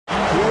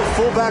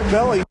fullback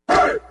belly.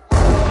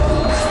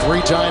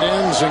 3 tight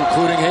ends,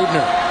 including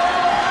Hayden.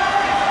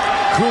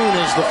 Kuhn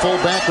is the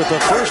fullback with the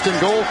first and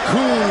goal.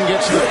 Kuhn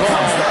gets the call.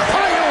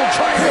 Pyle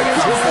trying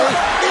his way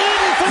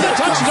in for the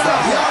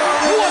touchdown.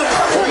 What a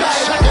great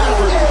second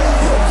effort.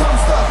 Here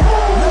comes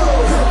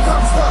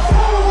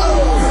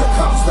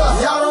the,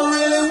 y'all don't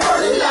really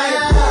want it like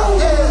that.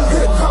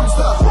 Here comes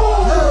the,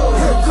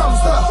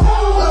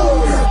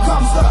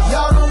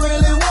 y'all don't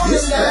really want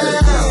it like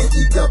that.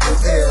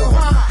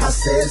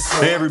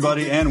 Hey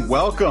everybody, and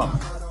welcome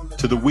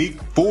to the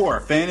Week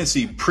 4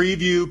 Fantasy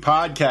Preview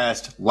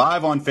Podcast,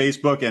 live on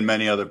Facebook and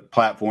many other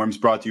platforms,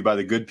 brought to you by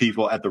the good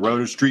people at the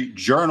Roto Street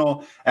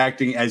Journal,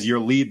 acting as your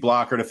lead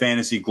blocker to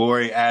fantasy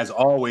glory. As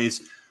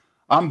always,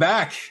 I'm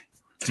back.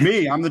 It's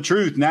me. I'm the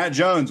truth, Nat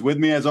Jones. With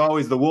me, as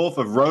always, the Wolf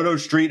of Roto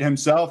Street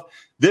himself.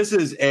 This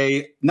is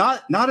a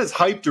not as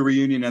hyped a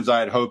reunion as I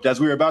had hoped. As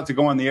we were about to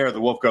go on the air,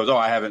 the Wolf goes, "Oh,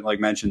 I haven't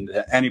mentioned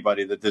to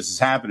anybody that this is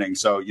happening,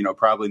 so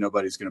probably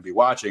nobody's going to be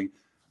watching."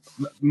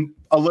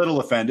 A little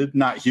offended,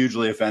 not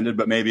hugely offended,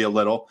 but maybe a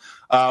little.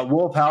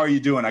 Wolf, how are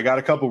you doing? I got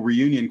a couple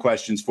reunion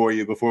questions for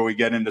you before we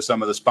get into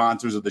some of the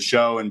sponsors of the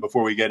show and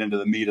before we get into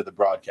the meat of the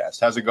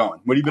broadcast. How's it going?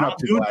 What have you been up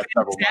to the last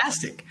several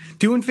months?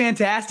 Doing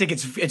fantastic.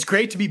 It's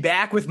great to be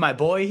back with my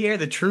boy here,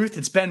 the truth.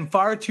 It's been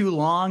far too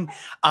long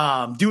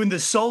doing the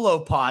solo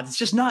pods. It's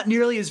just not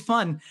nearly as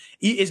fun.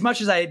 As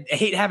much as I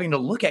hate having to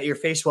look at your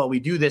face while we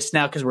do this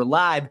now because we're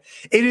live,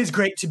 it is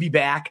great to be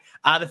back.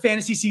 The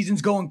fantasy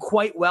season's going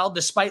quite well,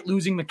 despite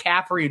losing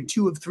McCaffrey in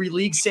 2 of 3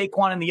 leagues,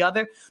 Saquon in the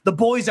other. The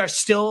boys are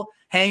still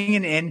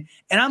hanging in,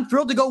 and I'm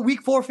thrilled to go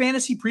Week 4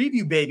 fantasy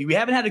preview, baby. We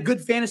haven't had a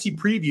good fantasy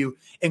preview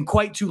in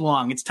quite too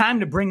long. It's time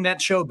to bring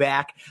that show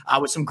back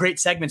with some great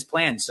segments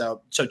planned.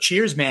 So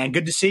cheers, man.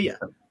 Good to see you.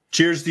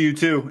 Cheers to you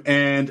too.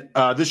 And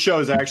this show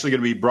is actually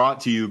going to be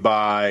brought to you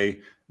by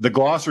the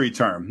glossary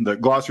term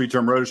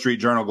Roto Street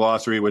Journal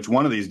glossary, which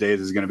one of these days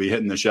is going to be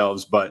hitting the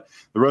shelves. But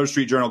the Roto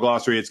Street Journal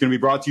glossary, it's going to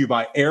be brought to you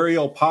by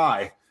Aerial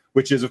Pie,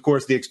 which is, of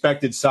course, the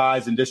expected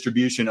size and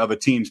distribution of a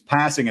team's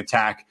passing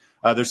attack.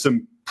 There's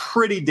some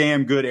pretty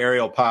damn good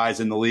aerial pies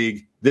in the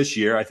league this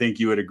year. I think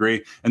you would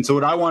agree. And so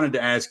what I wanted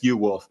to ask you,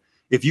 Wolf,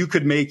 if you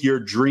could make your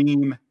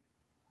dream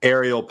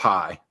aerial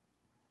pie,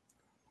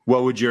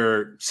 what would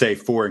your, say,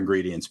 4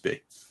 ingredients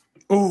be?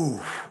 Ooh.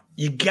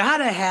 You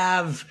gotta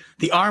have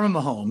the arm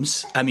of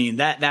Mahomes. I mean,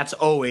 that's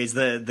always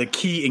the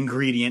key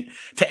ingredient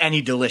to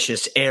any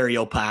delicious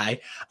aerial pie.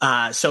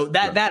 So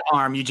that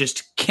arm you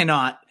just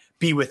cannot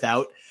be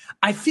without.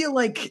 I feel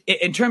like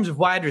in terms of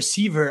wide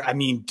receiver, I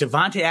mean,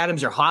 Devontae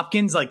Adams or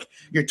Hopkins, like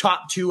your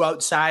top 2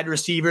 outside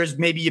receivers.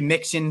 Maybe you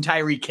mix in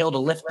Tyreek Hill to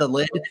lift the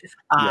lid.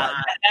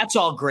 That's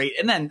all great.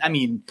 And then, I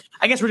mean,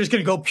 I guess we're just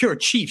going to go pure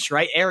Chiefs,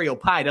 right? Aerial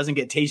pie doesn't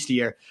get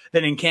tastier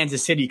than in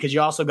Kansas City because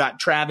you also got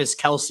Travis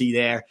Kelce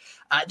there.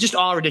 Just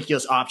all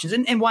ridiculous options.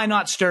 And why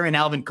not stir in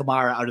Alvin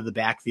Kamara out of the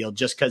backfield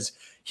just because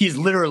he's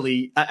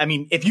literally, I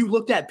mean, if you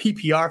looked at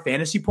PPR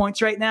fantasy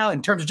points right now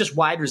in terms of just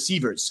wide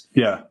receivers,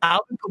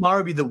 Alvin Kamara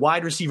would be the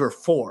wide receiver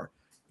 4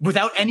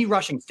 without any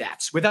rushing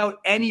stats, without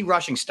any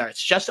rushing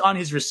starts, just on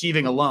his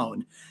receiving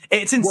alone.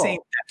 It's insane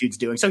what that dude's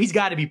doing. So he's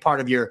got to be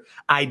part of your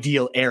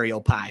ideal aerial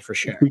pie for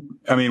sure.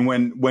 I mean,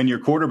 when your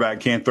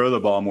quarterback can't throw the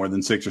ball more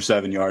than 6 or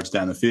 7 yards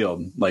down the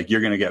field, like you're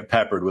going to get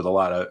peppered with a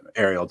lot of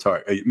aerial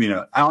target.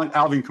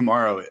 Alvin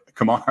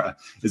Kamara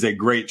is a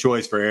great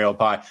choice for aerial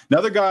pie.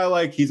 Another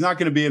guy, he's not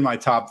going to be in my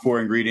top 4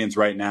 ingredients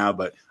right now,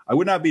 but I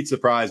would not be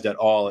surprised at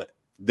all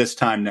this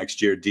time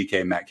next year,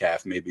 DK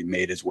Metcalf maybe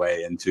made his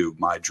way into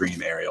my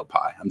dream aerial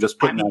pie. I'm just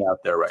putting that out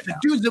there right now.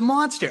 Dude's a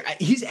monster.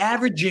 He's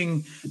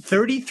averaging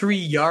 33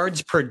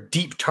 yards per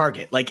deep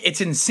target. Like,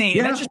 it's insane.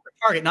 Yeah. And that's just per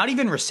target, not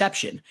even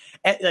reception.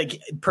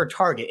 Per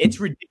target. It's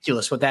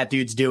ridiculous what that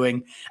dude's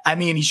doing. I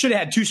mean, he should have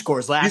had 2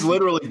 scores last He's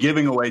literally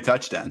giving away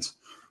touchdowns.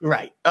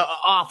 Right.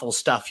 Awful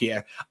stuff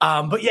here.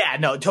 But yeah,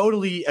 no,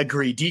 totally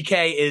agree.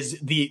 DK is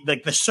the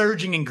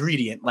surging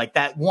ingredient, like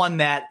that one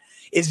that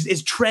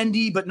is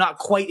trendy, but not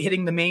quite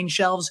hitting the main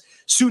shelves.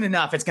 Soon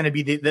enough, it's going to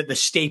be the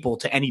staple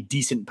to any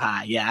decent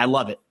pie. Yeah, I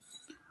love it.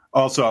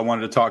 Also, I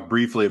wanted to talk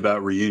briefly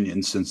about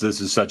reunions since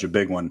this is such a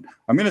big one.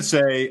 I'm going to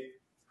say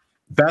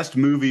best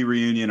movie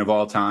reunion of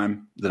all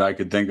time that I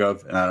could think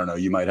of. And I don't know,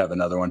 you might have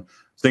another one. I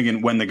was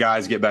thinking when the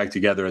guys get back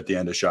together at the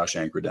end of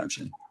Shawshank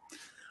Redemption.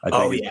 I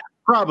think it's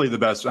probably the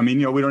best. I mean,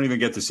 we don't even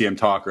get to see him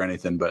talk or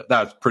anything, but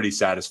that's pretty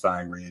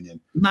satisfying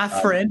reunion. My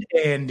friend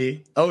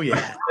Andy. Oh,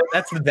 yeah.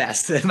 That's the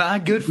best. My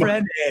good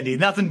friend Andy.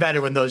 Nothing better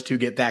when those two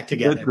get back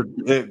together.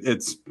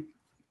 It's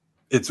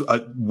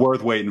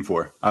worth waiting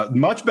for.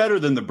 Much better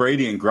than the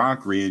Brady and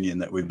Gronk reunion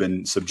that we've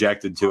been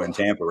subjected to in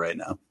Tampa right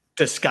now.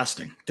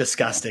 Disgusting.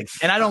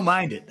 And I don't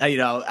mind it. I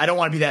don't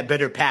want to be that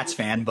bitter Pats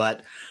fan,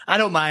 but I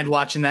don't mind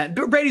watching that.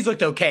 Brady's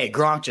looked okay.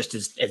 Gronk just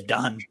is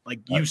done,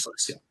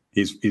 useless.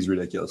 He's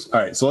ridiculous.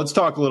 All right, so let's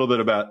talk a little bit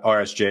about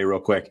RSJ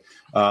real quick.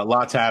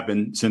 Lots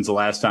happened since the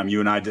last time you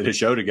and I did a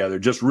show together.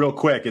 Just real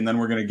quick, and then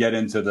we're going to get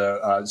into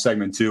the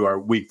segment 2, our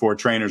Week 4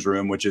 trainers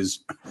room, which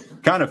is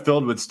kind of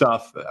filled with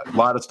stuff, a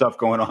lot of stuff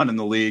going on in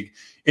the league,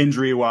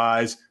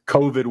 injury-wise,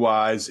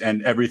 COVID-wise,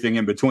 and everything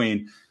in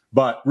between.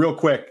 But real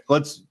quick,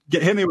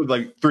 hit me with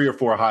like 3 or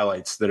 4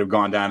 highlights that have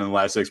gone down in the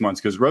last 6 months,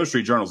 because Rose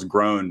Street Journal's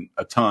grown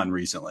a ton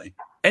recently.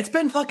 It's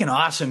been fucking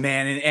awesome,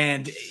 man.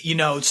 And you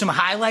know, some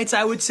highlights,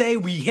 I would say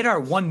we hit our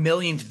 1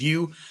 millionth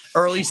view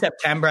early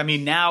September. I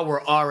mean, now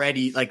we're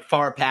already like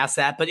far past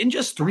that, but in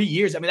just 3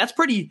 years, I mean, that's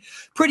pretty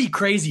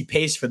crazy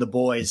pace for the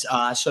boys.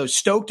 So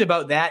stoked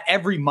about that.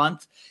 Every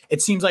month,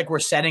 it seems like we're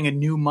setting a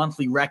new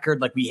monthly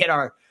record. Like we hit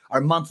our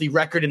monthly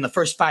record in the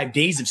first 5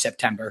 days of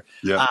September.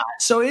 Yeah.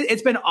 So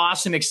it's been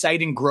awesome,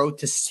 exciting growth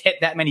to hit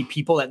that many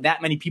people,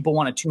 that many people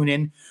want to tune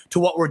in to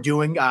what we're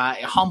doing.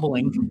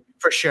 Humbling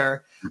for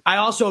sure. I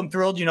also am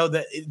thrilled, you know,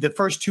 the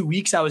first 2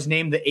 weeks I was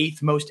named the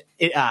 8th most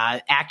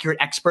accurate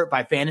expert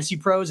by Fantasy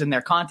Pros in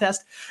their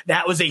contest.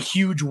 That was a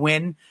huge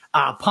win.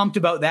 Pumped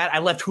about that. I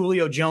left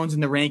Julio Jones in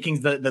the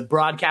rankings. The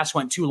broadcast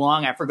went too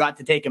long. I forgot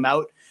to take him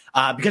out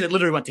because it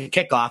literally went to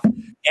kickoff.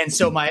 And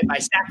so my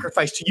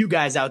sacrifice to you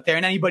guys out there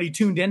and anybody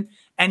tuned in,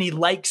 any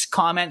likes,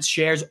 comments,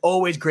 shares,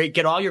 always great.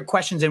 Get all your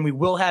questions in. We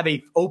will have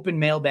a open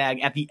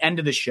mailbag at the end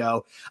of the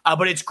show.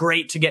 But it's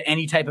great to get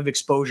any type of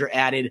exposure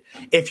added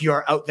if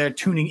you're out there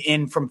tuning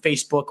in from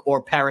Facebook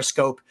or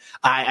Periscope.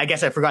 I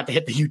guess I forgot to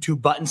hit the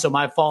YouTube button, so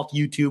my fault,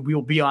 YouTube. We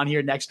will be on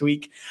here next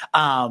week.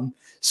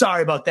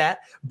 Sorry about that.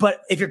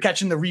 But if you're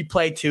catching the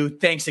replay too,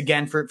 thanks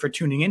again for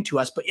tuning in to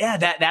us. But yeah,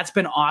 that's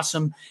been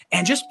awesome.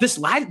 And just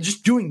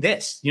doing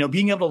this, you know,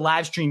 being able to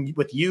live stream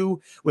with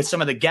you, with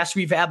some of the guests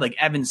we've had, like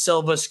Evan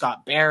Silva,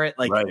 Scott Barrett,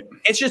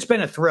 It's just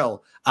been a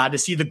thrill to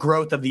see the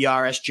growth of the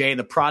RSJ.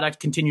 The product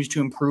continues to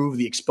improve.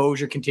 The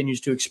exposure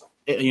continues to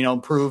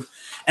improve.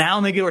 And I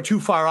don't think we're too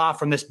far off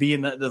from this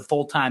being the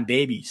full-time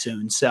baby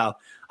soon. So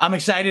I'm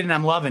excited and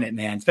I'm loving it,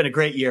 man. It's been a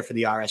great year for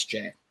the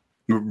RSJ.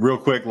 Real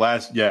quick,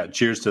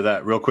 cheers to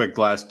that. Real quick,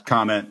 last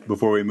comment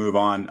before we move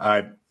on.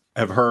 I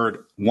have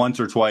heard once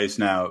or twice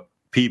now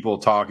people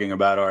talking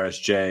about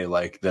RSJ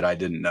like that I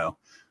didn't know,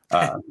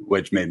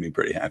 which made me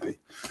pretty happy.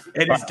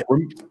 It is.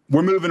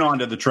 We're moving on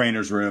to the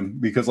trainer's room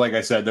because, like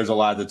I said, there's a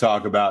lot to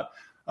talk about.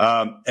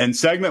 And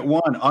segment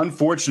 1,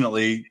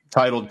 unfortunately,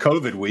 titled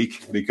COVID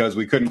Week because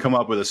we couldn't come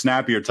up with a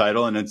snappier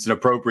title, and it's an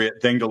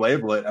appropriate thing to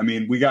label it. I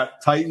mean, we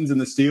got Titans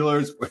and the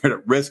Steelers. We're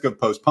at risk of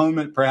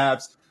postponement,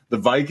 perhaps. The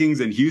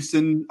Vikings and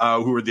Houston,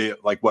 who are the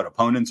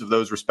opponents of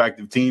those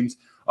respective teams,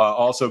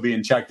 also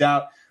being checked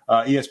out.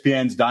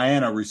 ESPN's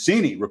Diana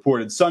Rossini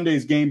reported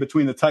Sunday's game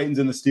between the Titans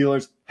and the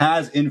Steelers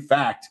has, in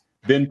fact,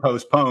 been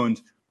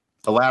postponed.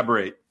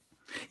 Elaborate.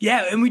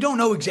 Yeah, and we don't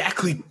know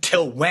exactly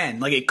till when.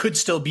 Like, it could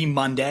still be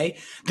Monday.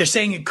 They're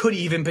saying it could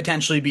even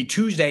potentially be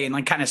Tuesday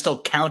and kind of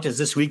still count as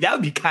this week. That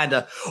would be kind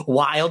of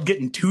wild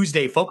getting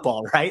Tuesday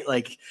football, right?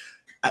 Like,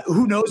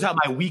 who knows how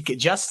my week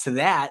adjusts to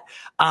that.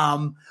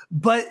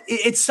 But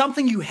it's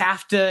something you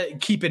have to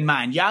keep in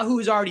mind. Yahoo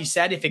has already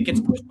said if it gets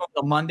pushed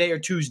on Monday or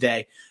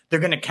Tuesday, they're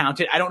going to count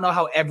it. I don't know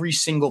how every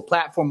single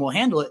platform will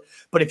handle it,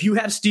 but if you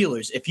have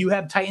Steelers, if you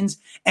have Titans,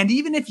 and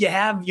even if you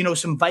have,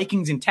 some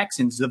Vikings and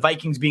Texans, the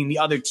Vikings being the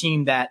other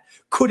team that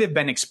could have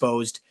been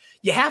exposed,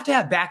 you have to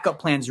have backup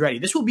plans ready.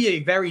 This will be a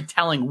very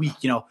telling week.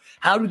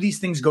 How do these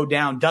things go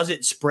down? Does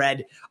it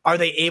spread? Are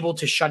they able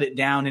to shut it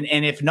down?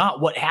 And if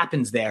not, what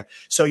happens there?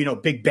 So,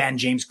 Big Ben,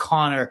 James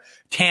Conner,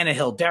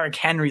 Tannehill, Derrick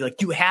Henry,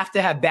 you have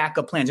to have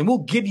backup plans. And we'll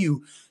give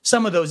you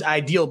some of those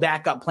ideal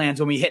backup plans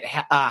when we hit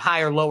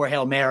higher, lower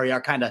Hail Mary, our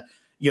kind of,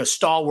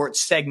 stalwart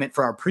segment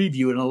for our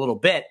preview in a little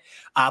bit.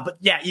 But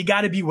yeah, you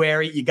got to be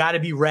wary. You got to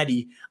be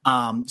ready.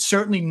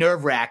 Certainly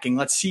nerve wracking.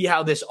 Let's see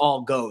how this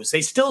all goes.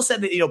 They still said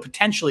that,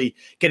 potentially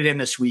get it in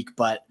this week,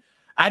 but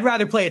I'd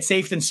rather play it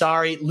safe than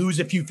sorry, lose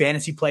a few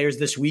fantasy players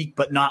this week,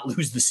 but not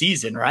lose the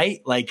season,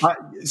 right?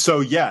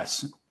 So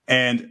yes.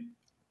 And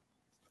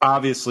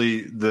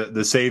obviously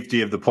the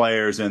safety of the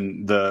players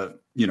and the,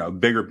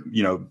 bigger,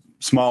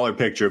 smaller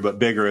picture, but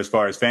bigger as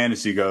far as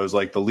fantasy goes,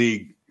 like the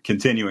league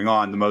continuing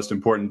on, the most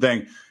important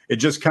thing. It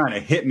just kind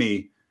of hit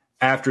me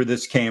after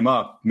this came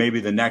up, maybe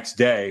the next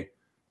day.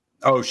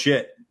 Oh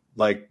shit.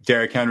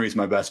 Derrick Henry's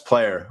my best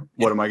player.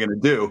 What am I going to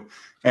do?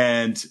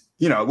 And,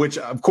 which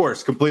of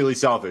course, completely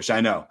selfish. I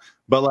know.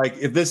 But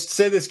if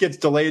this gets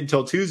delayed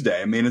till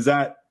Tuesday, I mean, is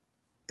that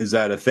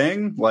a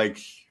thing?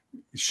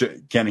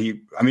 Should I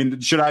be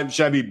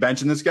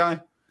benching this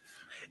guy?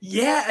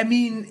 Yeah, I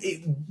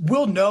mean,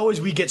 we'll know as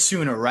we get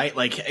sooner, right?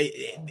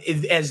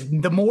 As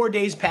the more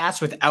days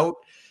pass without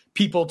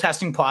people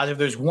testing positive,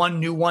 there's one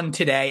new one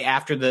today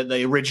after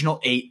the original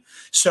 8.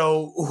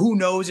 So who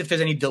knows if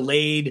there's any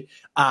delayed?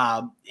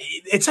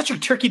 It's such a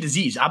tricky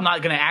disease. I'm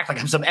not going to act like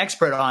I'm some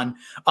expert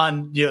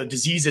on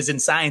diseases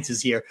and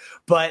sciences here,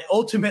 but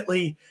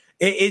ultimately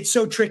it's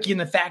so tricky in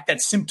the fact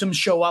that symptoms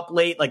show up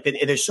late.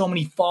 There's so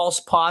many false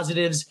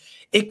positives.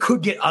 It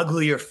could get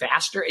uglier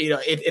faster,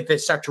 if they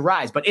start to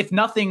rise. But if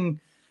nothing,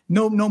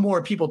 no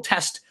more people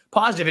test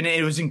positive, and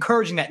it was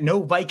encouraging that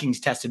no Vikings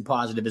tested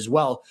positive as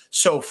well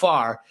so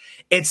far.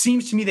 It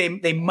seems to me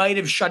they might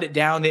have shut it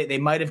down. They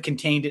might have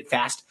contained it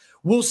fast.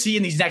 We'll see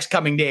in these next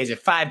coming days. If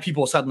 5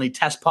 people suddenly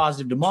test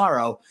positive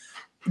tomorrow,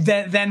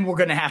 then we're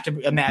going to have to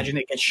imagine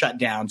it gets shut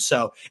down.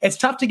 So it's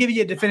tough to give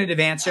you a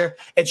definitive answer.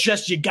 It's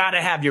just you got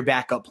to have your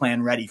backup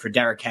plan ready for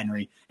Derrick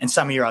Henry and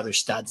some of your other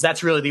studs.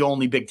 That's really the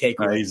only big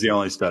takeaway. He's the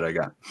only stud I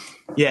got.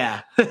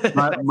 Yeah.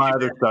 my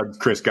other stud,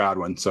 Chris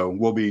Godwin. So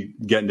we'll be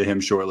getting to him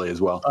shortly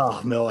as well.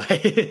 Oh, no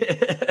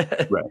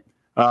way. Right.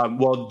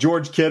 Well,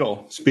 George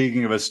Kittle,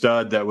 speaking of a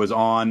stud that was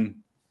on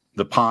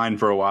the pine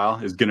for a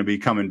while, is going to be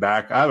coming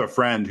back. I have a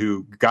friend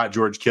who got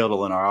George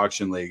Kittle in our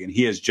auction league, and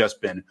he has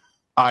just been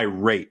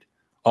irate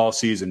all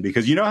season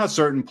because you know how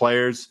certain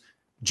players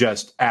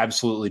just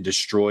absolutely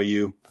destroy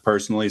you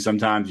personally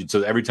sometimes.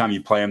 So every time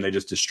you play them, they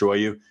just destroy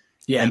you.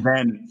 Yeah. And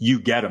then you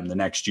get them the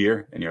next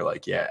year and you're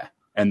like, yeah.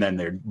 And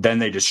then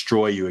they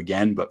destroy you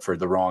again, but for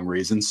the wrong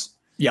reasons.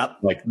 Yep.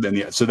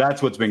 So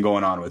that's what's been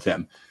going on with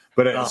him.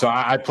 But so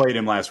I played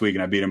him last week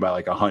and I beat him by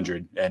like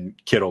 100 and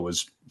Kittle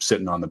was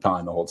sitting on the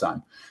pine the whole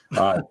time.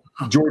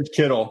 George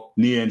Kittle,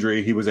 knee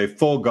injury. He was a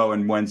full go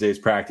in Wednesday's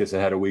practice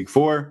ahead of week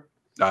 4.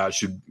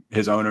 Should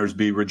his owners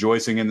be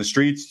rejoicing in the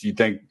streets? Do you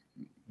think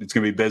it's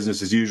going to be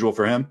business as usual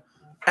for him?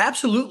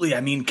 Absolutely.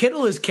 I mean,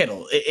 Kittle is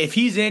Kittle. If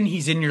he's in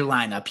your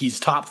lineup. He's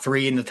top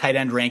 3 in the tight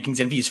end rankings.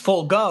 And if he's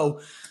full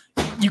go,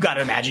 you got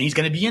to imagine he's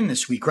going to be in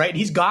this week, right?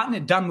 He's gotten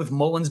it done with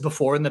Mullins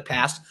before in the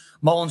past.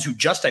 Mullins, who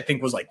just, I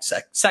think, was like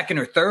second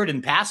or third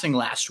in passing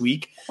last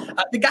week.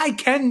 The guy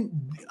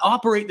can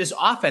operate this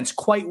offense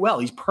quite well.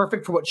 He's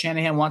perfect for what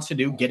Shanahan wants to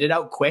do. Get it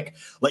out quick.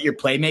 Let your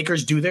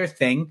playmakers do their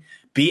thing.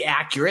 Be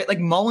accurate. Like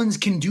Mullins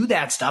can do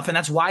that stuff, and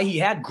that's why he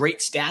had great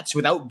stats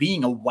without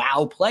being a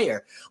wow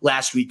player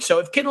last week. So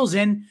if Kittle's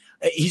in,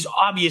 he's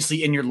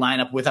obviously in your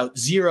lineup without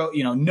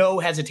no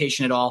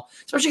hesitation at all,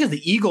 especially because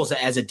the Eagles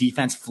as a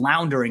defense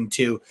floundering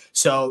too.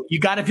 So you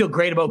got to feel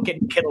great about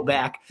getting Kittle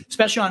back,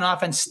 especially on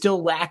offense,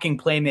 still lacking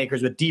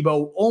playmakers with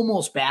Debo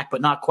almost back,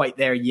 but not quite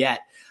there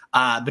yet.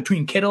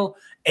 Between Kittle,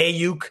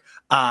 Ayuk,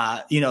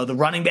 the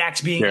running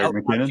backs being Jerick out.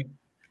 McKinnon,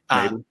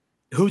 maybe.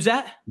 Who's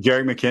that?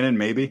 Jerick McKinnon,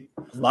 maybe.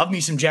 Love me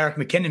some Jerick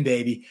McKinnon,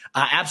 baby.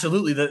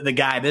 Absolutely the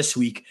guy this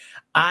week.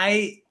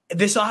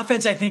 This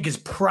offense, I think, is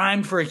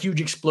primed for a huge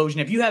explosion.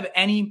 If you have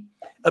any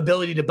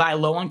ability to buy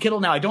low on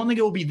Kittle, now I don't think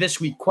it will be this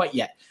week quite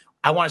yet.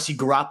 I want to see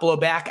Garoppolo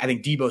back. I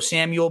think Debo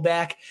Samuel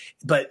back.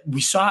 But we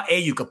saw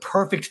Ayuk, a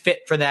perfect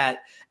fit for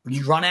that.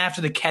 You run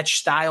after the catch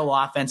style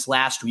offense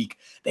last week.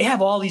 They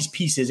have all these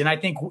pieces, and I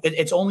think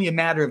it's only a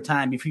matter of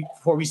time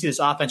before we see this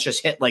offense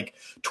just hit like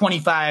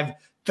 25,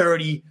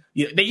 30.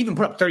 They even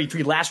put up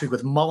 33 last week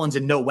with Mullins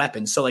and no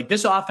weapons. So like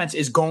this offense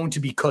is going to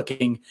be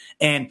cooking,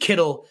 and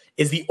Kittle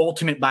is the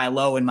ultimate buy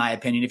low in my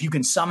opinion. If you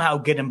can somehow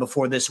get him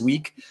before this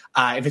week,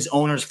 if his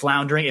owner's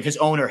floundering, if his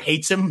owner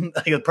hates him,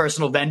 like a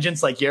personal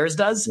vengeance like yours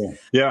does,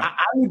 I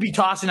would be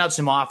tossing out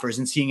some offers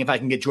and seeing if I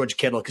can get George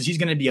Kittle because he's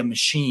going to be a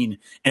machine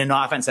in an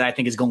offense that I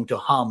think is going to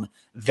hum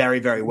very,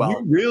 very well.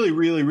 You really,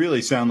 really,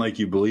 really sound like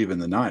you believe in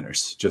the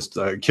Niners, just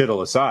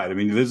Kittle aside. I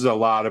mean, this is a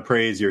lot of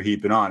praise you're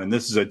heaping on, and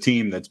this is a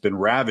team that's been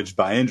ravaged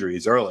by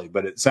injuries early,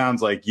 but it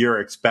sounds like you're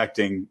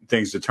expecting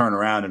things to turn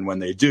around, and when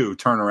they do,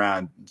 turn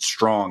around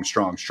strong.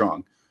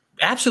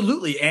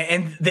 Absolutely.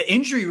 And the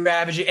injury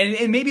ravage,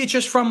 and maybe it's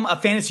just from a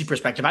fantasy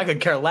perspective. I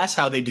could care less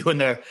how they do in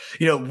their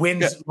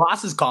wins,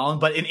 losses column,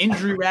 but an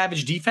injury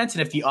ravage defense,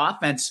 and if the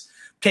offense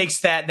takes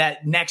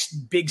that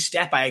next big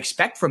step I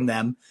expect from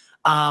them,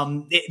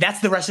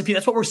 that's the recipe.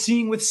 That's what we're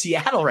seeing with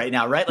Seattle right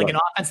now, right? Like an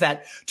offense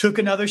that took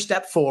another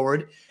step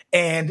forward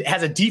and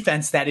has a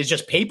defense that is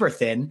just paper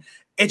thin.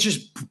 It's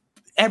just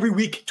every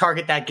week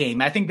target that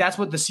game. I think that's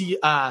what the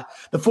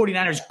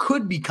 49ers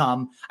could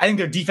become. I think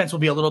their defense will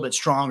be a little bit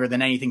stronger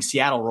than anything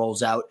Seattle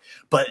rolls out.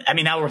 But I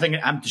mean,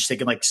 I'm just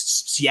thinking like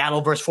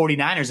Seattle versus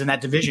 49ers in that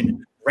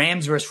division,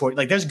 Rams versus 40.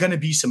 Like there's going to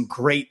be some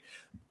great,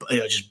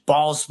 just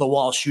balls to the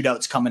wall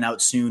shootouts coming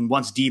out soon.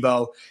 Once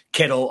Debo,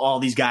 Kittle, all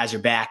these guys are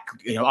back,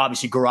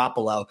 obviously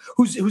Garoppolo,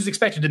 who's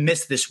expected to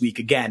miss this week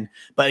again.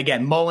 But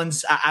again,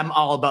 Mullins, I'm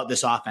all about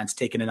this offense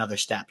taking another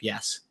step.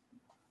 Yes.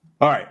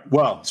 All right.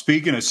 Well,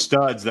 speaking of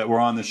studs that were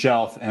on the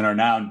shelf and are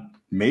now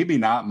maybe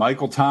not,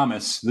 Michael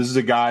Thomas. This is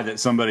a guy that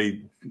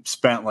somebody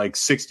spent like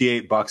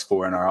 $68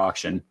 for in our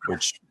auction,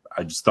 which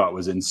I just thought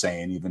was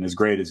insane, even as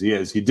great as he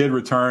is. He did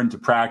return to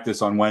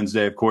practice on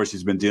Wednesday. Of course,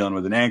 he's been dealing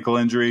with an ankle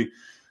injury.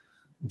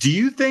 Do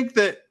you think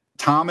that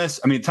Thomas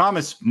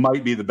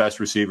might be the best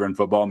receiver in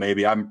football.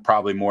 Maybe I'm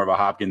probably more of a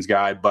Hopkins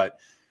guy, but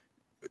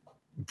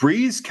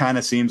Breeze kind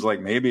of seems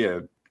like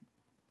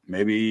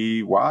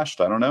maybe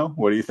washed. I don't know.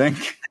 What do you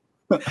think?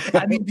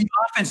 I mean, the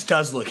offense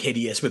does look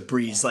hideous with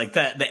Breeze. Like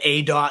the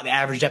ADOT, the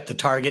average depth of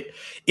target,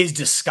 is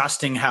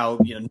disgusting. How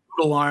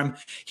noodle arm.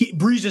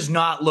 Breeze does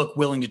not look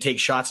willing to take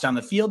shots down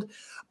the field.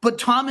 But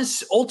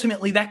Thomas,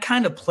 ultimately, that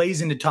kind of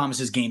plays into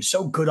Thomas's game.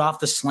 So good off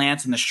the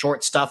slants and the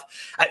short stuff.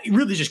 It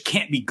really just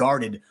can't be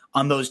guarded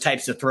on those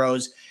types of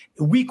throws.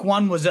 Week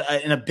 1 was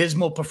an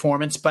abysmal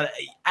performance, but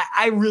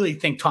I really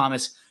think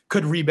Thomas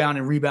could rebound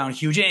and rebound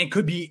huge. And it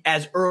could be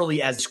as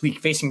early as this week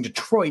facing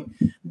Detroit.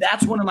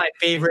 That's one of my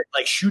favorite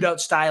like shootout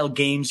style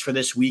games for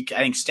this week. I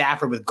think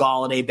Stafford with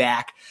Galladay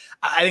back.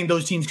 I think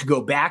those teams could go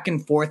back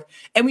and forth.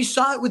 And we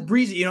saw it with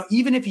Breezy. You know,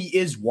 even if he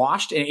is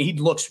washed and he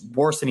looks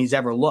worse than he's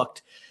ever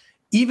looked,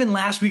 even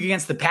last week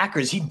against the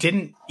Packers, he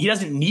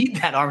doesn't need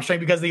that arm strength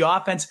because the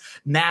offense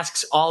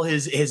masks all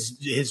his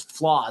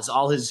flaws,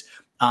 all his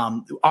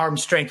arm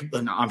strength,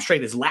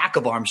 his lack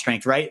of arm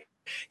strength, right?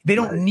 They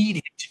don't need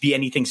him to be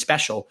anything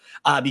special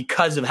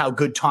because of how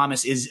good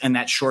Thomas is in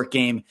that short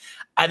game.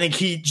 I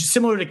think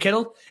similar to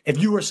Kittle, if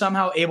you were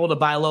somehow able to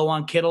buy low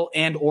on Kittle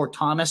and or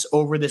Thomas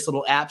over this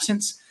little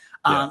absence,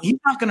 he's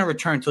not going to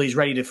return until he's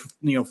ready to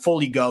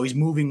fully go. He's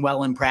moving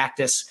well in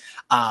practice.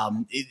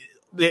 Schefter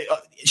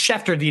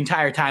the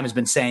entire time has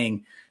been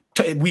saying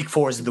week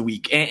 4 is the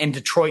week, and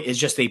Detroit is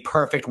just a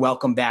perfect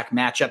welcome back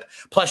matchup.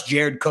 Plus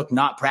Jared Cook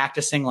not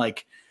practicing,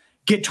 like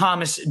get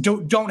Thomas.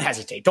 Don't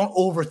hesitate. Don't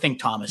overthink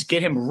Thomas.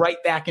 Get him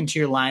right back into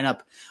your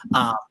lineup.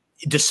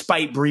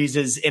 Despite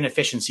Breeze's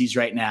inefficiencies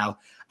right now,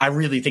 I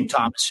really think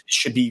Thomas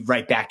should be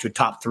right back to a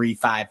top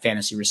 3-5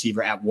 fantasy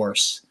receiver at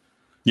worst.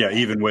 Yeah,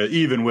 even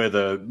with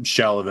a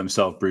shell of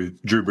himself,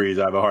 Drew Brees,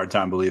 I have a hard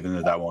time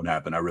believing that won't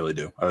happen. I really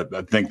do.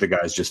 I think the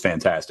guy's just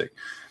fantastic.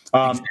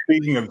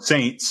 Speaking of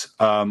Saints,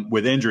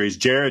 with injuries,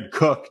 Jared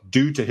Cook,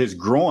 due to his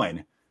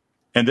groin,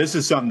 and this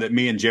is something that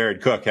me and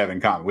Jared Cook have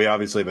in common. We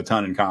obviously have a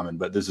ton in common,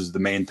 but this is the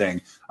main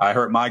thing. I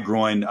hurt my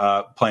groin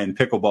playing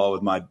pickleball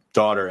with my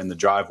daughter in the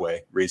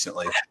driveway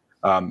recently.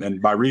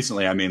 And by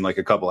recently, I mean like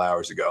a couple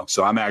hours ago.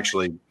 So I'm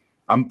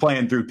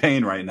playing through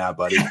pain right now,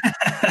 buddy.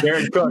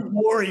 Jared Cook.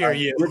 Warrior,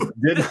 you.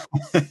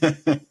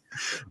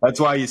 That's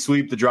why you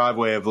sweep the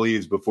driveway of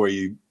leaves before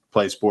you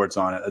play sports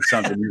on it. That's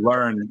something you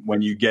learn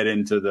when you get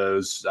into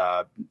those,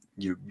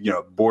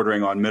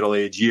 bordering on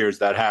middle-aged years.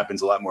 That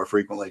happens a lot more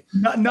frequently.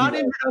 Not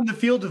injured on the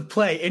field of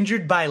play,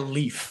 injured by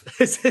leaf.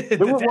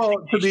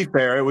 Well, to be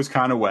fair, it was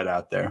kind of wet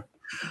out there.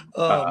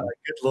 Oh, my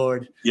good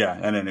Lord. Yeah,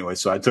 and anyway,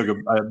 so I took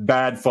a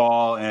bad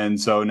fall, and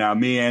so now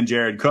me and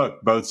Jared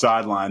Cook, both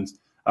sidelines.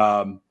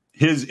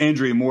 His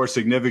injury more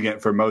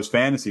significant for most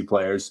fantasy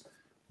players,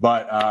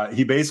 but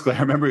he basically, I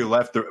remember he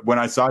left when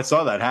I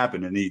saw that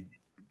happen, and he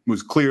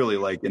was clearly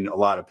like in a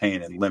lot of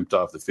pain and limped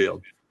off the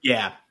field.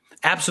 Yeah,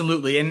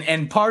 absolutely.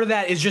 And part of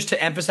that is just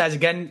to emphasize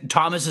again,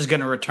 Thomas is going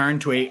to return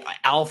to a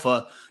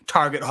alpha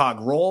target hog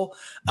role.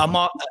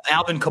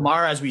 Alvin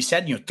Kamara, as we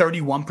said,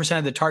 31%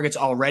 of the targets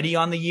already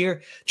on the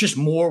year, just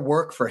more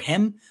work for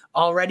him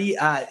already.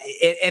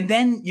 And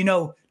then,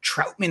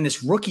 Troutman,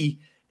 this rookie,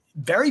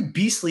 very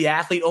beastly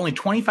athlete, only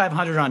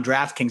 2,500 on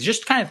DraftKings.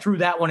 Just kind of threw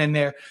that one in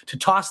there to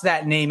toss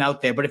that name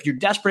out there. But if you're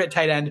desperate at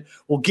tight end,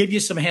 we'll give you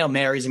some Hail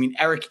Marys. I mean,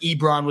 Eric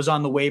Ebron was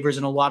on the waivers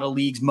in a lot of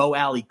leagues. Mo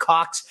Alley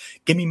Cox.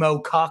 Give me Mo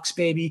Cox,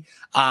 baby.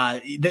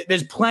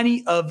 There's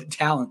plenty of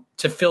talent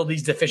to fill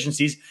these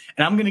deficiencies.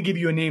 And I'm going to give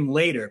you a name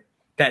later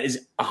that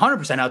is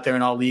 100% out there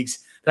in all leagues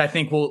that I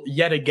think will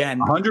yet again.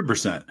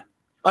 100%.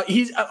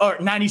 He's or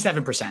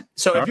 97%.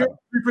 So if you're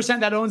 3%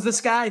 that owns this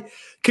guy,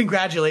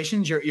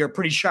 congratulations. You're a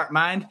pretty sharp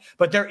mind.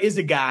 But there is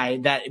a guy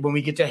that when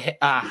we get to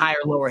higher,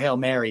 lower Hail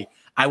Mary,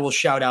 I will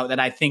shout out that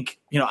I think,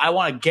 I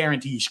want to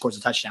guarantee he scores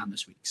a touchdown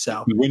this week.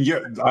 So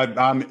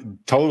I'm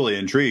totally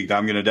intrigued.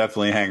 I'm going to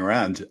definitely hang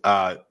around.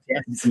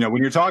 Yes. When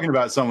you're talking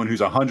about someone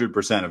who's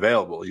 100%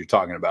 available, you're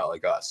talking about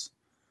like us.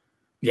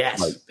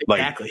 Yes,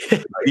 exactly.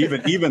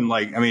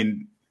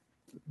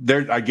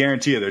 I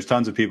guarantee you there's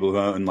tons of people who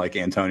own like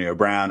Antonio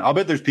Brown. I'll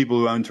bet there's people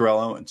who own Terrell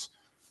Owens.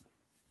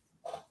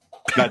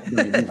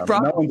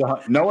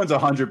 No one's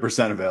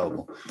 100%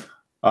 available.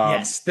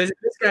 Yes, this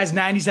guy's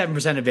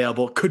 97%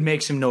 available. Could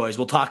make some noise.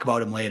 We'll talk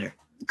about him later.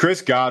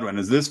 Chris Godwin,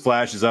 as this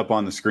flashes up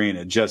on the screen,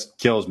 it just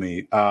kills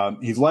me.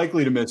 He's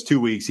likely to miss 2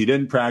 weeks. He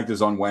didn't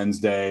practice on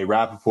Wednesday.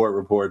 Rappaport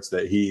reports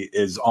that he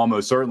is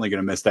almost certainly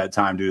going to miss that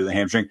time due to the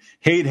hamstring.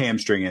 Hate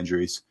hamstring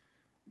injuries.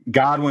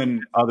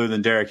 Godwin, other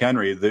than Derrick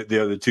Henry,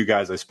 the other two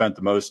guys I spent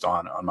the most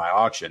on my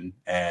auction.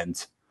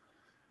 And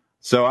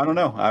so I don't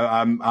know.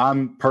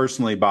 I'm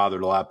personally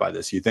bothered a lot by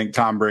this. You think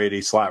Tom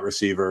Brady, slot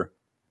receiver.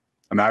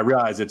 I mean, I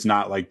realize it's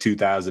not like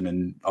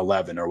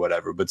 2011 or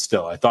whatever, but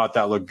still, I thought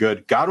that looked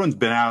good. Godwin's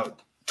been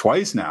out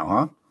twice now,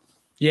 huh?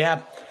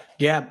 Yeah.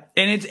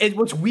 And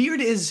what's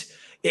weird is,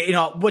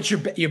 what's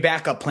your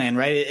backup plan,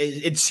 right?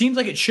 It seems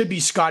like it should be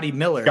Scotty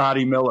Miller.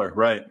 Scotty Miller,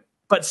 right.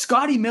 But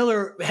Scotty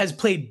Miller has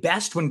played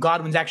best when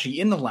Godwin's actually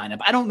in the lineup.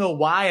 I don't know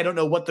why. I don't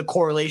know what the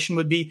correlation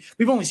would be.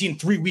 We've only seen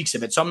 3 weeks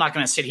of it, so I'm not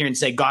going to sit here and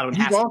say Godwin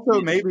has to. He's also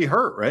maybe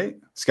hurt, right?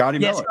 Scotty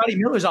Miller. Yeah, Scotty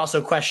Miller's also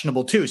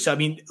questionable too. So, I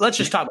mean, let's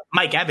just talk about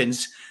Mike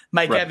Evans.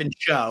 Evans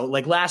show.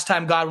 Like last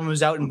time Godwin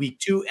was out in week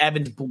 2,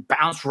 Evans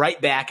bounced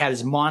right back, had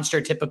his monster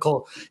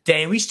typical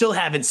day, and we still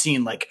haven't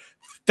seen like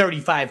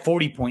 35,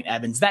 40-point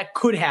Evans. That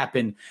could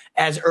happen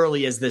as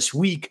early as this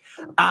week.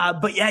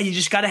 But yeah, you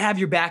just got to have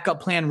your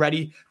backup plan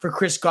ready for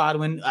Chris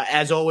Godwin.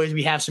 As always,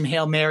 we have some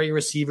Hail Mary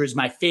receivers.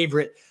 My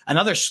favorite,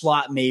 another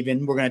slot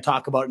maven we're going to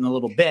talk about in a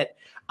little bit.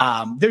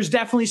 There's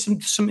definitely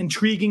some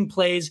intriguing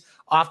plays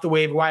off the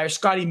waiver wire.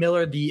 Scotty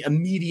Miller, the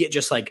immediate,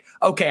 just like,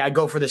 okay, I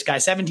go for this guy.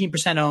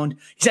 17% owned.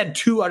 He's had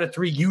 2 out of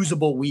 3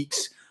 usable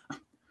weeks.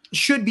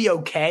 Should be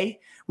okay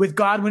with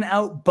Godwin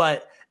out,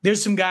 but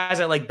there's some guys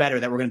I like better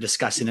that we're going to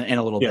discuss in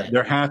a little bit.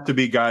 There have to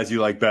be guys you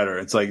like better.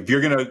 It's like if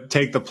you're going to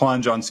take the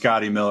plunge on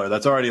Scotty Miller,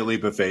 that's already a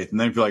leap of faith. And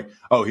then if you're like,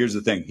 oh, here's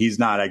the thing, he's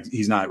not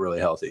really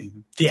healthy.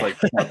 Yeah.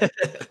 Like,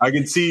 I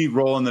can see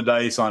rolling the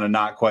dice on a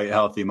not quite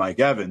healthy Mike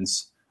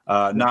Evans,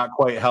 not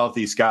quite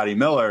healthy Scotty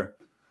Miller.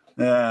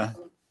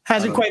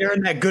 Hasn't quite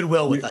earned that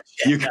goodwill with us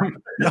yet.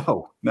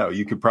 No,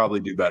 you could probably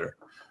do better.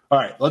 All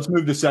right, let's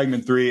move to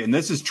segment 3, and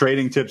this is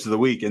trading tips of the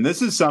week. And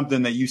this is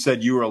something that you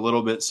said you were a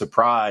little bit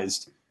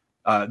surprised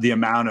the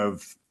amount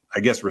of, I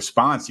guess,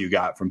 response you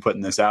got from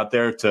putting this out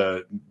there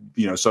to,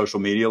 social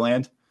media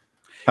land.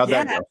 How'd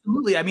that go?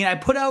 Absolutely. I mean, I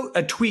put out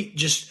a tweet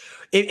just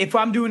if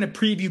I'm doing a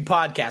preview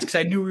podcast, because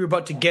I knew we were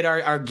about to get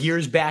our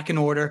gears back in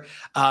order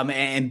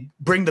and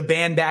bring the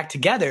band back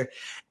together.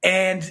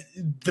 And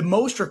the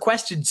most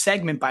requested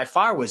segment by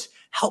far was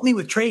help me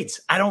with trades.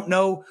 I don't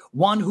know,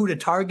 1, who to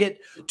target,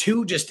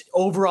 2, just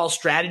overall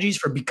strategies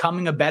for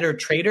becoming a better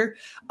trader.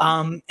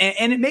 And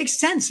it makes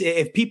sense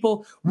if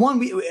people,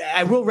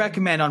 I will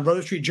recommend on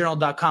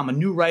rotostreetjournal.com, a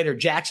new writer,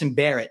 Jackson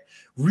Barrett,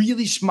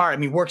 really smart. I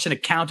mean, works in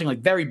accounting, like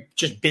very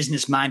just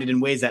business minded in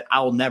ways that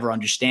I will never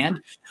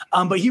understand.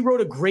 But he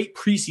wrote a great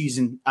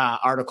preseason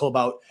article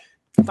about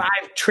 5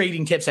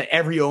 trading tips that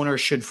every owner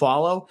should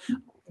follow.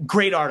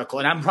 Great article.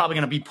 And I'm probably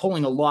going to be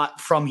pulling a lot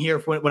from here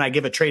when I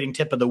give a trading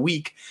tip of the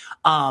week.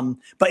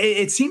 But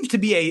it seems to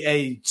be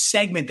a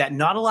segment that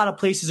not a lot of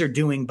places are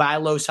doing, buy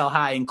low, sell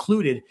high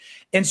included.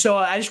 And so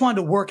I just wanted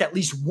to work at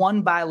least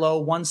 1 buy low,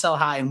 1 sell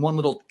high, and 1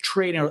 little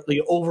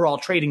the overall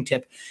trading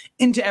tip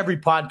into every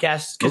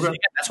podcast. Because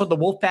that's what the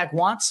Wolfpack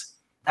wants.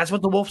 That's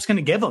what the Wolf's going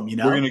to give them, We're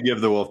going to give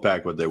the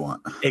Wolfpack what they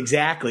want.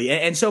 Exactly.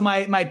 And so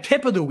my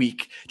tip of the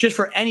week, just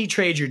for any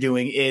trade you're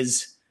doing,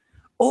 is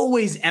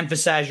always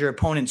emphasize your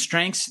opponent's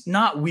strengths,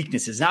 not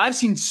weaknesses. Now, I've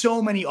seen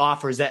so many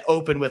offers that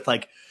open with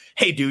like,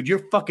 hey, dude, your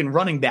fucking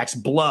running backs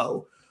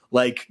blow.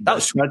 Like,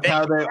 that's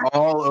how they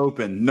all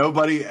open.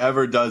 Nobody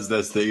ever does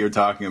this that you're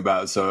talking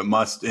about. So it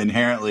must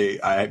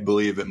inherently, I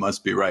believe it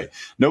must be right.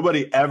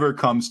 Nobody ever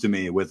comes to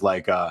me with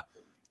like,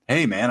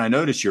 hey, man, I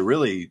noticed you're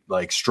really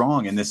like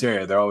strong in this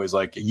area. They're always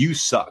like, you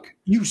suck.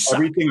 You suck.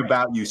 Everything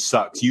about you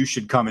sucks. You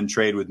should come and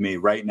trade with me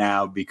right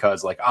now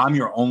because like I'm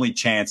your only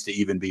chance to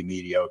even be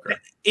mediocre.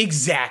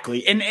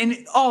 Exactly. And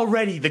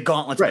already the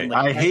gauntlet's right. been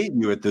like, I hate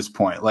you at this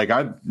point. Like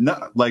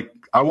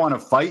I want to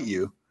fight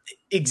you.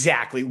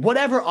 Exactly.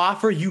 Whatever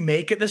offer you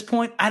make at this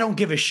point, I don't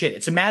give a shit.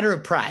 It's a matter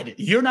of pride.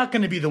 You're not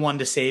going to be the one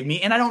to save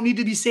me, and I don't need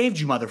to be saved,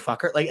 you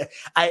motherfucker. Like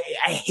I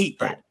hate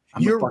that.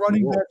 Your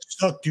running back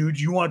suck, dude.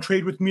 You want to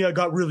trade with me? I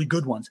got really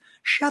good ones.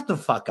 Shut the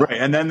fuck up. Right,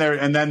 and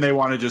then they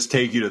want to just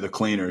take you to the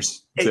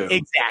cleaners too.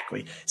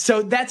 Exactly.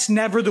 So that's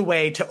never the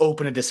way to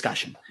open a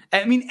discussion.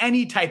 I mean,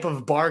 any type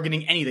of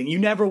bargaining, anything. You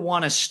never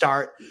want to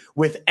start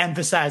with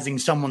emphasizing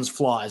someone's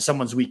flaws,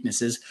 someone's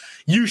weaknesses.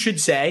 You should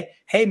say,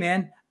 "Hey,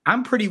 man,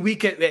 I'm pretty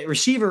weak at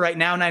receiver right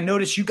now, and I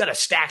noticed you got a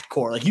stacked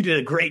core. Like you did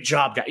a great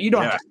job, guy. You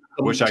don't have to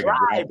I wish I could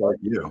drive like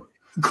you.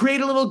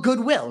 Create a little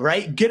goodwill,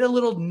 right? Get a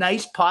little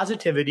nice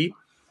positivity."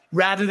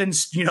 Rather than,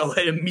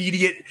 an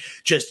immediate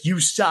just you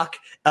suck.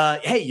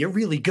 Hey, you're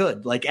really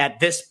good. Like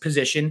at this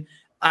position,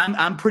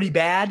 I'm pretty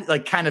bad.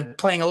 Like kind of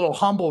playing a little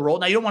humble role.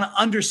 Now you don't want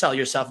to undersell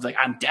yourself. Like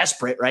I'm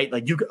desperate, right?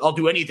 Like I'll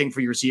do anything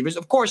for your receivers.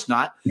 Of course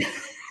not.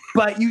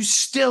 But you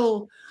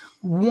still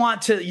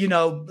want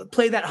to,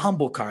 play that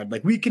humble card.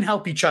 Like we can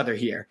help each other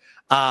here.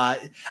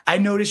 I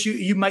notice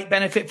you might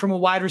benefit from a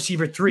wide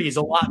receiver 3 is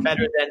a lot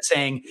better than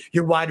saying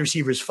your wide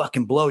receivers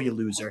fucking blow, you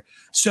loser.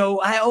 So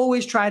I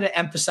always try to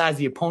emphasize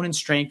the opponent's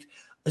strength,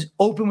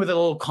 open with a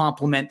little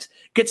compliment,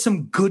 get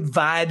some good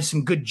vibes,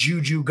 some good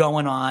juju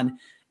going on.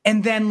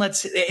 And then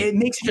it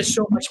makes it just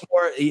so much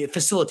more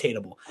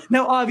facilitatable.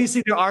 Now,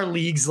 obviously there are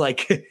leagues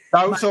like.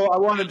 So I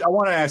want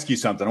to ask you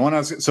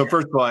something. So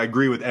first of all, I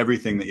agree with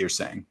everything that you're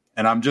saying.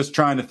 And I'm just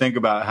trying to think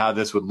about how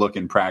this would look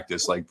in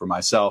practice, like for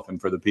myself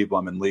and for the people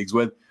I'm in leagues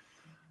with.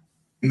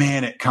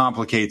 Man, it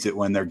complicates it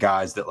when they're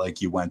guys that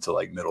like you went to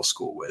like middle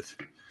school with.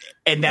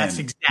 And that's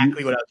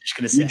exactly what I was just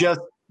going to say. You just,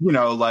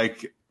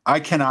 like I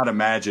cannot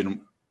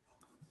imagine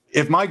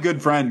if my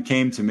good friend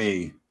came to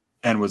me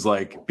and was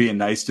like being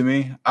nice to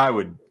me, I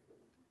would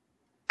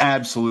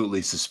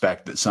absolutely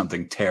suspect that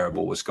something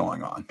terrible was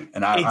going on.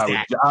 And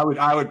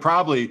I would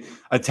probably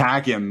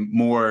attack him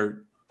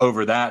more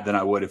over that than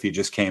I would if he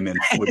just came in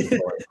with his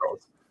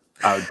girls.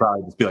 I would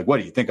probably just be like, what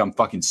do you think? I'm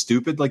fucking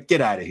stupid? Like, get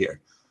out of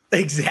here.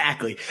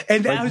 Exactly.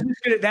 And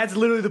that's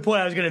literally the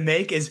point I was going to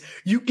make is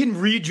you can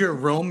read your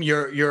room,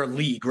 your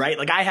league, right?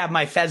 Like I have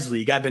my Fez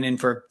league I've been in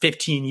for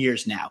 15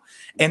 years now.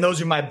 And those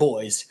are my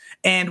boys.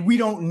 And we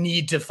don't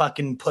need to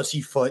fucking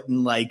pussyfoot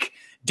and like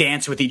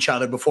dance with each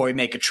other before we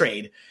make a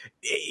trade.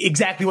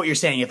 Exactly what you're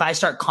saying. If I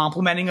start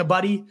complimenting a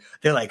buddy,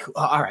 they're like,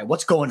 all right,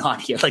 what's going on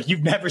here? Like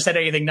you've never said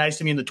anything nice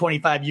to me in the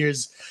 25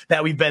 years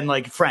that we've been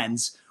like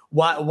friends.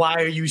 Why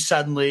are you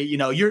suddenly,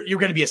 you're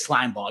going to be a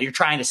slime ball. You're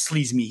trying to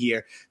sleaze me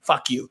here.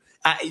 Fuck you.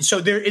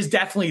 So there is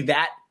definitely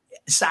that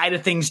side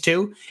of things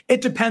too.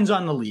 It depends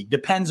on the league.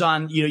 Depends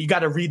on, you got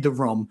to read the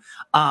room.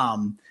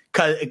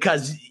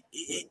 Because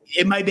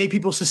it might make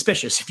people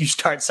suspicious if you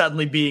start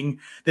suddenly being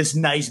this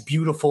nice,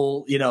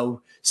 beautiful,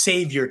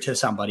 savior to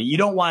somebody. You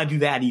don't want to do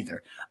that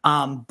either.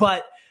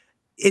 But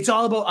it's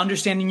all about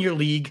understanding your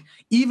league.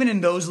 Even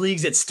in those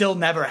leagues, it still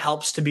never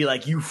helps to be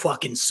like, you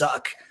fucking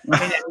suck. And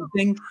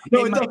everything.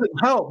 No, it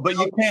doesn't help,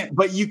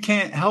 but you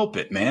can't help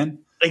it, man.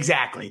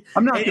 Exactly.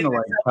 I'm not going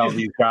to tell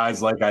these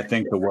guys like I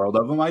think the world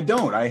of them. I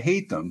don't. I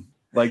hate them.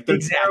 Like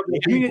exactly.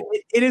 I mean,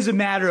 it is a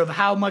matter of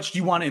how much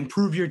you want to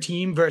improve your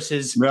team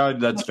versus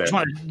that's fair. Just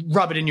want to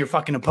rub it in your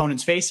fucking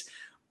opponent's face.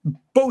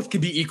 Both can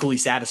be equally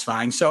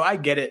satisfying. So I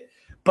get it.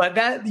 But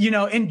that,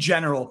 in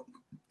general,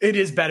 it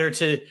is better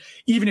to,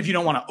 even if you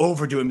don't want to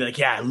overdo it and be like,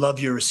 yeah, I love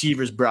your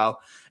receivers, bro.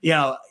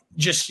 I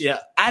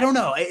don't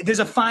know. There's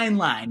a fine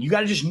line. You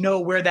got to just know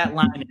where that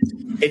line is.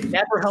 It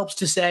never helps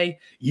to say,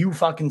 you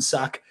fucking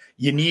suck.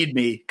 You need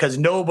me, because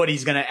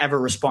nobody's going to ever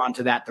respond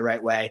to that the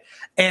right way.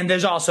 And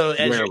there's also,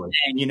 as you're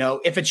saying,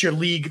 if it's your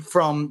league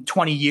from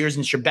 20 years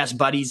and it's your best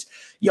buddies,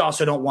 you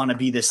also don't want to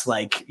be this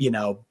like,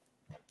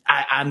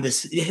 I'm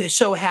this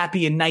so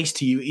happy and nice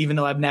to you, even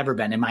though I've never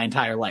been in my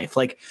entire life.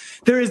 Like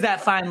there is that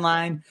fine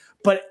line,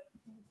 but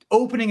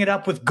opening it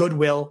up with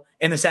goodwill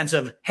in the sense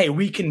of, hey,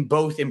 we can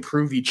both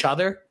improve each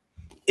other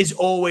is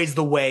always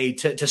the way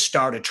to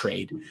start a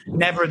trade.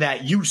 Never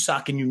that you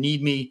suck and you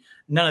need me.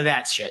 None of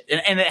that shit.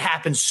 And it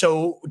happens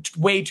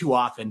way too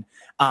often.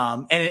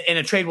 And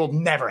a trade will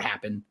never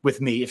happen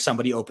with me if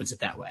somebody opens it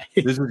that way.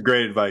 This is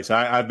great advice.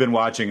 I've been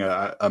watching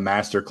a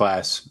master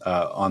class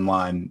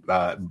online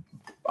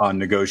on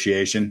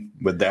negotiation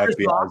with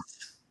the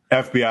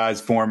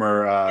FBI's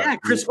former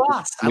Chris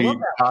Voss. I love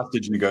that.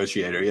 Hostage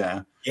negotiator.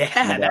 Yeah.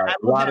 Yeah.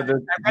 A lot of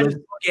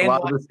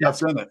the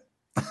stuff's in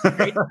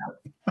it.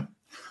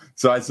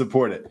 So I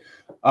support it.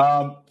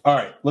 All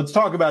right, let's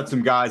talk about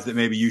some guys that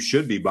maybe you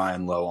should be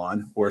buying low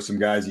on, or some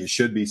guys you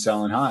should be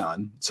selling high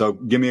on. So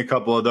give me a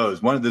couple of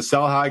those. One of the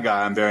sell high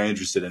guy I'm very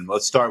interested in.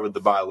 Let's start with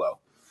the buy low.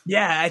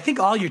 Yeah, I think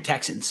all your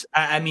Texans.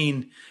 I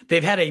mean,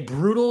 they've had a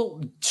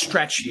brutal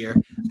stretch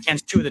here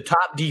against two of the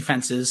top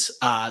defenses,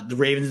 the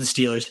Ravens and the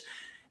Steelers.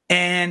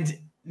 And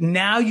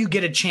now you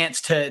get a chance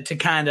to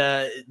kind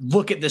of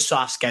look at the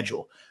soft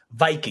schedule.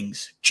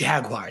 Vikings,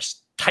 Jaguars,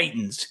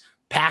 Titans,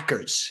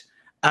 Packers.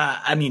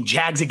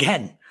 Jags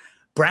again.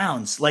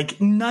 Browns, like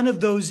none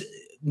of those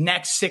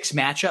next 6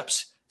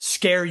 matchups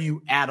scare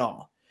you at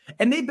all.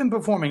 And they've been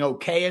performing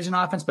okay as an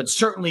offense, but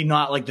certainly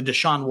not like the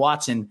Deshaun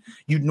Watson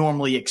you'd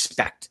normally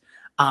expect.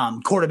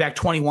 Quarterback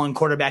 21,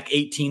 quarterback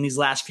 18 these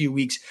last few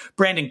weeks.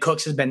 Brandon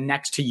Cooks has been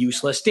next to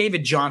useless.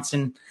 David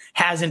Johnson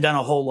hasn't done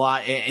a whole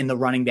lot in the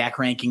running back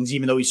rankings,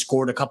 even though he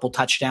scored a couple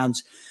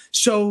touchdowns.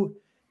 So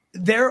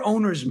their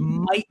owners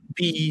might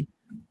be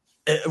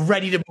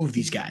ready to move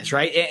these guys,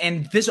 right?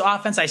 And this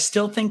offense, I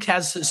still think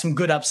has some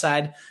good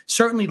upside,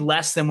 certainly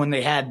less than when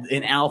they had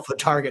an alpha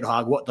target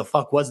hog. What the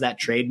fuck was that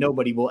trade?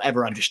 Nobody will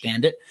ever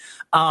understand it.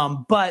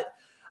 But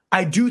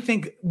I do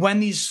think when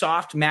these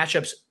soft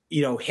matchups,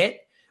 hit,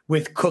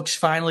 with Cooks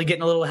finally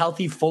getting a little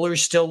healthy,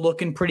 Fuller's still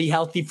looking pretty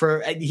healthy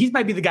he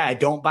might be the guy I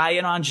don't buy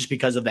in on just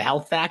because of the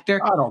health factor.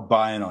 I don't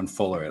buy in on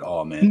Fuller at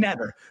all, man.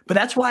 Never. But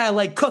that's why I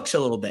like Cooks a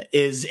little bit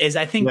is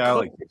I think I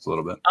like Cooks a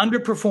little bit.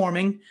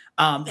 Underperforming,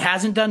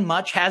 hasn't done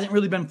much, hasn't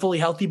really been fully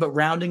healthy, but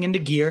rounding into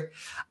gear.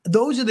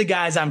 Those are the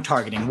guys I'm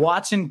targeting.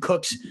 Watson,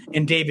 Cooks,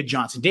 and David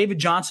Johnson. David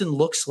Johnson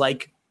looks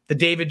like the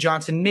David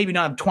Johnson, maybe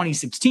not of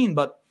 2016,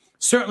 but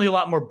certainly a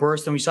lot more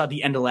burst than we saw at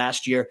the end of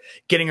last year,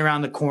 getting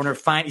around the corner.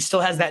 Fine. He still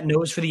has that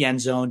nose for the end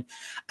zone.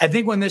 I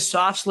think when this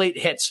soft slate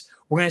hits,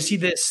 we're going to see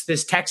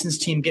this Texans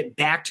team get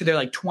back to their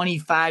like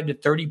 25 to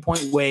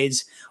 30-point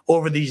ways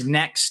over these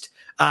next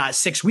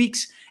 6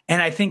 weeks.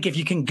 And I think if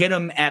you can get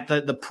them at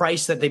the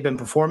price that they've been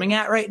performing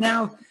at right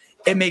now,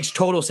 it makes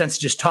total sense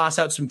to just toss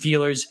out some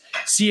feelers,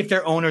 see if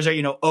their owners are,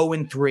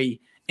 0-3,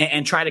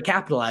 and try to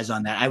capitalize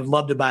on that. I would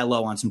love to buy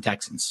low on some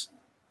Texans.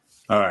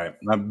 All right.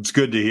 It's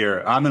good to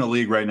hear. I'm in a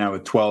league right now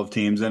with 12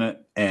 teams in it,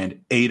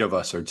 and 8 of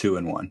us are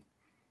 2-1.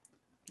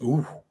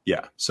 Ooh.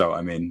 Yeah. So,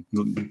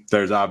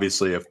 there's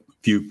obviously a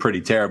few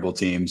pretty terrible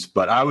teams,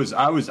 but I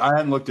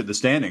hadn't looked at the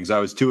standings. I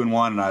was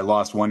 2-1 and I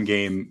lost one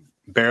game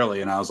barely.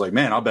 And I was like,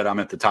 man, I'll bet I'm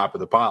at the top of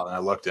the pile. And I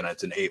looked and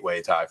it's an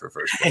 8-way tie for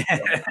first place.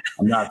 So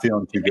I'm not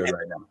feeling too good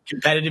right now.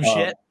 Competitive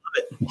shit.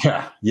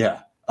 Yeah.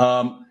 Yeah.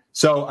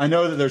 So I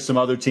know that there's some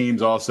other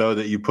teams also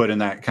that you put in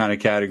that kind of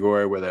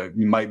category where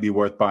you might be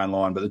worth buying low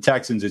on, but the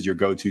Texans is your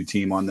go-to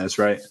team on this,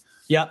 right?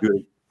 Yeah.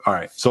 All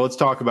right. So let's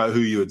talk about who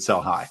you would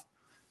sell high,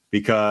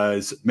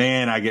 because,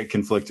 man, I get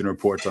conflicting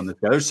reports on this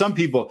guy. There's some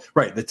people,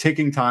 right, the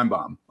ticking time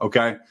bomb,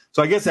 okay?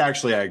 So I guess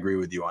actually I agree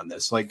with you on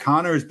this. Like,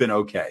 Connor has been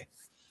okay,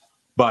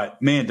 but,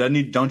 man,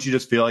 don't you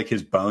just feel like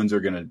his bones are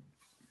going to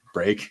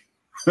break?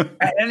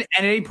 At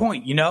any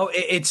point,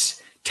 it's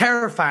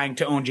terrifying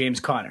to own James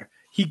Conner.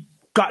 He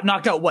got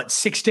knocked out,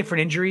 6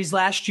 different injuries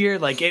last year?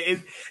 Like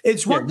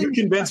it's one thing. You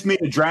convinced me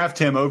to draft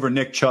him over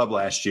Nick Chubb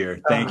last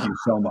year. Thank you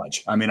so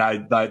much. I mean,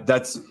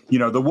 that's,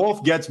 the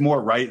Wolf gets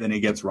more right than he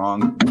gets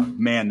wrong.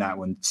 Man, that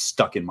one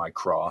stuck in my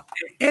craw.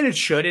 And it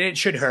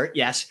should hurt,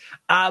 yes.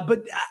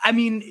 But I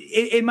mean,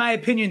 in my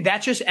opinion,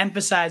 that just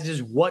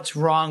emphasizes what's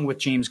wrong with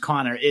James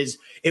Conner. Is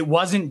it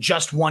wasn't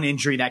just one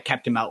injury that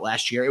kept him out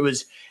last year. It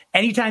was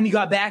anytime he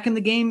got back in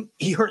the game,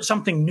 he hurt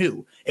something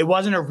new. It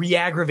wasn't a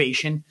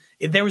re-aggravation.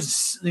 There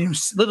was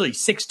literally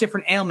 6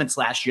 different ailments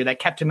last year that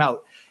kept him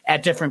out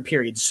at different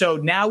periods. So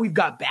now we've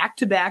got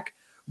back-to-back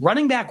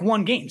running back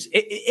 1 games.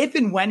 If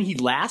and when he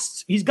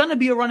lasts, he's going to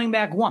be a running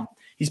back 1.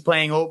 He's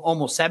playing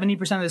almost 70%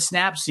 of the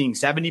snaps, seeing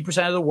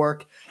 70% of the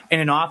work in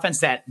an offense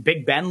that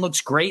Big Ben looks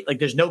great. Like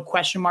there's no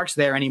question marks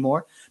there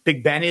anymore.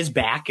 Big Ben is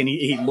back and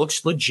he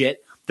looks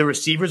legit. The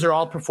receivers are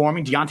all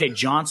performing. Deontay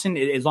Johnson,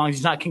 as long as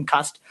he's not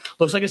concussed,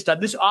 looks like a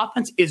stud. This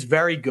offense is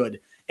very good.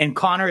 And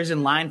Conner is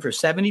in line for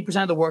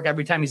 70% of the work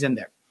every time he's in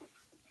there.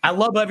 I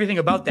love everything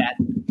about that,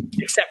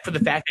 except for the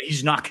fact that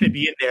he's not going to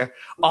be in there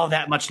all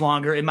that much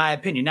longer, in my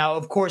opinion. Now,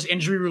 of course,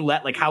 injury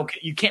roulette, like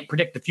you can't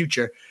predict the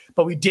future,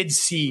 but we did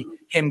see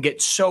him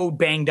get so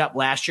banged up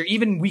last year.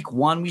 Even week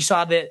 1, we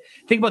saw that.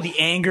 Think about the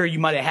anger you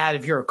might have had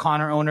if you're a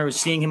Conner owner,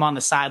 seeing him on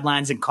the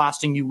sidelines and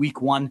costing you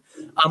week 1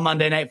 on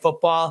Monday Night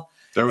Football.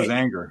 There was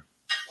anger.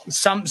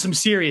 Some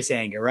serious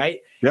anger, right?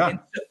 Yeah. And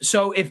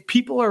so if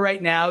people are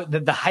right now,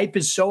 the hype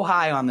is so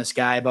high on this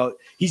guy about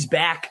he's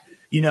back,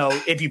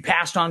 if you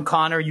passed on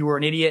Conner, you were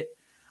an idiot.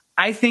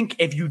 I think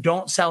if you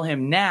don't sell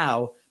him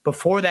now,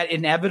 before that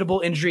inevitable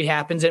injury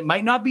happens, it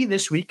might not be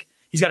this week.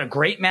 He's got a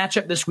great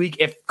matchup this week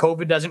if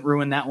COVID doesn't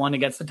ruin that one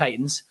against the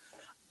Titans.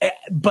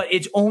 But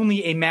it's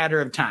only a matter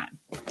of time.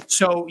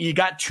 So you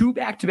got 2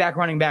 back-to-back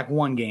running back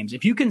 1 games.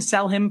 If you can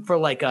sell him for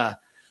like a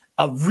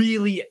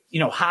really,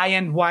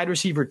 high-end wide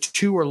receiver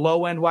 2 or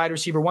low-end wide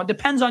receiver 1.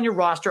 Depends on your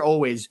roster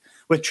always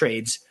with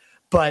trades.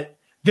 But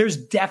there's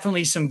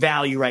definitely some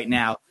value right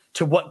now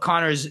to what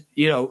Conner's,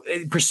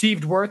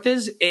 perceived worth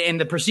is. And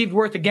the perceived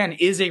worth, again,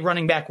 is a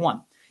running back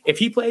 1. If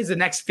he plays the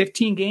next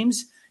 15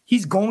 games,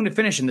 he's going to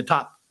finish in the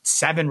top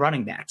 7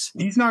 running backs.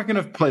 He's not going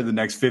to play the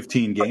next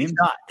 15 games. He's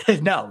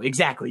not. No,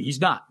 exactly. He's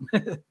not.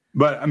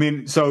 But, I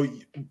mean, so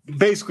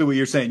basically what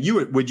you're saying,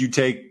 would you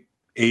take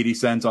 80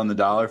 cents on the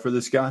dollar for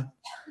this guy?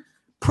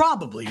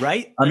 Probably,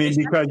 right? I mean,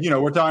 because,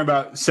 we're talking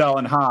about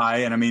selling high,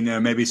 and I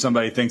mean, maybe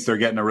somebody thinks they're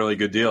getting a really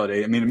good deal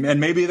today. I mean, and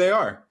maybe they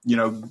are,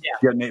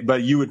 getting it,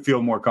 but you would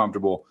feel more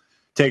comfortable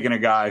taking a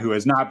guy who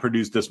has not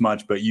produced this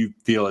much, but you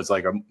feel is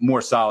like a more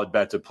solid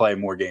bet to play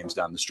more games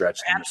down the stretch.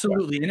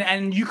 Absolutely.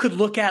 And you could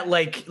look at,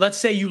 like, let's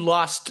say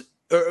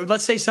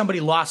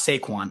somebody lost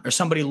Saquon or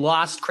somebody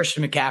lost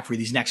Christian McCaffrey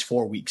these next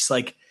 4 weeks,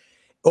 like,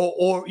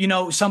 or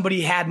somebody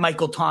had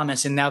Michael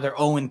Thomas and now they're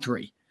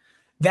 0-3.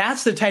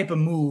 That's the type of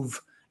move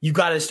you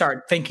got to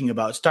start thinking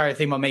about.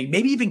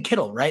 Maybe even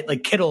Kittle, right?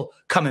 Like Kittle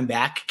coming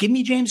back. Give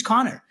me James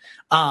Conner.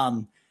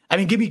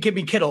 Give me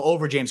Kittle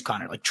over James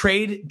Conner. Like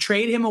trade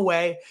him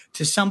away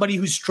to somebody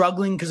who's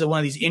struggling because of one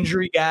of these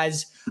injury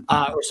guys,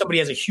 or somebody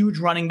has a huge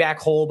running back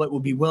hole but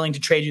would be willing to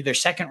trade you their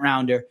second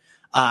rounder.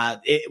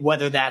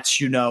 Whether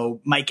that's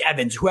Mike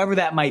Evans, whoever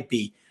that might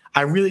be.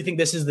 I really think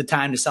this is the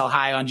time to sell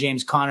high on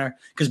James Conner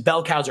because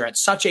bell cows are at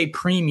such a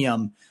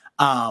premium.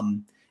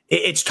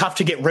 It's tough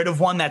to get rid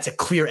of one that's a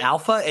clear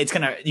alpha. It's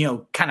going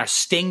to, kind of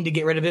sting to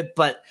get rid of it.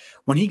 But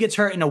when he gets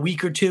hurt in a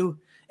week or 2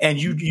 and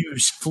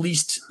you've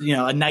fleeced,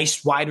 a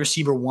nice wide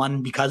receiver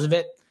 1 because of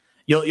it,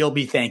 you'll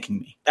be thanking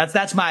me.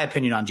 That's my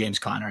opinion on James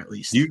Conner, at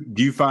least.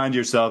 Do you find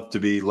yourself to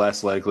be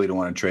less likely to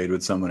want to trade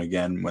with someone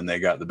again when they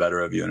got the better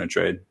of you in a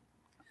trade?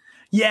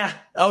 Yeah.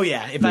 Oh,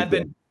 yeah. If I've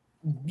been,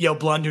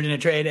 blundered in a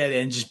trade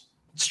and just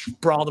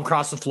sprawled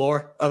across the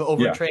floor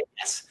over a trade,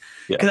 yes.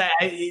 Because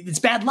it's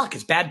bad luck.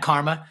 It's bad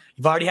karma.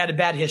 You've already had a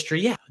bad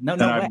history. Yeah. No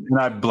way. And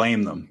I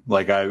blame them.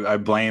 Like I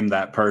blame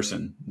that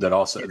person that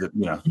also, you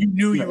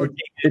knew you were.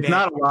 It's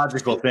not a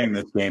logical thing,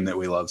 this game that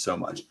we love so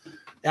much.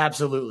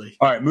 Absolutely.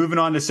 All right. Moving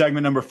on to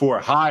segment number 4,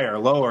 higher,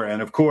 lower. And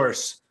of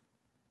course,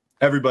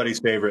 everybody's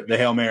favorite, the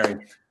Hail Mary.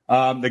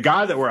 The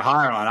guy that we're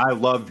higher on, I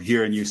love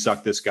hearing you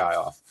suck this guy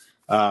off.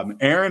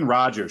 Aaron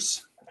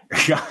Rodgers,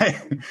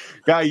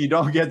 guy you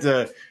don't get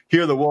to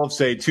hear the Wolves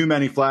say too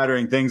many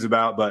flattering things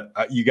about, but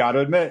you got to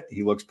admit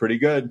he looks pretty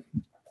good.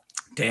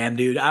 Damn,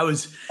 dude, I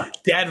was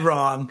dead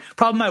wrong.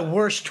 Probably my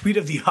worst tweet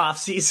of the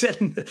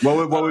offseason.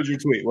 What was your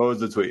tweet? What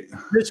was the tweet?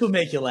 This will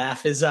make you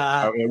laugh. It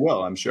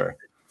will, I'm sure.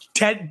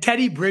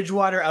 Teddy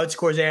Bridgewater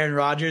outscores Aaron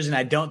Rodgers, and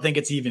I don't think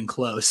it's even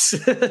close.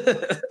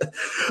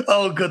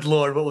 Oh, good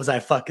Lord, what was I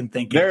fucking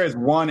thinking? There is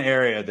one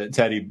area that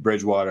Teddy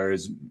Bridgewater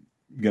is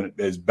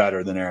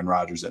better than Aaron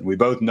Rodgers in. We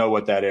both know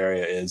what that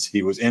area is.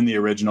 He was in the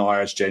original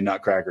RSJ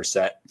Nutcracker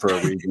set for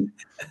a reason.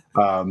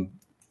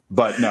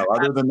 But no,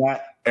 other than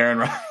that,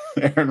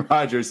 Aaron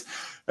Rodgers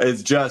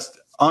is just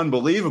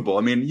unbelievable.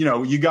 I mean,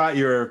 you got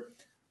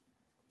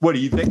what do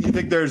you think? You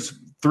think there's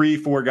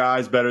 3-4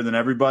 guys better than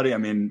everybody? I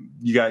mean,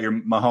 you got your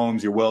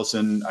Mahomes, your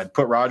Wilson. I'd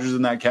put Rodgers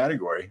in that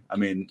category. I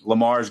mean,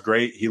 Lamar's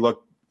great. He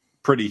looked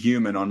pretty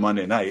human on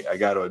Monday night, I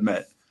got to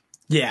admit.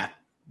 Yeah,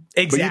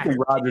 exactly. But you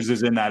think Rodgers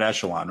is in that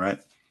echelon, right?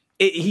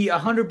 He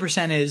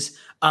 100% is.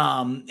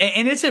 And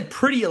it's a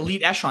pretty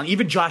elite echelon.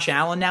 Even Josh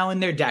Allen now in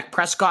there, Dak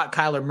Prescott,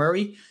 Kyler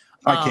Murray.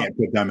 I can't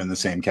put them in the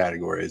same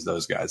category as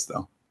those guys,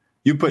 though.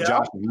 You put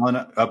Josh Allen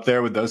up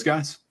there with those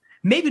guys?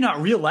 Maybe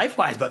not real life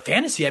wise, but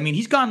fantasy. I mean,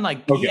 he's gone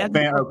like 35.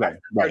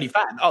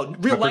 Oh,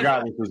 real life. I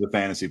forgot this was a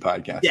fantasy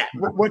podcast. Yeah,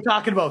 we're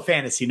talking about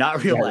fantasy,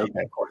 not real life,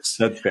 of course.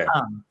 That's fair.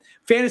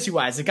 Fantasy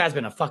wise, the guy's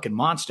been a fucking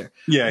monster.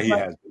 Yeah, he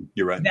has been.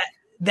 You're right.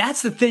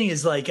 That's the thing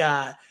is like,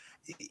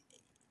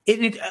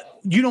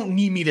 you don't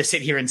need me to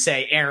sit here and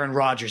say Aaron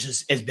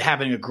Rodgers is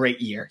having a great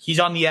year. He's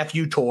on the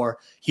FU tour.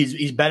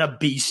 He's been a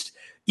beast.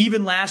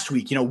 Even last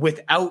week,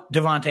 without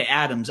Devontae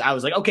Adams, I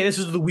was like, okay, this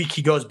is the week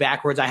he goes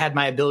backwards. I had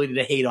my ability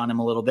to hate on him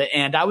a little bit,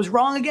 and I was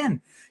wrong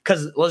again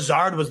because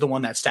Lazard was the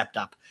one that stepped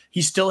up.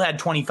 He still had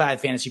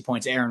 25 fantasy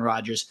points, Aaron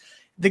Rodgers.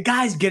 The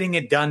guy's getting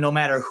it done no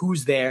matter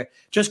who's there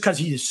just because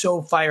he is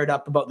so fired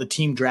up about the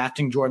team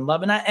drafting Jordan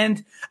Love.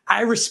 And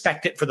I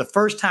respect it. For the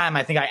first time,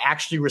 I think I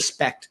actually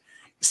respect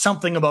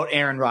something about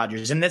Aaron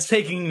Rodgers. And that's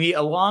taking me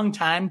a long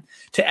time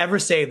to ever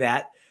say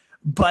that.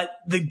 But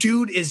the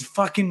dude is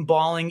fucking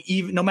balling,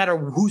 even no matter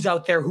who's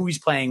out there, who he's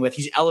playing with.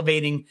 He's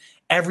elevating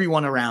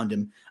everyone around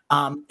him.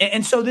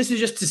 And so this is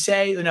just to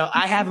say,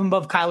 I have him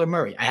above Kyler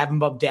Murray. I have him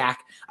above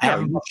Dak. I have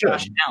him above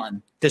Josh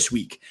Allen this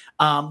week.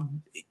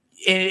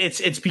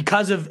 It's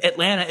because of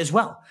Atlanta as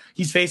well.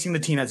 He's facing the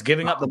team that's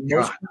giving up the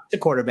most to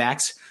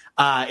quarterbacks.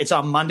 It's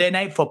on Monday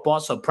Night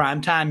Football, so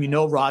prime time.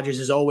 Rodgers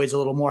is always a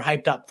little more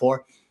hyped up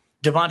for.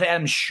 Devontae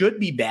Adams should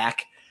be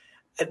back.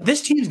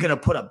 This team's going to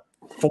put up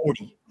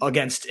 40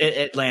 against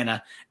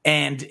Atlanta,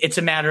 and it's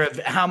a matter of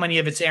how many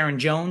of it's Aaron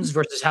Jones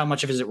versus how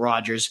much of it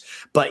Rodgers.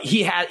 But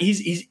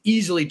he's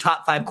easily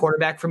top 5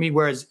 quarterback for me,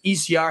 whereas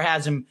ECR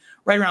has him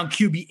right around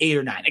QB 8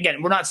 or 9.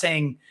 Again, we're not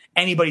saying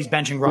anybody's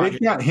benching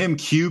Rodgers. They got him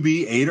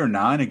QB 8 or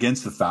 9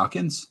 against the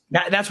Falcons?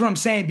 That's what I'm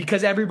saying,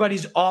 because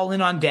everybody's all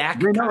in on Dak.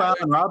 We know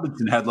Allen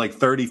Robinson had like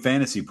 30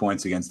 fantasy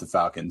points against the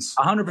Falcons.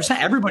 100%.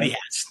 Everybody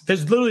has.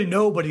 There's literally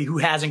nobody who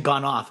hasn't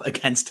gone off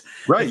against.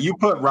 Right. You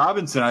put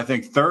Robinson, I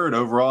think, 3rd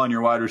overall on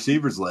your wide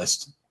receivers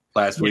list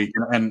last week.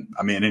 And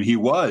he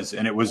was.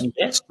 And it was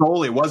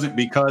solely, it wasn't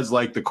because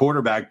like the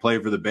quarterback play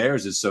for the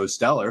Bears is so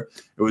stellar.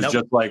 It was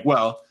just like,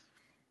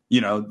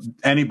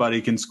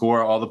 anybody can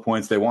score all the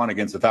points they want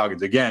against the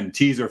Falcons. Again,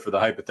 teaser for the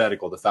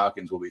hypothetical, the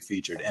Falcons will be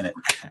featured in it.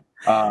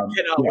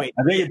 Wait.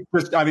 I think it's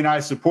just, I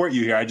support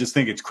you here. I just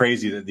think it's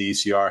crazy that the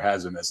ECR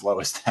has them as low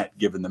as that,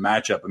 given the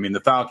matchup.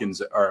 The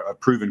Falcons are a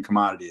proven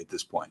commodity at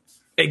this point.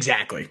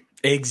 Exactly.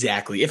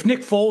 If Nick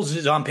Foles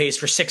is on pace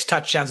for 6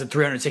 touchdowns and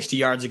 360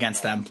 yards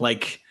against them,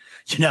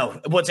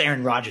 what's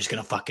Aaron Rodgers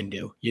going to fucking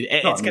do?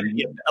 It's going to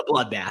be a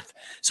bloodbath.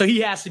 So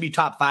he has to be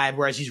top 5,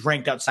 whereas he's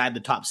ranked outside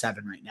the top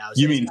 7 right now.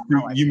 So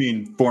you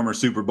mean former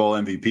Super Bowl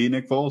MVP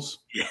Nick Foles?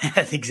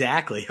 Yeah,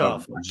 exactly.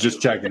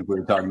 Just checking if we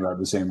were talking about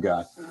the same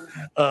guy.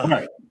 All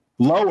right.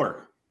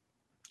 Lower,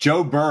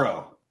 Joe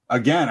Burrow.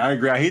 Again, I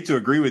agree. I hate to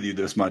agree with you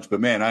this much, but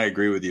man, I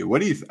agree with you.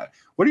 What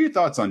are your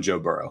thoughts on Joe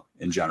Burrow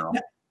in general?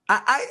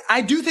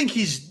 I do think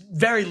he's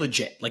very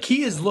legit. Like,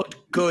 he has looked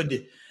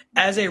good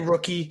as a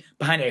rookie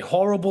behind a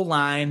horrible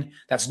line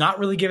that's not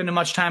really given him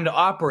much time to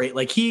operate.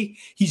 Like, he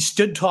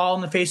stood tall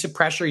in the face of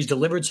pressure. He's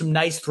delivered some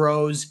nice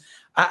throws.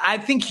 I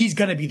think he's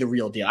going to be the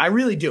real deal. I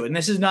really do. And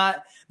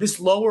this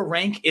lower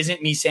rank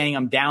isn't me saying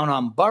I'm down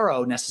on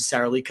Burrow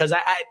necessarily, because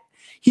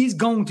he's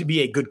going to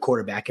be a good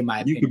quarterback in my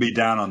opinion. You could be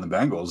down on the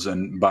Bengals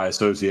and by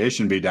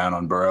association be down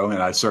on Burrow,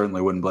 and I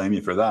certainly wouldn't blame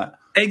you for that.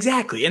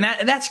 Exactly. And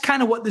that's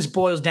kind of what this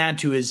boils down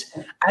to is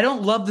I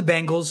don't love the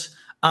Bengals.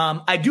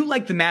 I do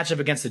like the matchup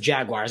against the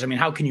Jaguars.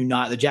 How can you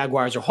not? The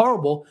Jaguars are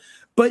horrible.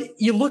 But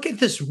you look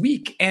at this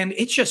week, and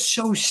it's just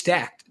so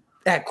stacked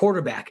at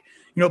quarterback.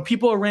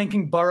 People are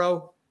ranking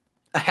Burrow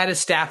ahead of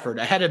Stafford,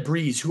 ahead of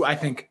Breeze, who I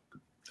think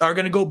are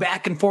going to go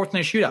back and forth in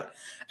a shootout,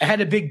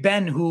 ahead of Big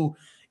Ben, who,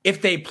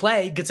 if they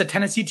play, gets a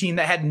Tennessee team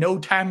that had no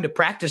time to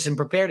practice and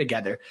prepare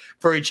together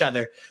for each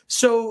other.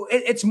 So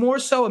it's more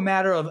so a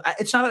matter of –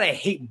 it's not that I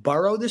hate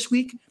Burrow this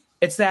week.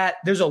 It's that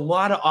there's a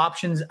lot of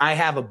options I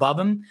have above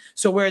him.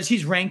 So whereas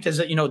he's ranked as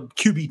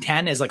QB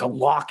 10 as like a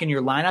lock in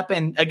your lineup,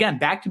 and again,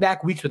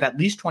 back-to-back weeks with at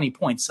least 20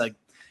 points, like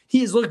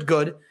he has looked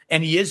good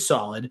and he is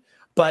solid.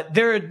 But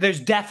there's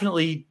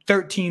definitely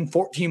 13,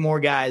 14 more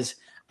guys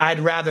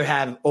I'd rather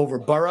have over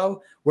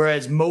Burrow,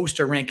 whereas most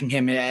are ranking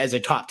him as a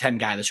top 10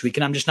 guy this week,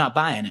 and I'm just not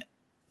buying it.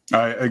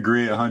 I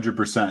agree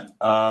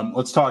 100%.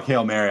 Let's talk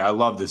Hail Mary. I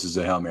love this as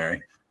a Hail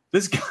Mary.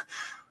 This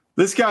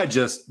guy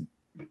just –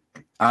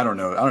 I don't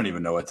know. I don't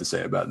even know what to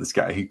say about this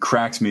guy. He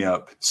cracks me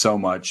up so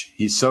much.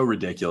 He's so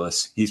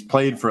ridiculous. He's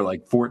played for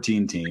like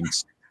 14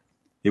 teams.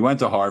 He went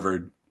to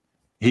Harvard.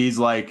 He's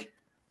like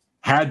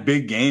had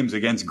big games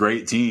against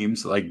great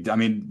teams.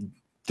 Didn't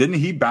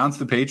he bounce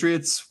the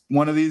Patriots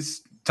one of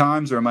these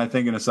times, or am I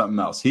thinking of something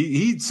else?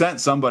 He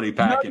sent somebody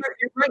packing. No,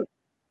 you're right.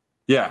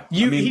 Yeah.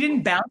 He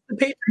didn't bounce the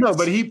Patriots. No,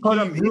 but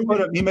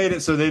he made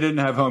it so they didn't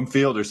have home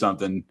field or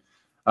something.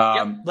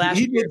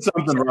 He did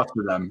something rough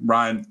to them,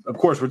 Ryan. Of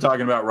course, we're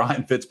talking about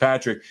Ryan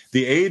Fitzpatrick,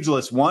 the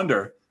ageless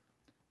wonder,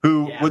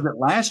 who was it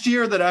last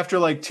year that after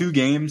like 2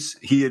 games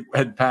he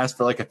had passed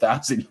for like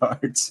 1,000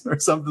 yards or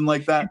something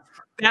like that.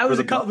 That was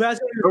a couple.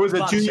 Or was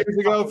it 2 years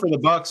ago for the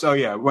Bucs? Oh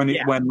yeah, when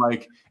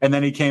and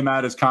then he came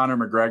out as Conor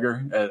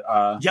McGregor at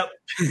I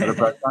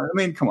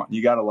mean, come on,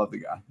 you got to love the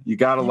guy. You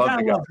got to love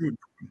the guy.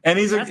 And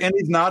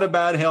he's not a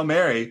bad Hail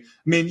Mary.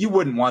 I mean, you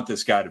wouldn't want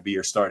this guy to be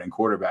your starting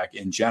quarterback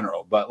in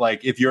general, but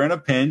like if you're in a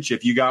pinch,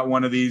 if you got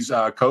one of these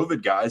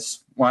COVID guys,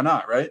 why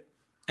not, right?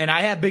 And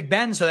I have Big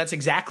Ben, so that's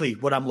exactly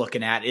what I'm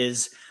looking at.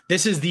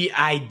 This is the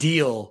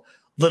ideal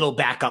little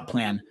backup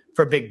plan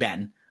for Big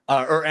Ben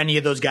or any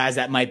of those guys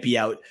that might be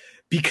out.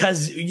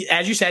 Because,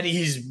 as you said,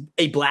 he's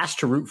a blast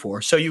to root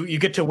for. So you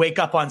get to wake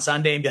up on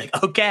Sunday and be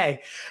like,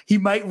 okay, he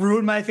might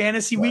ruin my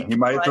fantasy week. He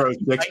might throw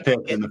 6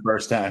 picks in the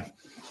first half.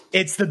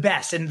 It's the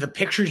best. And the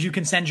pictures you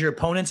can send your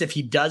opponents, if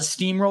he does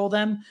steamroll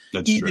them,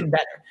 that's even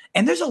better.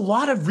 And there's a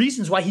lot of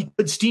reasons why he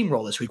could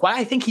steamroll this week, why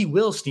I think he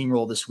will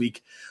steamroll this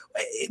week.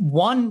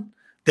 One,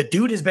 the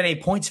dude has been a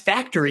points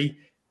factory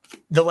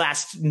the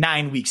last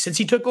 9 weeks. Since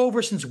he took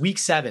over since week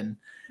 7,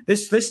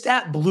 this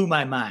stat blew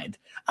my mind.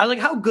 I was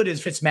like, how good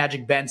has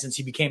Fitzmagic been since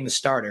he became the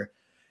starter?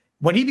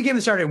 When he became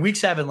the starter in week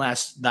 7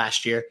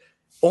 last year,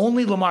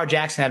 only Lamar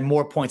Jackson had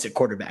more points at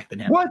quarterback than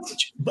him. What?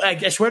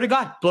 I swear to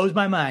God, blows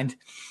my mind.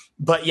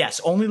 But yes,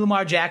 only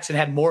Lamar Jackson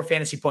had more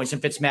fantasy points than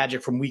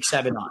Fitzmagic from week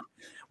 7 on,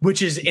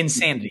 which is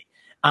insanity.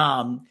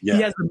 He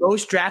has the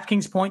most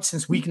DraftKings points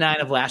since week 9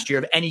 of last year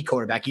of any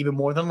quarterback, even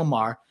more than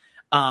Lamar.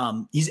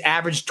 He's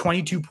averaged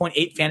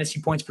 22.8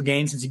 fantasy points per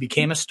game since he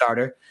became a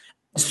starter.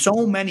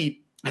 So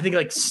many. I think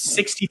like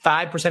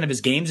 65% of his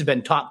games have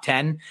been top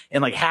 10,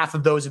 and like half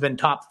of those have been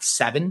top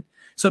 7.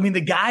 So, I mean,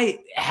 the guy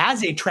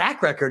has a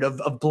track record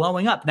of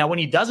blowing up. Now, when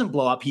he doesn't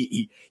blow up,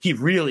 he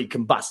really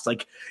combusts.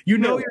 Like, you're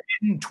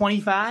getting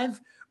 25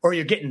 or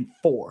you're getting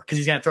 4 because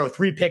he's going to throw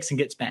 3 picks and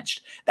gets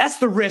benched. That's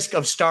the risk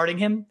of starting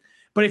him.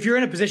 But if you're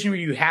in a position where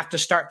you have to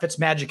start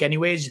Fitzmagic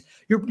anyways,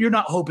 you're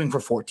not hoping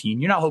for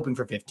 14. You're not hoping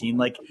for 15.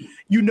 Like,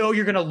 you're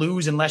going to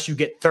lose unless you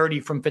get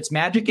 30 from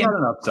Fitzmagic. Not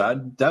an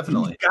upside,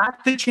 definitely. He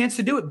got the chance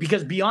to do it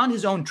because beyond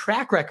his own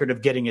track record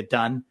of getting it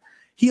done,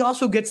 he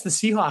also gets the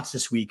Seahawks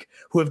this week,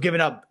 who have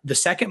given up the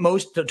second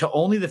most to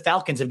only the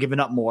Falcons have given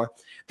up more.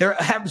 They're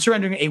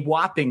surrendering a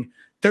whopping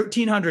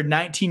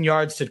 1,319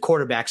 yards to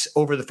quarterbacks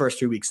over the first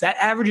 3 weeks. That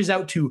averages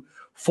out to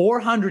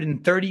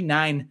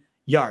 439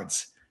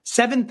 yards.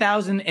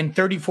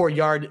 7,034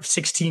 yard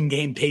 16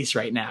 game pace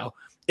right now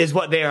is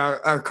what they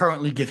are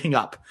currently giving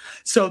up.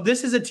 So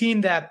this is a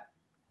team that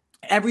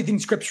everything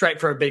scripts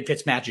right for a big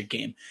Fitzmagic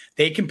game.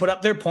 They can put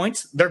up their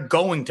points. They're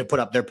going to put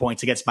up their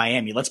points against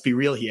Miami. Let's be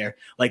real here.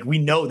 Like, we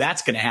know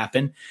that's going to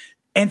happen.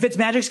 And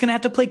Fitzmagic's going to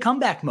have to play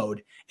comeback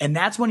mode. And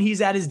that's when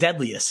he's at his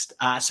deadliest.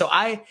 So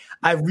I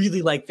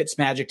really like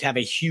Fitzmagic to have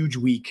a huge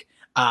week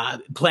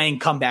playing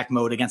comeback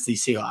mode against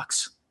these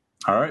Seahawks.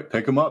 All right,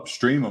 pick them up,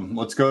 stream them.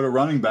 Let's go to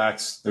running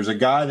backs. There's a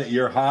guy that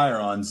you're higher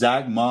on,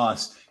 Zach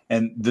Moss.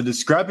 And the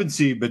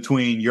discrepancy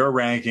between your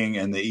ranking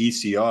and the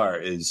ECR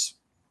is,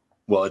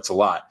 well, it's a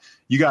lot.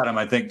 You got him,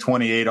 I think,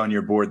 28 on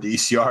your board. The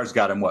ECR's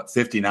got him,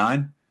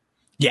 59?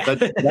 Yeah.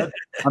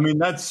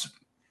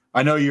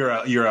 I know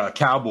you're a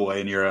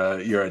cowboy and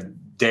you're a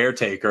dare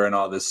taker and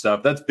all this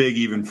stuff. That's big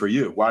even for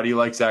you. Why do you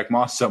like Zach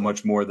Moss so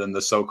much more than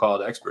the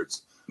so-called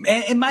experts?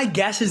 And my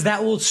guess is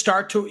that will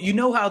start to,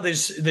 how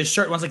there's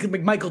certain ones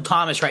like Michael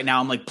Thomas right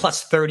now, I'm like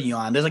plus 30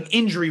 on. There's like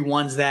injury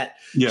ones that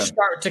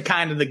start to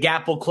kind of, the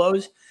gap will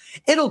close.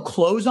 It'll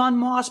close on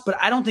Moss, but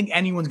I don't think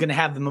anyone's going to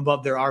have them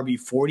above their RB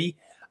 40.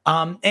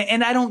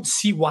 And I don't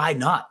see why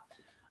not.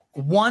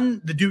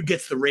 One, the dude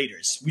gets the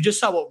Raiders. We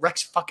just saw what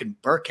Rex fucking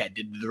Burkhead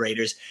did to the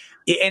Raiders.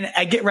 And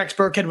I get Rex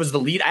Burkhead was the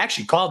lead. I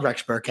actually called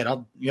Rex Burkhead.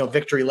 I'll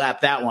victory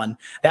lap that one.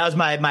 That was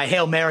my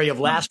Hail Mary of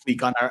last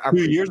week on our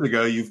 2 years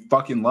ago. You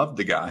fucking loved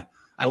the guy.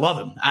 I love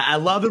him. I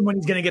love him when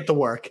he's going to get the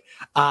work.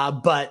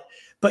 But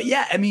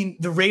yeah, I mean,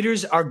 the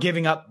Raiders are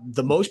giving up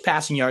the most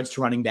passing yards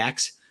to running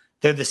backs.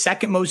 They're the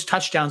second most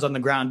touchdowns on the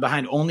ground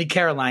behind only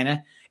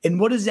Carolina. And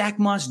what does Zach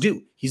Moss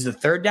do? He's the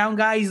third down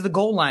guy. He's the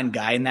goal line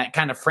guy in that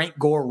kind of Frank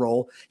Gore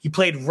role. He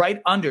played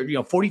right under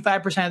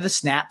 45% of the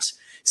snaps.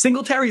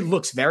 Singletary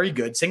looks very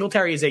good.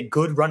 Singletary is a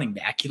good running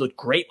back. He looked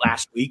great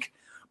last week,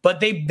 but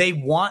they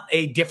want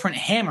a different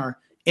hammer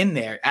in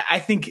there. I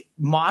think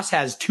Moss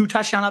has 2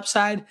 touchdown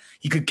upside.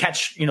 He could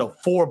catch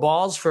 4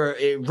 balls for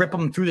rip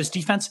them through this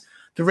defense.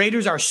 The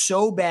Raiders are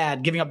so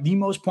bad, giving up the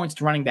most points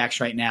to running backs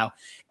right now.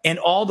 And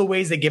all the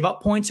ways they give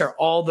up points are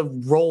all the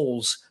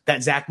roles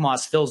that Zach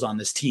Moss fills on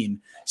this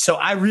team. So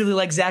I really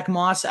like Zach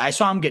Moss. I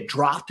saw him get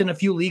dropped in a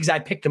few leagues. I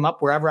picked him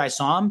up wherever I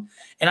saw him.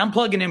 And I'm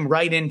plugging him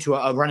right into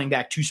a running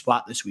back 2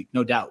 spot this week,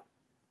 no doubt.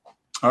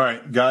 All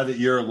right, guy that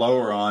you're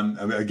lower on.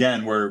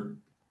 Again,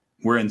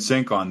 we're in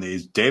sync on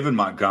these. David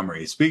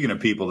Montgomery. Speaking of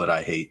people that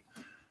I hate,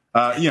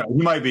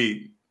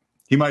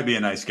 he might be a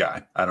nice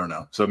guy. I don't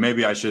know. So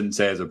maybe I shouldn't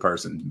say as a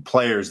person.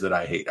 Players that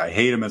I hate. I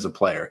hate him as a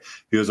player.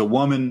 If he was a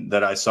woman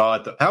that I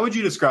saw how would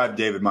you describe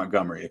David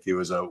Montgomery if he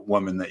was a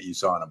woman that you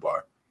saw in a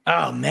bar?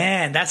 Oh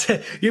man,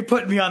 you're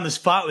putting me on the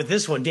spot with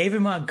this one.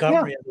 David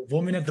Montgomery, the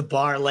woman at the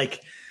bar,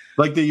 like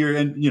that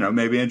you're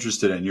maybe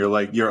interested in.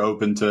 You're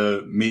open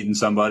to meeting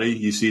somebody.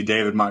 You see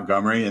David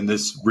Montgomery in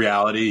this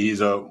reality. He's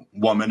a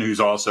woman who's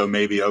also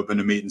maybe open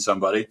to meeting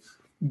somebody.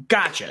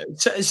 Gotcha.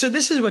 So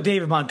this is what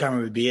David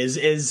Montgomery would be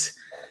is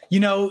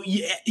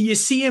you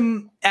see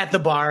him at the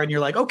bar and you're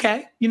like,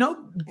 okay,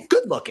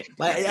 good looking.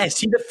 I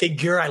see the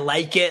figure. I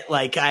like it.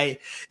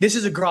 This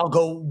is a girl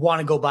I'll want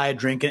to go buy a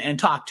drink and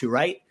talk to.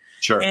 Right.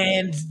 Sure.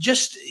 And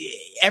just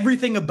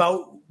everything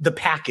about the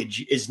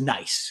package is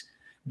nice.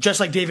 Just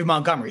like David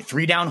Montgomery,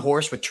 3-down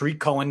horse with Tariq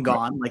Cohen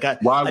gone.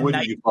 Why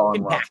wouldn't you fall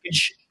in love?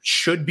 Package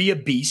should be a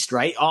beast,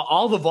 right?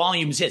 All the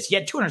volume's his. He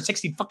had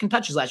 260 fucking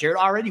touches last year. It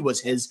already was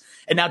his.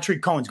 And now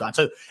Tariq Cohen's gone.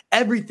 So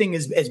everything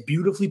is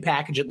beautifully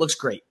packaged. It looks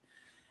great.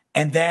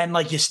 And then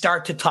you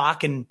start to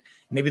talk and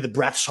maybe the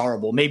breath's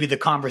horrible. Maybe the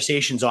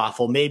conversation's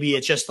awful. Maybe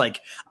it's just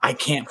I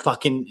can't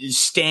fucking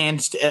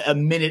stand a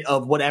minute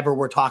of whatever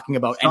we're talking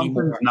about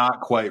anymore. Something's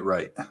not quite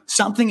right.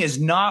 Something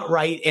is not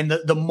right. And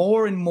the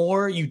more and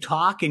more you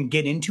talk and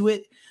get into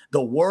it,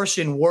 the worse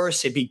and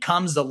worse it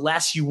becomes, the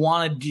less you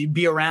want to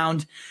be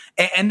around.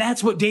 And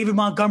that's what David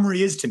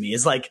Montgomery is to me,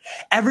 is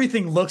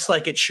everything looks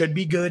like it should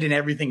be good and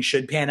everything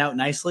should pan out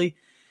nicely.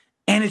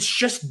 And it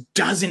just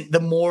doesn't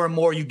the more and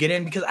more you get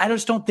in, because I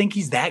just don't think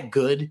he's that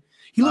good.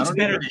 He looks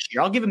better this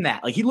year. I'll give him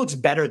that. He looks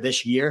better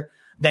this year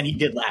than he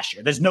did last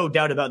year. There's no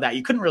doubt about that.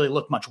 You couldn't really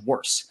look much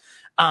worse.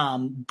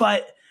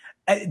 But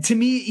to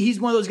me, he's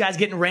one of those guys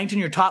getting ranked in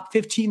your top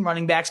 15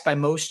 running backs by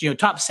most,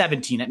 top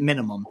 17 at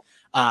minimum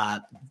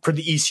for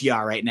the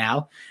ECR right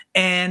now.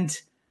 And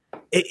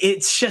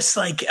it's just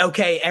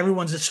okay,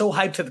 everyone's just so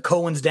hyped that the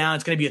Cohen's down.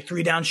 It's going to be a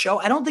 3-down show.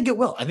 I don't think it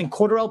will. I think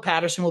Cordarrelle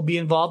Patterson will be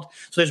involved.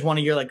 So there's one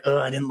of your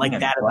I didn't like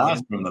that about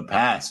him. From the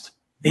past.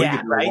 We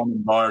could do a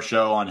woman bar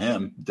show on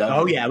him.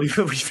 Definitely. Oh yeah, we've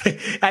definitely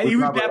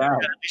done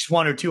at least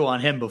one or two on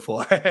him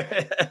before.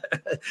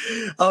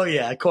 Oh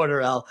yeah,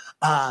 Cordarrelle.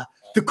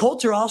 The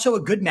Colts are also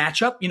a good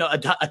matchup,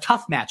 a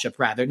tough matchup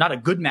rather, not a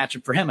good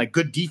matchup for him, a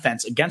good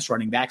defense against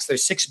running backs. They're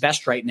 6th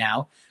best right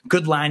now.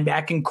 Good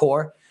linebacking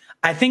core.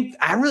 I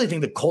really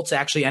think the Colts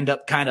actually end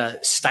up kind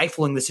of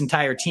stifling this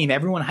entire team.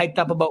 Everyone hyped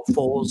up about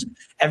Foles.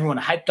 Everyone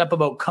hyped up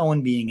about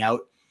Cohen being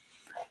out.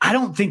 I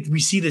don't think we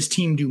see this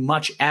team do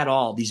much at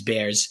all, these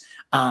Bears.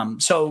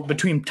 So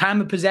between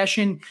time of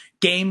possession,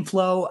 game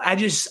flow, I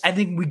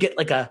think we get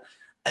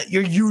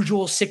your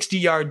usual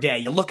 60-yard day.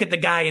 You look at the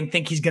guy and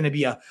think he's going to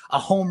be a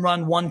home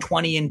run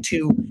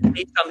 120-2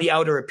 based on the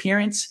outer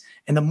appearance.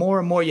 And the more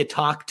and more you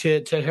talk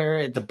to her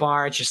at the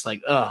bar, it's just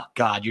oh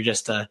God, you're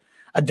just a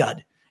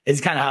dud. It's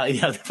kind of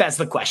how, that's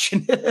the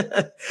question. Yeah.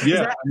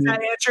 Does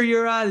that answer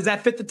does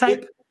that fit the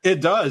type?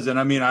 It does. And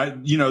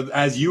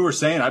as you were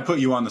saying, I put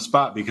you on the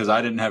spot because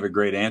I didn't have a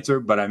great answer.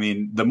 But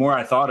the more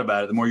I thought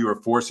about it, the more you were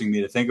forcing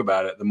me to think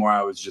about it, the more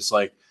I was just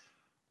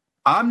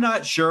I'm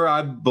not sure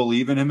I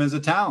believe in him as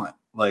a talent.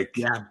 A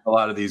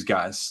lot of these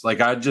guys,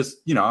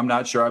 I'm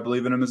not sure I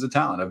believe in him as a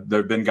talent. There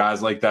have been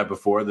guys like that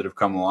before that have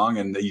come along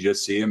and you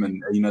just see him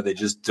and, they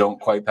just don't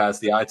quite pass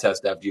the eye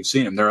test after you've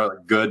seen him. They're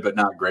good, but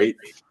not great.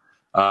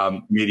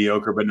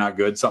 Mediocre but not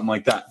good, something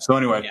like that. So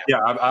anyway,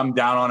 I'm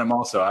down on him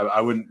also.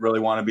 I wouldn't really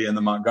want to be in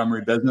the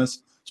Montgomery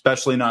business,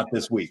 especially not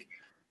this week.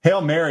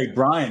 Hail Mary,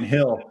 Brian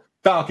Hill,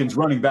 Falcons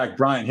running back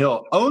Brian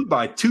Hill, owned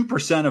by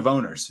 2% of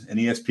owners in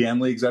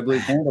ESPN leagues, I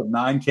believe, handled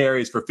 9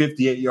 carries for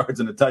 58 yards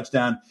and a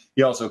touchdown.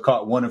 He also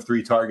caught 1 of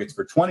 3 targets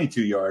for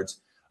 22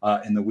 yards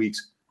in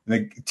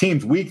the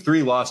team's week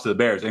 3 loss to the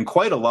Bears, and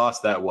quite a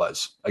loss that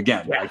was.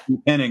 Again, I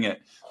keep hinting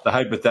at the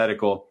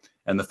hypothetical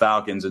and the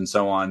Falcons and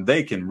so on.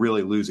 They can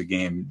really lose a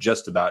game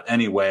just about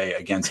any way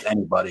against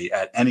anybody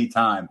at any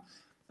time.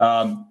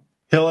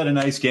 Hill had a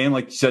nice game.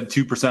 Like you said,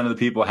 2% of the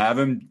people have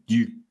him. Do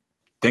you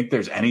think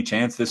there's any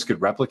chance this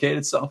could replicate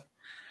itself?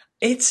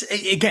 This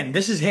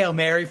is Hail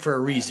Mary for a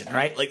reason,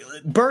 right?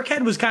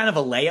 Burkhead was kind of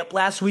a layup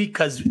last week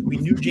because we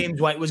knew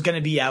James White was going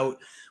to be out.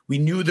 We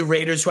knew the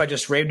Raiders, who I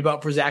just raved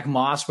about for Zach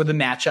Moss, were the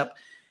matchup.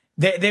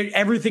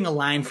 Everything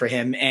aligned for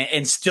him,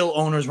 and still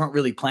owners weren't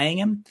really playing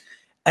him.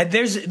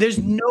 There's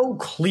no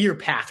clear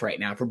path right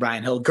now for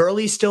Brian Hill.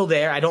 Gurley's still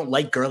there. I don't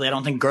like Gurley. I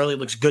don't think Gurley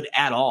looks good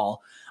at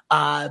all.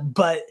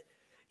 But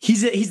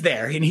he's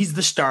there and he's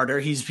the starter.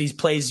 He's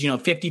plays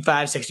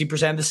 55,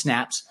 60% of the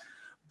snaps.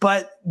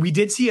 But we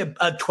did see a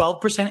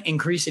 12%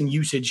 increase in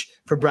usage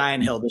for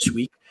Brian Hill this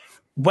week.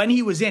 When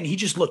he was in, he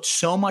just looked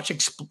so much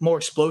more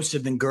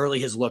explosive than Gurley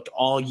has looked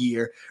all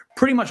year.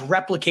 Pretty much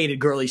replicated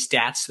Gurley's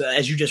stats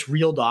as you just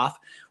reeled off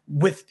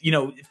with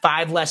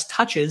 5 less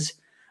touches.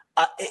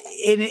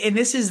 And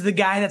this is the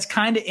guy that's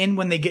kind of in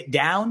when they get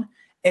down.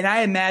 And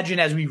I imagine,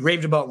 as we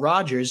raved about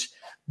Rodgers,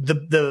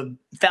 the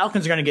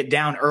Falcons are going to get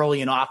down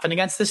early and often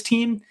against this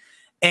team.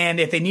 And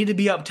if they need to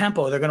be up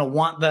tempo, they're going to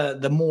want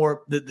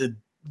the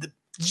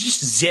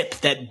just zip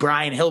that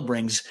Brian Hill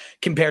brings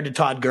compared to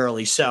Todd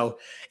Gurley. So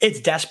it's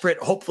desperate.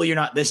 Hopefully you're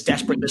not this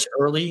desperate this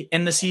early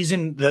in the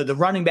season. The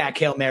running back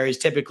Hail Marys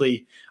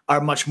typically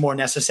are much more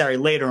necessary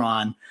later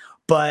on.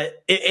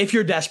 But if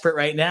you're desperate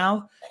right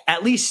now,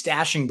 at least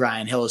stashing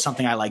Brian Hill is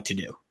something I like to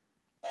do.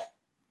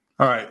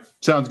 All right.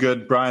 Sounds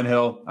good. Brian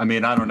Hill. I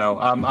mean, I don't know.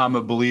 I'm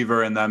a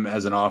believer in them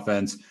as an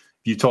offense. If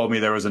you told me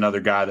there was another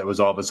guy that was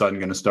all of a sudden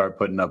going to start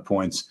putting up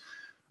points,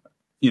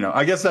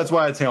 I guess that's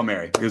why it's Hail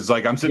Mary. Because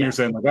I'm sitting here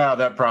saying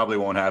that probably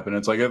won't happen.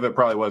 It's like, if it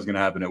probably was going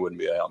to happen, it wouldn't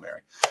be a Hail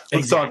Mary.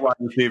 Let's talk wide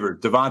receiver.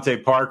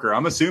 Devontae Parker.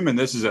 I'm assuming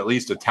this is at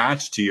least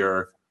attached to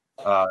your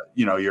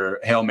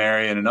Hail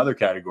Mary in another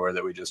category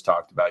that we just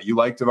talked about. You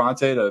like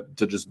Devontae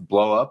to just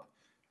blow up?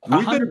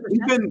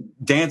 We've been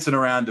dancing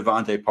around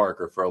Devontae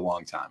Parker for a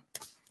long time.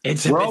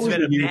 It's been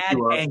a bad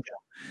angle.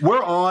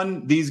 We're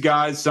on these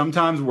guys.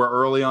 Sometimes we're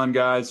early on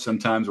guys.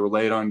 Sometimes we're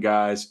late on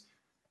guys.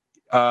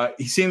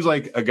 He seems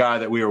like a guy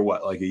that we were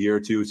like a year or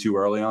two too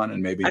early on,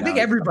 and maybe I think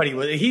everybody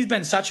was. He's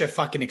been such a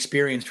fucking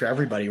experience for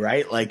everybody,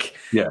 right? Like,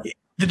 the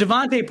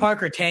Devontae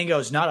Parker tango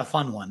is not a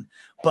fun one,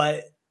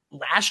 but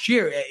last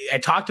year I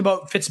talked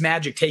about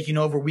Fitzmagic taking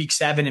over week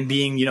 7 and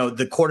being,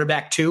 the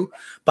quarterback 2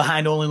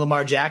 behind only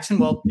Lamar Jackson.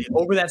 Well,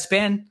 over that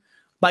span,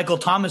 Michael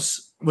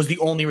Thomas was the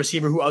only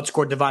receiver who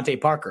outscored Devontae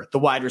Parker, the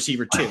wide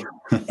receiver 2.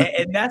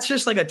 And that's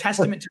just like a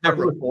testament to their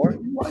rapport.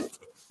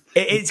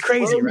 It's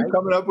crazy, right?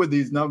 Coming up with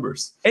these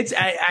numbers. It's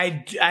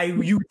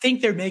you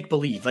think they're make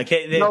believe. Like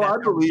I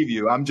believe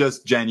you. I'm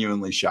just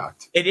genuinely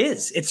shocked. It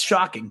is. It's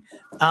shocking.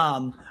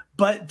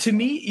 But to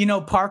me,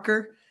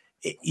 Parker,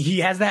 he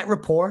has that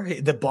rapport.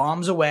 The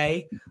bomb's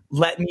away.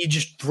 Let me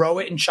just throw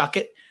it and chuck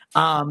it.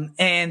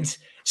 And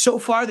so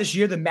far this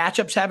year, the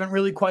matchups haven't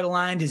really quite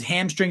aligned. His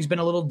hamstring's been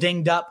a little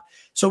dinged up.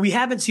 So we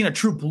haven't seen a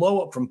true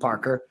blow up from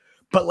Parker.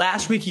 But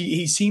last week,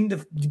 he seemed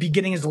to be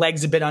getting his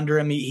legs a bit under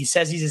him. He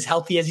says he's as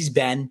healthy as he's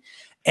been.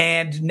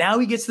 And now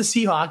he gets the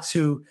Seahawks,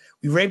 who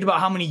we raved about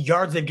how many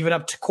yards they've given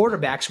up to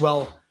quarterbacks.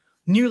 Well,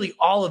 nearly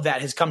all of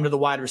that has come to the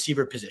wide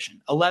receiver position.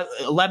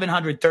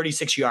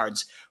 1,136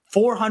 yards,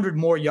 400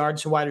 more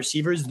yards to wide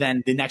receivers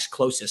than the next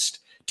closest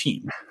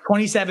team.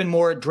 27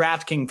 more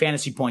DraftKings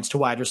fantasy points to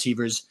wide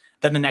receivers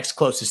than the next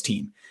closest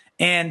team.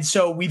 And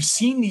so we've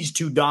seen these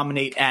two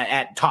dominate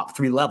at top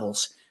 3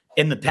 levels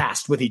in the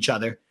past with each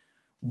other.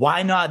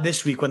 Why not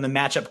this week when the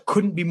matchup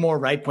couldn't be more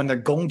ripe, when they're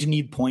going to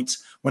need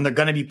points, when they're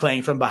going to be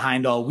playing from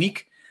behind all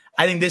week?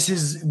 I think this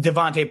is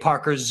Devontae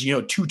Parker's,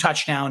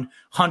 2-touchdown,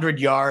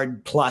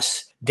 100-yard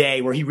plus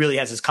day where he really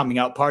has his coming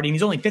out party. And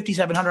he's only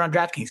 5,700 on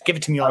DraftKings. Give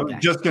it to me all day. I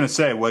was just going to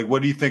say,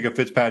 what do you think a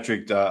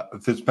Fitzpatrick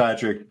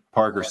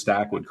Parker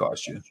stack would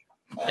cost you?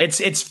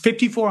 It's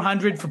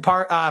 5,400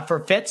 for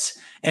Fitz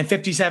and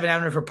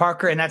 5,700 for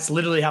Parker, and that's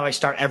literally how I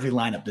start every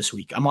lineup this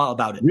week. I'm all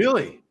about it.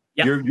 Really?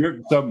 Yep. You're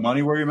so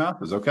money where your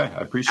mouth is. Okay,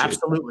 I appreciate it.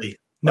 Absolutely.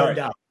 No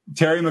doubt.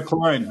 Terry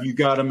McLaurin, you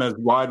got him as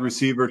wide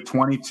receiver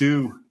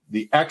 22.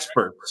 The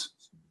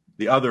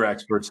other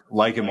experts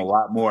like him a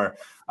lot more.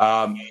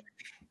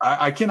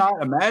 I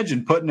cannot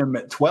imagine putting him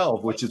at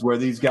 12, which is where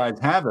these guys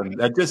have him.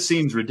 That just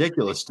seems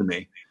ridiculous to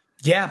me.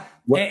 Yeah.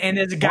 And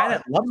as a guy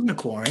that loves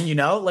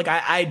McLaurin,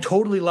 I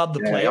totally love the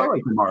player. I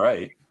like him all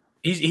right.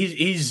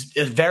 He's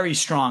a very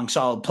strong,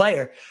 solid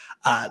player.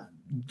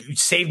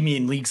 Saved me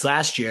in leagues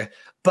last year.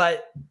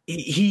 But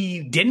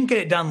he didn't get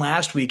it done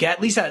last week,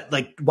 at least at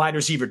wide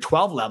receiver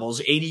 12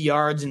 levels, 80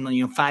 yards and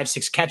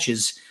 5-6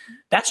 catches.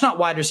 That's not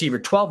wide receiver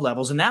 12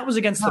 levels. And that was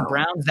against the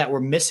Browns that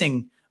were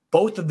missing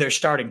both of their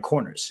starting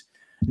corners.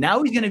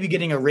 Now he's going to be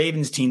getting a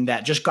Ravens team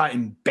that just got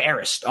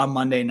embarrassed on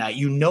Monday night.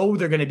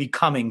 They're going to be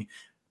coming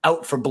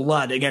out for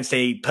blood against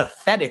a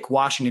pathetic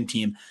Washington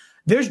team.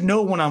 There's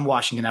no one on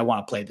Washington I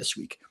want to play this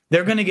week.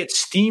 They're going to get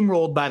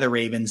steamrolled by the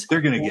Ravens.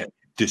 They're going to get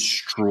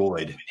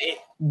destroyed.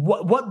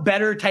 What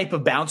better type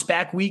of bounce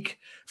back week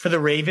for the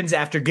Ravens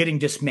after getting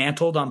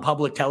dismantled on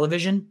public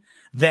television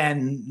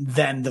than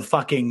the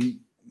fucking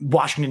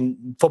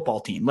Washington football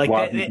team?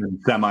 Washington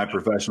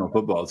semi-professional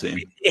football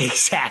team.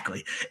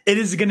 Exactly. It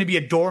is going to be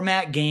a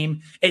doormat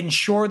game. And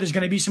sure, there's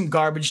going to be some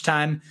garbage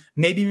time.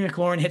 Maybe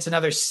McLaurin hits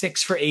another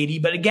 6 for 80.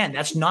 But again,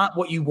 that's not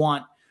what you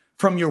want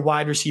from your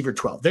wide receiver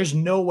 12. There's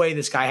no way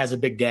this guy has a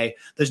big day.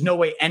 There's no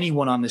way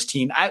anyone on this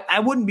team.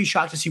 I wouldn't be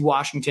shocked to see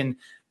Washington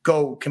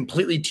go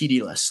completely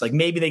TD-less.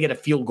 Maybe they get a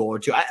field goal or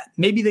two.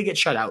 Maybe they get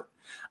shut out.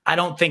 I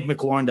don't think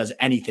McLaurin does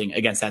anything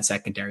against that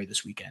secondary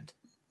this weekend.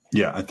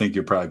 Yeah, I think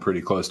you're probably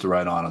pretty close to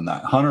right on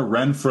that. Hunter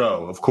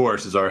Renfrow, of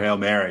course, is our Hail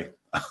Mary.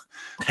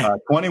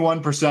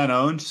 21%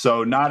 owned,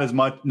 so not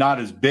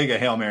as big a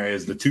Hail Mary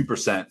as the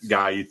 2%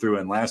 guy you threw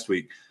in last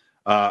week,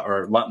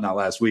 or not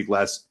last week,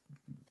 last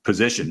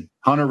position.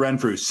 Hunter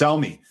Renfrow, sell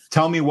me.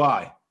 Tell me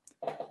why.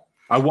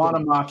 I want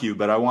to mock you,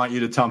 but I want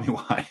you to tell me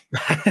why.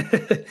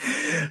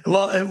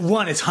 Well,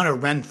 one, it's Hunter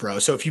Renfrow.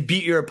 So if you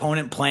beat your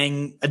opponent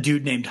playing a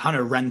dude named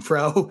Hunter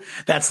Renfrow,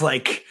 that's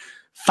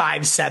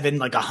 5'7",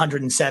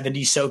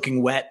 170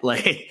 soaking wet,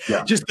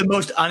 just the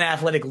most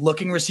unathletic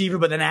looking receiver,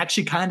 but then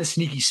actually kind of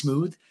sneaky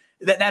smooth.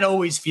 That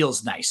always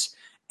feels nice.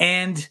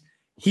 And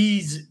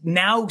he's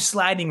now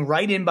sliding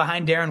right in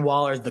behind Darren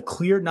Waller as the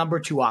clear number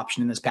 2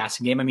 option in this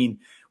passing game.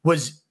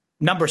 Was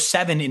number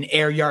 7 in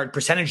air yard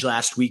percentage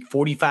last week,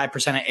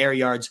 45% of air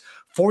yards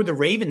for the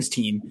Ravens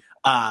team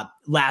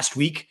last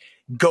week,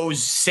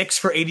 goes 6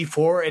 for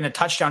 84 and a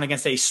touchdown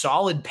against a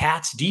solid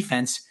Pats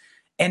defense.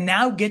 and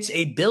now gets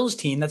a Bills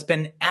team that's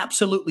been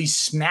absolutely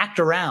smacked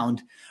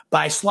around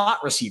by slot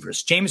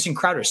receivers. Jamison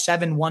Crowder,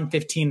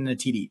 7-115 in a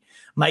TD.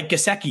 Mike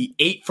Gesicki,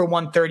 8 for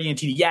 130 in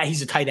TD. Yeah,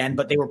 he's a tight end,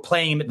 but they were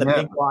playing him at the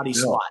big body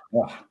slot.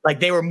 Yeah. Like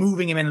they were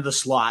moving him into the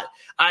slot.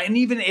 And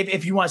even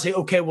if you want to say,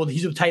 okay, well,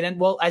 he's a tight end.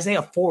 Well,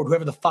 Isaiah Ford,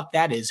 whoever the fuck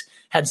that is,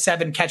 had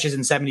 7 catches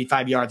and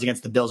 75 yards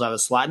against the Bills out of the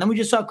slot. And then we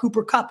just saw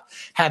Cooper Kupp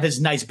have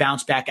his nice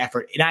bounce back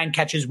effort. 9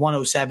 catches,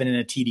 107 in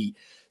a TD.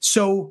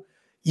 So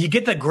you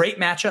get the great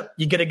matchup.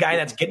 You get a guy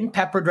that's getting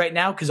peppered right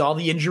now because all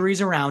the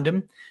injuries around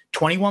him,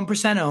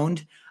 21%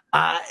 owned.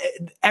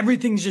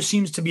 Everything just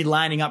seems to be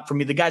lining up for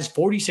me. The guy's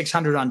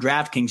 4,600 on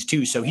DraftKings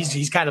too, so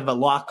he's kind of a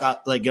lock,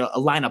 like a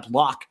lineup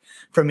lock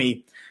for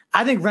me.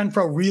 I think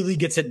Renfrow really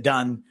gets it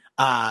done.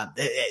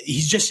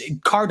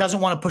 Carr doesn't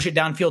want to push it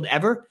downfield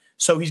ever,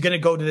 so he's going to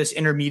go to this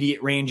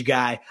intermediate range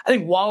guy. I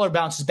think Waller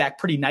bounces back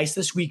pretty nice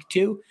this week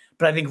too,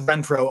 but I think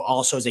Renfrow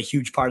also is a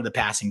huge part of the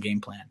passing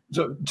game plan.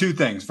 So 2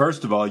 things.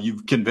 First of all,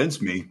 you've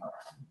convinced me.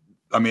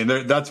 I mean,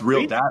 that's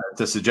real data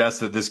to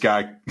suggest that this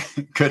guy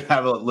could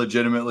have a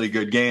legitimately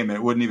good game.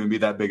 It wouldn't even be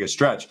that big a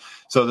stretch.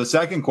 So the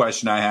second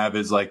question I have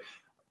is like,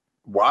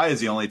 why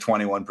is he only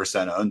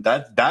 21% owned?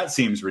 That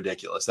seems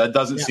ridiculous. That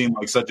doesn't seem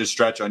like such a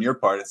stretch on your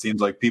part. It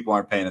seems like people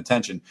aren't paying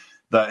attention.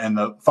 And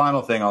the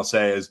final thing I'll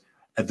say is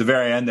at the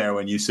very end there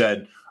when you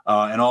said,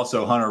 and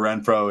also Hunter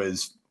Renfrow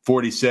is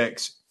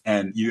 46,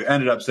 and you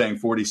ended up saying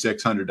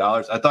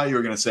 $4,600. I thought you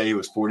were going to say he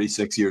was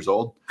 46 years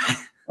old.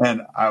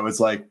 And I was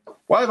like,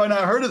 why have I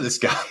not heard of this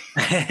guy?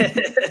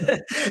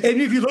 And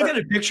if you look at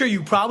a picture,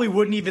 you probably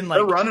wouldn't even like.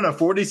 They're running a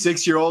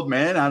 46-year-old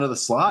man out of the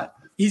slot.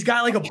 He's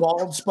got like a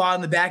bald spot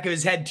on the back of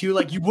his head too.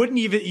 Like you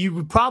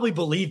would probably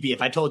believe me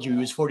if I told you he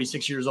was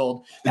 46 years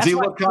old. Does he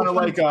look kind of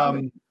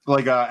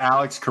like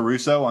Alex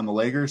Caruso on the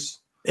Lakers?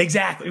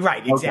 Exactly.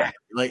 Right. Exactly. Okay.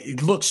 Like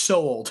it looks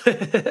so old.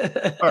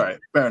 All right.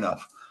 Fair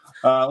enough.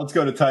 Let's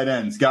go to tight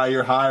ends. Guy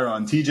you're higher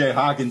on, TJ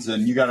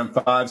Hawkinson. You got him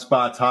 5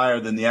 spots higher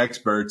than the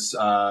experts.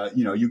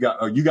 You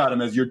got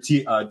him as your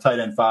tight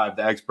end 5.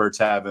 The experts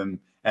have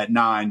him at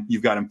 9.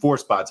 You've got him 4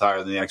 spots higher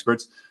than the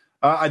experts.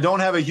 I don't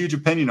have a huge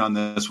opinion on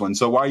this one.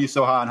 So why are you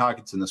so high on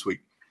Hawkinson this week?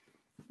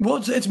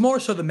 Well, it's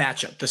more so the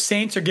matchup. The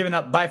Saints are giving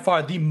up by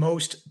far the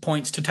most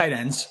points to tight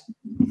ends.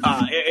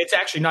 It's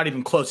actually not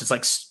even close. It's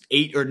like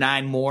 8 or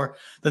 9 more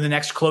than the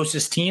next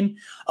closest team.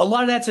 A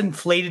lot of that's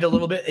inflated a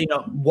little bit. You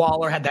know,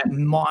 Waller had that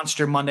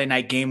monster Monday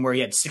night game where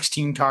he had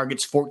 16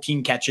 targets,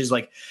 14 catches.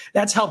 Like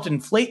that's helped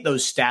inflate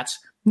those stats,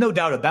 no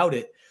doubt about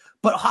it.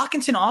 But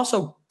Hawkinson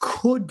also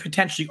could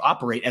potentially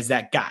operate as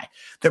that guy.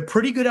 They're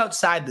pretty good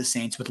outside the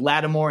Saints with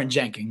Lattimore and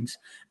Jenkins.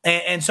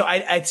 And so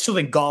I still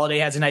think Golladay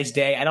has a nice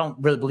day. I don't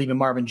really believe in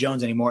Marvin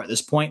Jones anymore at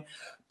this point.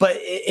 But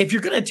if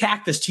you're going to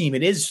attack this team,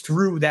 it is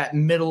through that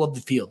middle of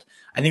the field.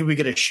 I think we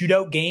get a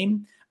shootout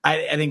game.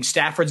 I think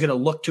Stafford's going to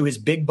look to his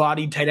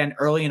big-bodied tight end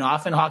early and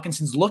often.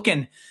 Hawkinson's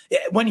looking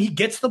 – when he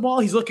gets the ball,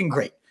 he's looking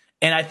great.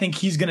 And I think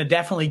he's going to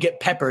definitely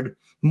get peppered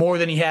more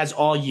than he has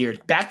all year.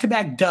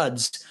 Back-to-back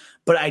duds,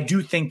 but I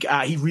do think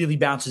he really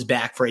bounces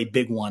back for a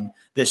big one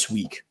this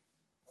week.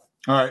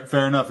 All right,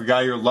 fair enough. A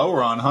guy you're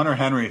lower on, Hunter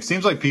Henry. It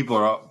seems like people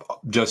are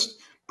just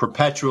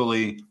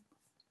perpetually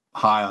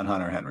high on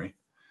Hunter Henry,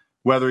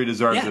 whether he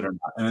deserves it or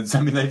not. And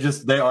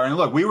they are. And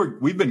look,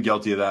 we've been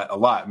guilty of that a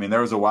lot. I mean,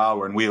 there was a while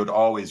when we would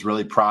always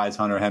really prize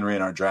Hunter Henry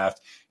in our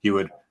draft. He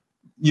would,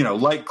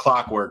 like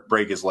clockwork,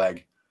 break his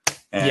leg,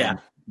 and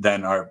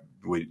then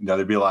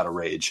there'd be a lot of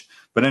rage.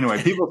 But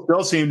anyway, people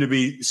still seem to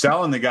be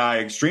selling the guy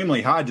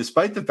extremely high,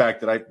 despite the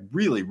fact that I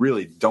really,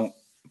 really don't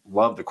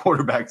love the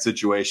quarterback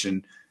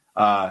situation.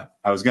 I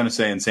was going to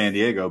say in San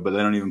Diego, but they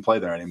don't even play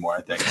there anymore,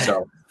 I think.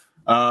 So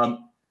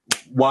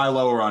why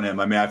lower on him?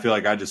 I mean, I feel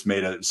like I just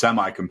made a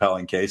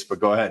semi-compelling case, but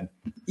go ahead.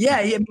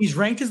 Yeah, he's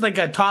ranked as like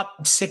a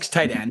top 6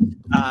 tight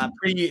end,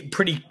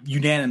 pretty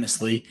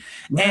unanimously.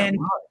 And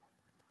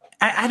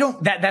I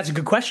don't – that's a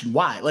good question.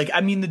 Why? Like,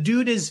 I mean, the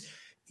dude is –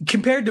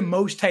 compared to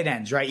most tight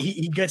ends, right?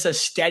 He gets a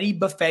steady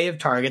buffet of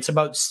targets,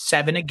 about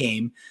 7 a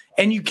game,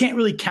 and you can't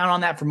really count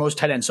on that for most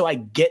tight ends. So I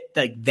get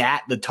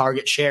that the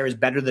target share is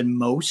better than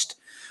most,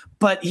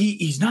 but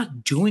he's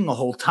not doing a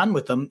whole ton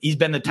with them. He's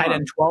been the tight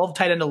end 12,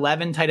 tight end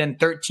 11, tight end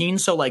 13.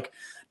 So like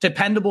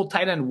dependable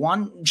tight end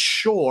 1,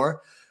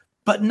 sure,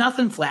 but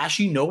nothing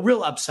flashy, no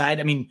real upside.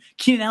 I mean,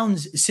 Keenan Allen,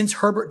 since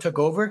Herbert took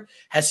over,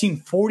 has seen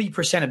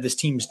 40% of this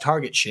team's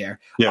target share.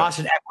 Yeah.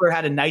 Austin Eckler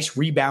had a nice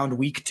rebound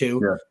week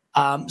 2. Yeah.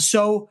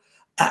 So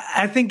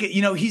I think,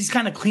 he's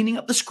kind of cleaning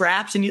up the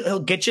scraps and he'll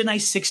get you a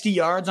nice 60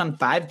 yards on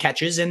 5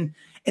 catches and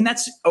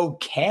that's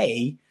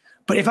okay.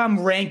 But if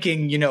I'm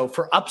ranking,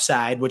 for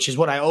upside, which is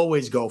what I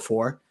always go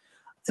for,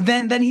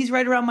 then he's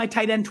right around my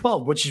tight end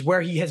 12, which is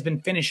where he has been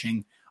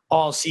finishing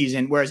all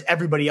season, whereas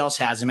everybody else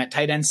has him at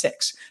tight end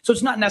 6. So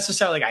it's not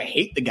necessarily like I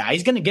hate the guy.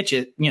 He's going to get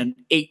you,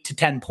 8 to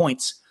 10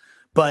 points,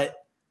 but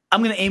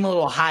I'm going to aim a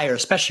little higher,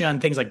 especially on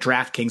things like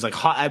DraftKings. Like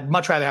I'd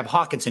much rather have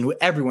Hawkinson, who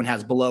everyone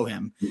has below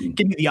him. Mm-hmm.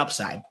 Give me the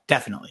upside,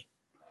 definitely.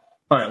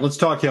 All right, let's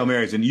talk Hail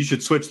Marys, and you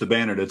should switch the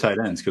banner to tight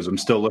ends because I'm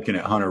still looking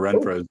at Hunter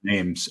Renfro's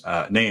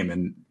name,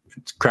 and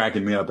It's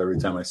cracking me up every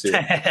time I see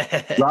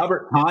it.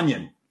 Robert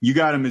Tonyan, you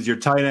got him as your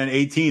tight end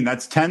 18.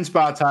 That's 10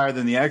 spots higher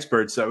than the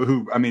experts.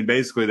 So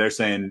basically they're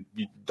saying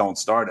you don't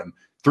start him.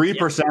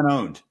 3%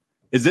 owned.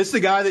 Is this the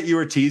guy that you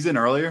were teasing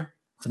earlier?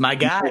 It's my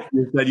guy.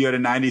 You said you had a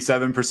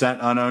 97%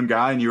 unowned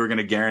guy and you were going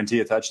to guarantee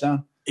a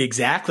touchdown?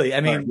 Exactly.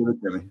 I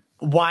mean,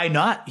 why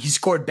not? He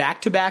scored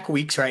back-to-back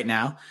weeks right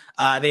now.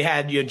 They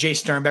had Jay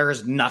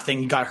Sternberger's nothing.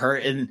 He got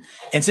hurt. And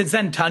since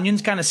then,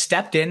 Tunion's kind of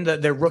stepped in.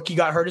 Their rookie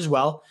got hurt as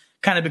well,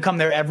 kind of become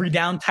their every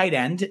down tight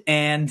end.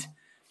 And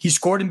he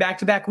scored in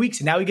back-to-back weeks.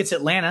 And now he gets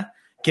Atlanta,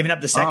 giving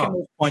up the second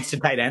most points to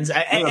tight ends.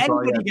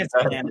 Anybody against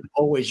Atlanta is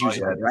always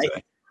usable, right?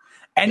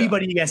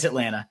 Anybody against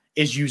Atlanta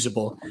is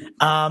usable.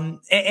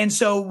 And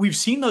so we've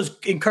seen those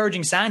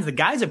encouraging signs. The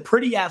guy's a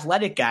pretty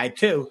athletic guy,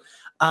 too.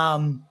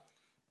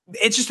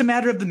 It's just a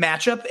matter of the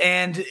matchup,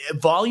 and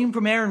volume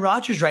from Aaron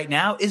Rodgers right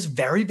now is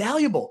very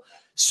valuable.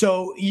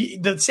 So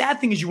the sad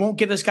thing is you won't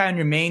get this guy on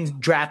your main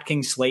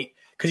DraftKings slate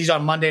because he's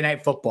on Monday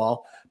Night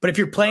Football. But if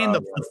you're playing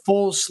the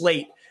full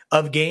slate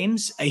of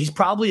games, he's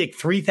probably like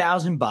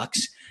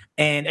 $3,000.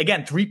 And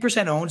again,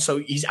 3% owned, so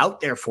he's out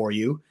there for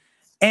you.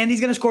 And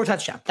he's going to score a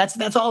touchdown.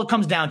 That's all it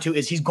comes down to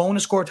is he's going to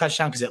score a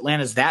touchdown because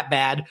Atlanta's that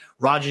bad.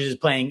 Rodgers is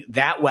playing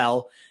that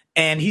well.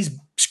 And he's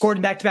scored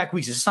in back-to-back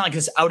weeks. It's not like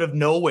this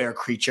out-of-nowhere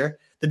creature.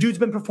 The dude's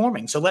been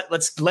performing. So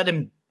let's let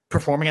him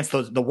perform against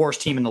the worst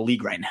team in the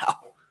league right now.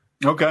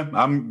 Okay.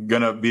 I'm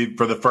going to be,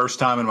 for the first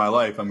time in my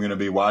life, I'm going to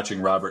be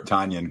watching Robert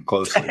Tonyan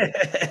closely.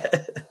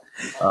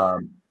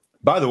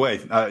 By the way,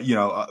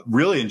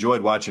 really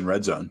enjoyed watching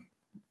Red Zone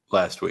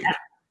last week.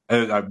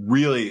 I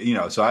really,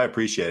 so I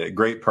appreciate it.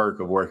 Great perk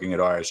of working at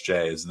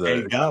RSJ is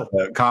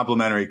the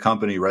complimentary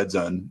company Red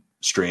Zone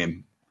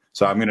stream.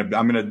 So I'm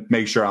gonna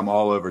make sure I'm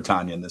all over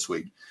Tonyan this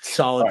week.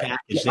 Solid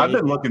package. I've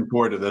been looking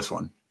forward to this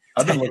one.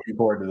 I've been looking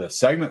forward to this.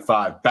 Segment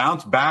 5,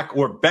 bounce back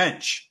or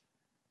bench.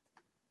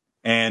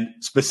 And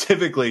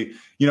specifically,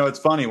 it's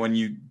funny when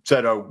you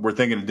said, we're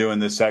thinking of doing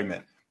this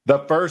segment. The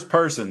first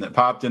person that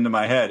popped into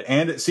my head,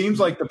 and it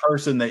seems like the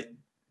person that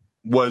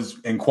was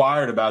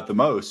inquired about the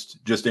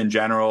most, just in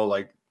general,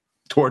 like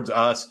towards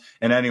us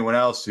and anyone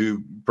else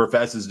who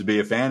professes to be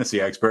a fantasy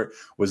expert,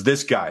 was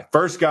this guy.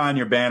 First guy on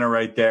your banner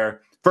right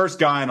there. First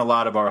guy in a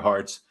lot of our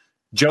hearts,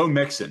 Joe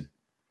Mixon.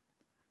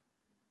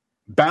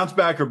 Bounce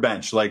back or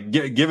bench? Like,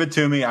 give it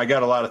to me. I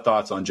got a lot of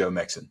thoughts on Joe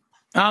Mixon.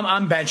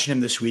 I'm benching him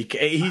this week.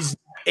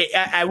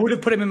 I would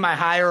have put him in my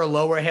higher or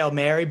lower Hail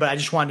Mary, but I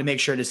just wanted to make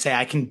sure to say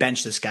I can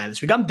bench this guy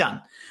this week. I'm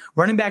done.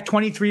 Running back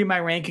 23 in my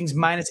rankings,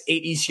 -8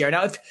 ECR.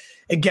 Now,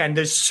 again,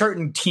 there's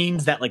certain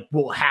teams that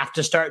will have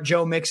to start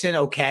Joe Mixon.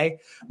 Okay.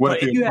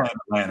 What if he was playing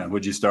Atlanta?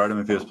 Would you start him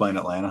if he was playing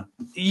Atlanta?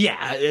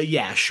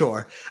 Yeah,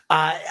 sure.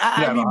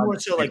 I mean, more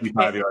so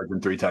 55 yards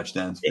and 3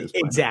 touchdowns.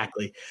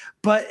 Exactly.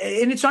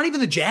 And it's not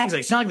even the Jags.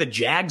 It's not like the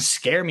Jags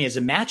scare me as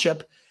a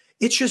matchup.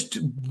 It's just,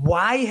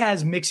 why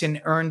has Mixon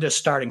earned a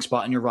starting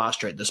spot in your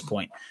roster at this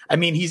point? I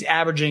mean, he's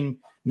averaging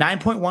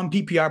 9.1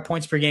 PPR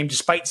points per game,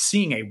 despite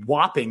seeing a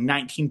whopping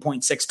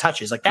 19.6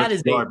 touches. That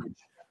is a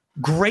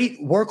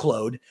great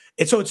workload.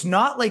 And so it's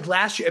not like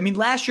last year. I mean,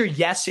 last year,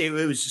 yes, it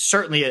was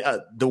certainly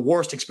the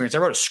worst experience. I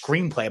wrote a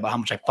screenplay about how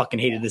much I fucking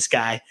hated this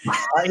guy.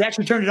 He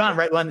actually turned it on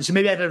right when, so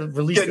maybe I had to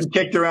release getting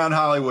kicked around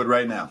Hollywood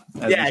right now.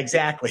 Yeah,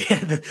 exactly.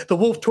 the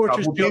wolf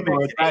tortures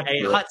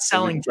a hot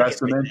selling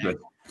ticket.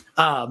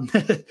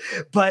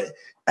 But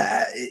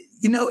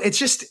it's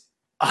just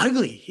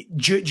ugly.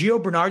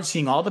 Gio Bernard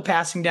seeing all the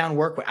passing down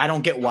work. I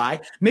don't get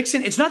why.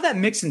 Mixon, it's not that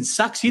Mixon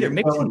sucks either.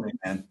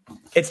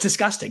 It's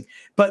disgusting.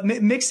 But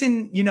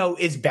Mixon,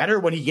 is better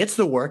when he gets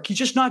the work. He's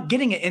just not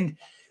getting it. And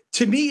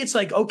to me, it's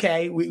like,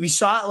 okay, we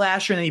saw it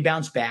last year and then he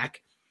bounced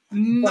back.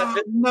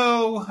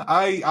 No,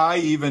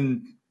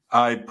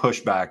 I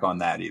push back on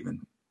that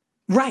even.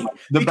 Right.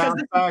 The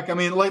bounce back. I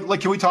mean,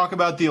 can we talk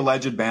about the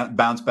alleged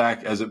bounce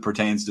back as it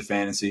pertains to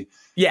fantasy?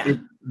 Yeah.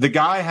 The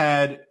guy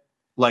had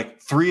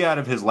 3 out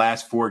of his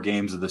last 4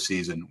 games of the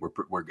season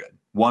were good.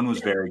 1 was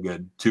very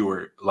good. 2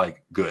 were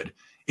good.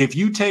 If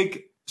you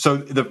take, so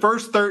the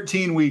first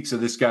 13 weeks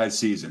of this guy's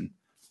season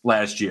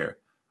last year,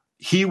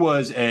 he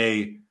was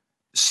a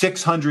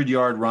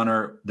 600-yard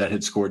runner that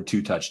had scored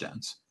 2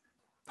 touchdowns.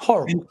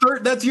 Horrible.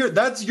 That's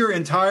your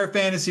entire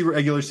fantasy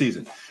regular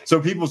season. So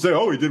people say,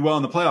 "Oh, he did well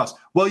in the playoffs."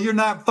 Well, you're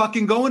not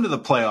fucking going to the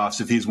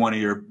playoffs if he's one of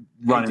your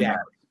running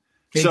backs.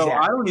 Exactly. So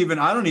I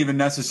don't even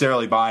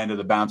necessarily buy into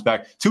the bounce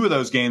back. 2 of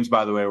those games,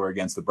 by the way, were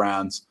against the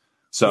Browns.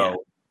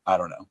 So I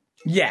don't know.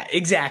 Yeah,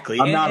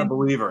 exactly. I'm not a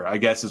believer, I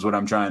guess, is what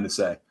I'm trying to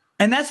say.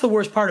 And that's the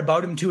worst part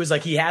about him, too, is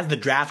he has the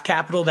draft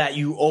capital that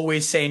you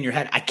always say in your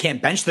head, I can't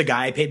bench the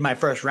guy. I paid my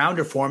first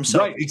rounder for him. So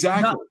right,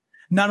 exactly.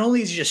 Not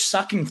only is he just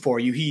sucking for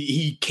you,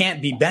 he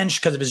can't be benched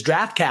because of his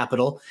draft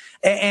capital.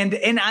 And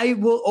I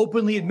will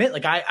openly admit,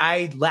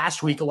 I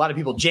last week, a lot of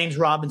people, James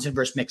Robinson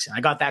versus Mixon.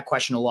 I got that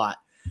question a lot.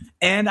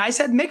 And I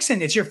said,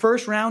 Mixon, it's your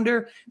first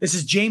rounder. This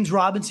is James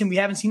Robinson. We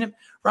haven't seen him.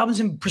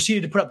 Robinson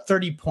proceeded to put up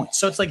 30 points.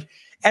 So it's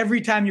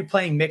every time you're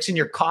playing Mixon,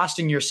 you're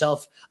costing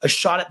yourself a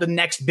shot at the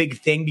next big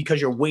thing because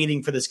you're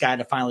waiting for this guy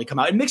to finally come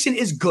out. And Mixon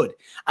is good.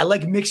 I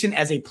like Mixon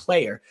as a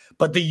player,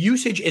 but the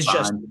usage is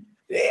just,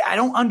 I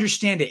don't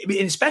understand it.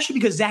 And especially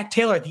because Zach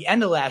Taylor at the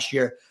end of last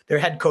year, their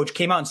head coach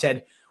came out and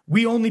said,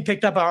 we only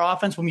picked up our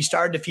offense when we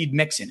started to feed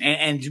Mixon.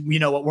 And you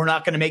know what? We're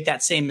not going to make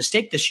that same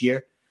mistake this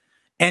year.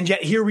 And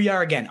yet here we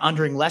are again,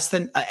 averaging less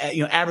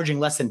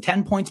than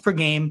 10 points per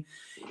game.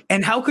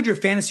 And how could your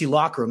fantasy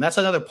locker room? That's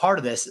another part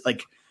of this.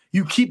 Like,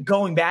 you keep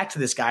going back to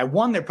this guy.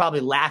 One, they're probably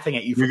laughing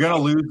at you. You're going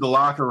to lose the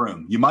locker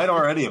room. You might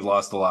already have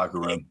lost the locker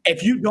room.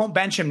 If you don't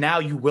bench him now,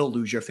 you will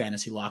lose your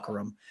fantasy locker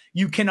room.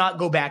 You cannot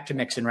go back to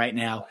Mixon right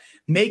now.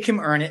 Make him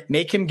earn it.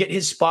 Make him get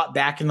his spot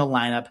back in the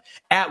lineup.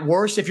 At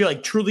worst, if you're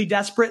like truly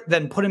desperate,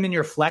 then put him in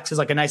your flex as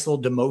like a nice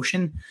little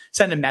demotion.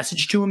 Send a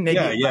message to him. Maybe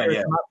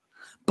yeah.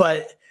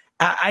 But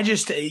I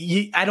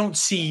don't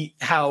see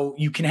how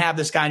you can have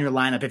this guy in your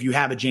lineup if you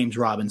have a James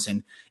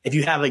Robinson, if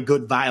you have a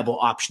good viable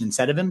option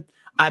instead of him.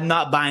 I'm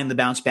not buying the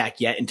bounce back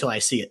yet until I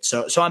see it.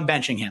 So I'm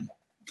benching him.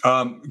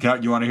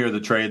 You want to hear the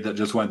trade that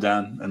just went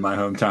down in my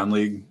hometown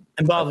league?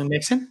 Involving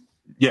Mixon?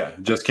 Yeah,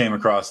 just came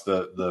across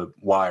the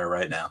wire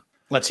right now.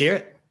 Let's hear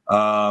it.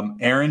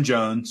 Aaron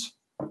Jones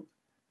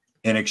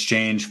in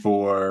exchange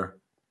for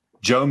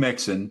Joe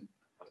Mixon.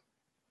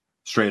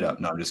 Straight up.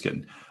 No, I'm just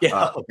kidding.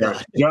 Yeah.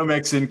 Joe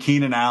Mixon,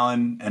 Keenan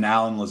Allen, and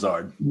Allen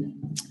Lazard.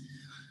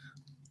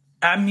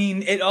 I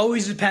mean, it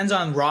always depends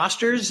on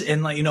rosters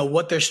and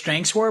what their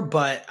strengths were,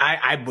 but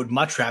I would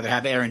much rather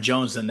have Aaron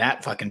Jones than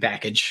that fucking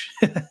package.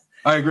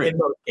 I agree. In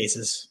most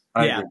cases.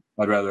 I agree.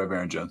 I'd rather have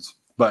Aaron Jones.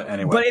 But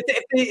anyway. But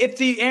if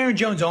the Aaron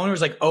Jones owner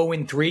is like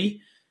 0-3.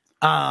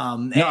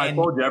 I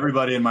told you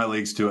everybody in my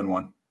league's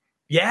 2-1.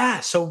 Yeah.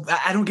 So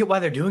I don't get why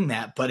they're doing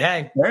that. But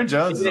hey, Aaron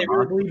Jones they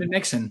really believe in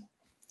Mixon.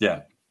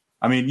 Yeah.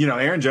 I mean,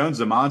 Aaron Jones is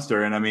a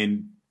monster. And I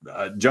mean,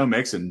 Joe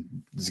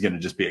Mixon is going to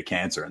just be a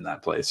cancer in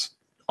that place.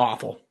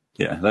 Awful.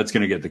 Yeah, that's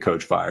going to get the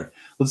coach fired.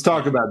 Let's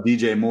talk about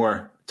DJ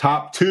Moore.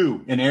 Top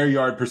 2 in air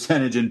yard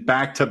percentage in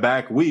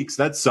back-to-back weeks.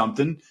 That's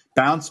something.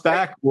 Bounce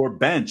back or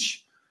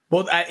bench?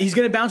 Well, he's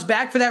going to bounce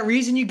back for that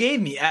reason you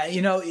gave me.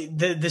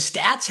 The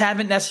stats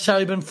haven't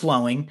necessarily been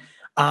flowing.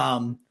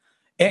 And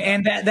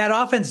that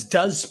offense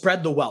does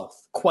spread the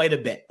wealth quite a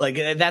bit. Like,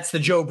 that's the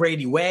Joe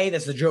Brady way.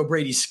 That's the Joe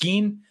Brady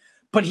scheme.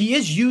 But he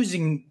is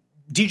using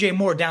DJ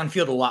Moore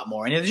downfield a lot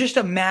more. And it's just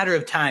a matter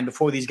of time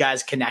before these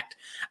guys connect.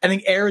 I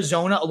think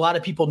Arizona, a lot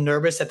of people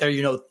nervous that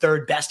they're,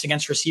 third best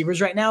against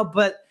receivers right now,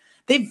 but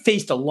they've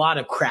faced a lot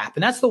of crap.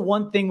 And that's the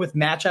one thing with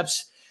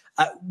matchups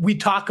we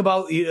talk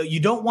about. You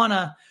don't want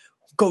to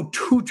go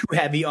too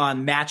heavy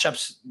on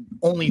matchups,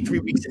 only 3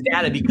 weeks of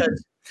data,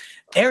 because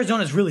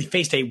Arizona's really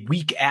faced a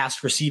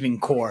weak-ass receiving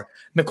core.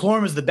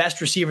 McLaurin was the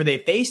best receiver they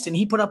faced, and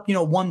he put up,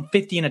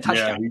 150 and a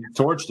touchdown. Yeah,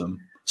 he torched them.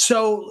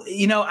 So,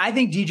 I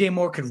think DJ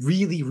Moore could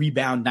really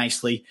rebound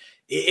nicely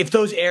if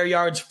those air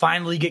yards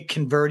finally get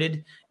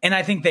converted, and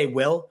I think they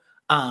will.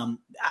 I'm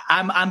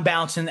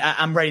bouncing.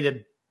 I'm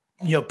ready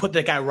to, put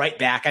that guy right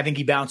back. I think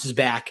he bounces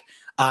back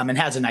and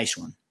has a nice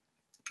one.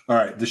 All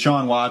right,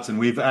 Deshaun Watson.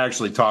 We've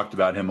actually talked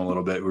about him a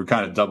little bit. We're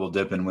kind of double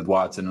dipping with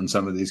Watson in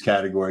some of these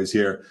categories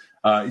here.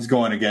 He's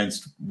going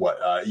against what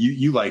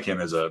you like him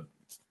as a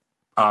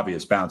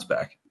obvious bounce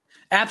back.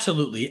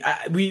 Absolutely.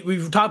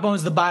 We've talked about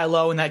the buy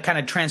low, and that kind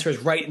of transfers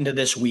right into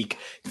this week.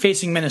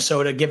 Facing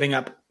Minnesota, giving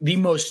up the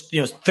most,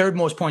 third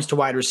most points to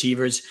wide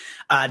receivers,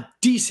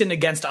 decent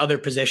against other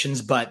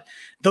positions, but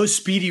those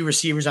speedy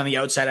receivers on the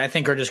outside, I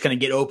think, are just going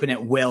to get open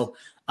at will.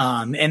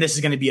 And this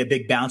is going to be a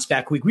big bounce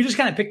back week. We just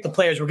kind of picked the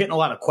players we're getting a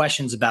lot of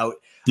questions about,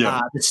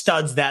 the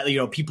studs that,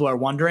 people are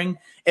wondering.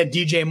 If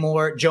DJ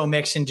Moore, Joe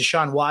Mixon,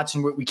 Deshaun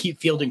Watson, we keep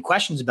fielding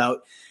questions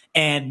about.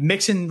 And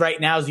Mixon right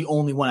now is the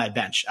only one I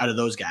bench out of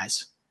those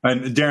guys.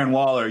 And Darren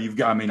Waller,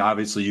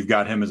 obviously you've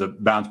got him as a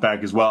bounce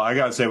back as well. I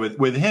got to say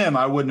with him,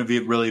 I wouldn't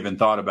have really even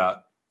thought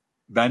about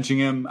benching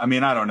him. I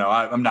mean, I don't know.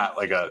 I'm not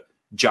like a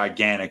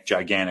gigantic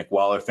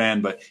Waller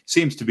fan, but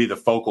seems to be the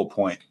focal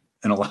point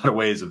in a lot of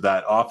ways of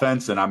that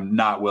offense. And I'm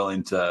not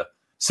willing to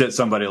sit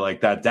somebody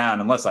like that down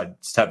unless I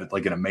just have it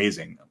like an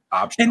amazing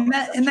option.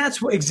 And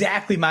that's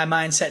exactly my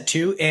mindset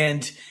too.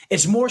 And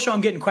it's more so I'm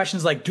getting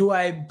questions like, do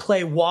I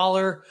play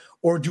Waller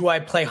or do I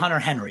play Hunter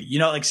Henry?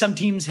 Like some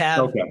teams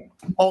have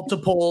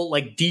multiple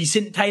like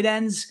decent tight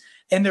ends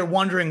and they're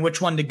wondering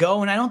which one to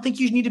go. And I don't think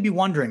you need to be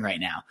wondering right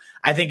now.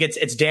 I think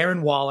it's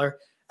Darren Waller.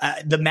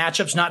 The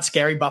matchup's not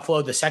scary.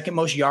 Buffalo, the second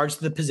most yards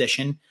to the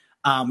position.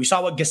 We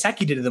saw what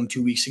Gesicki did to them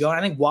 2 weeks ago. And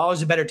I think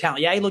Waller's a better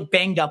talent. Yeah, he looked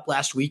banged up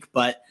last week,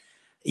 but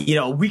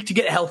a week to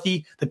get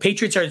healthy. The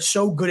Patriots are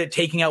so good at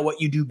taking out what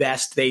you do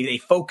best. They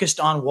focused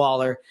on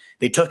Waller.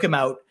 They took him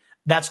out.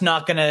 That's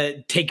not going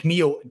to take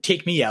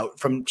me out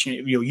from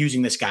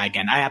using this guy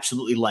again. I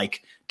absolutely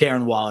like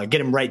Darren Waller.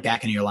 Get him right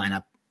back into your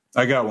lineup.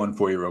 I got one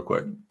for you real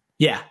quick.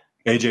 Yeah.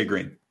 AJ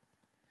Green.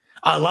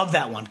 I love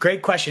that one.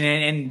 Great question.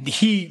 And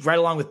he, right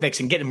along with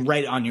Mixon, get him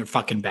right on your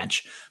fucking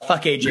bench.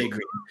 Fuck AJ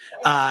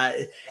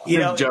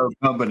Green. Joe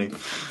Company.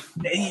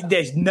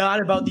 There's not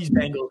about these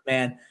Bengals,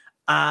 man.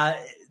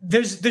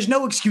 There's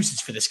no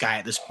excuses for this guy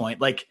at this point.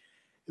 Like,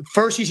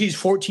 First, he sees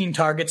 14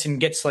 targets and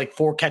gets like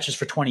 4 catches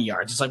for 20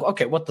 yards. It's like,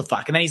 okay, what the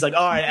fuck? And then he's like,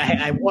 all right,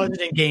 I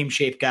wasn't in game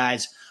shape,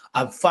 guys.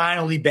 I'm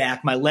finally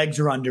back. My legs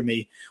are under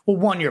me. Well,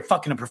 one, you're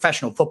fucking a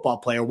professional football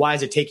player. Why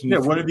is it taking you?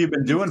 Yeah, what have you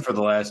been doing for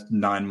the last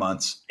 9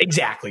 months?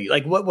 Exactly.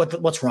 Like,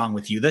 what's wrong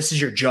with you? This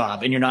is your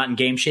job, and you're not in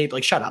game shape.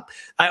 Like, shut up.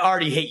 I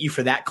already hate you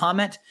for that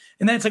comment.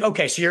 And then it's like,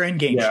 okay, so you're in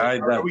game shape.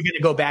 Are we going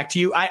to go back to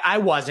you? I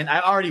wasn't.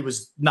 I already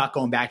was not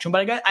going back to him.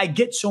 But I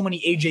get so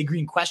many AJ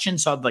Green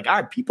questions. So I'm like, all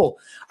right, people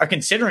are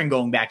considering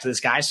going back to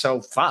this guy.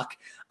 So fuck.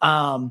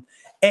 And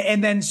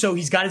then so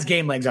he's got his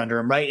game legs under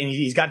him, right? And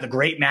he's got the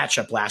great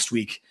matchup last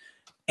week.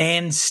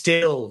 And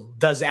still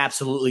does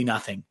absolutely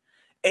nothing.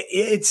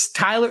 It's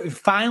Tyler.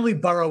 Finally,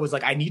 Burrow was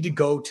like, I need to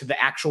go to the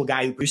actual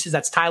guy who produces.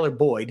 That's Tyler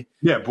Boyd.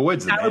 Yeah,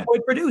 Boyd's the man.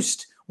 Boyd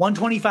produced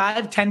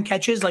 125, 10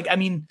 catches. Like, I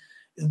mean,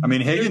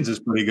 Higgins is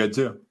pretty good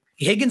too.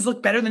 Higgins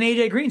looked better than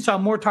AJ Green. Saw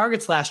more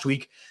targets last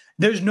week.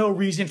 There's no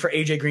reason for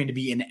AJ Green to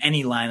be in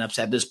any lineups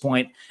at this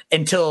point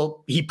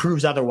until he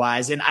proves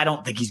otherwise. And I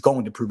don't think he's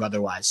going to prove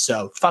otherwise.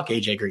 So fuck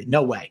AJ Green.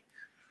 No way.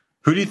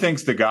 Who do you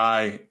think's the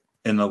guy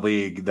in the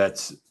league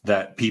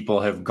that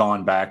people have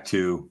gone back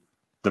to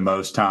the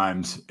most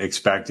times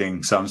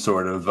expecting some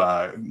sort of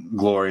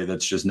glory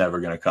that's just never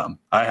going to come?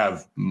 I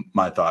have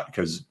my thought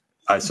because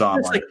I saw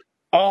him like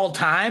all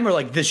time or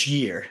like this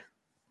year.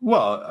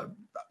 Well,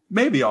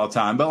 maybe all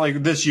time, but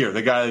like this year,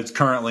 the guy that's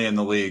currently in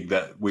the league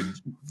that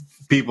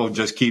people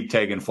just keep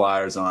taking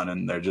flyers on,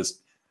 and they're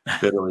just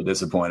bitterly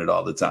disappointed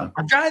all the time.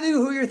 I'm trying to think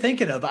who you're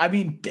thinking of. I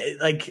mean,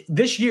 like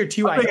this year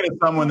too. I'm thinking of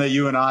someone that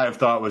you and I have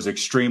thought was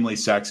extremely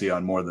sexy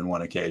on more than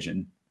one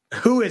occasion.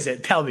 Who is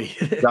it? Tell me.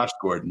 Josh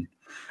Gordon.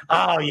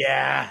 Oh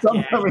yeah.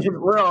 I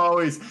mean, we're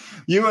always,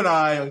 you and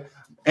I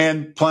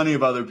and plenty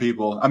of other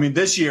people. I mean,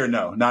 this year,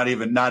 no, not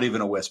even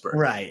a whisper.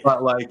 Right.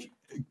 But like,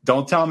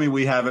 don't tell me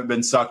we haven't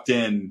been sucked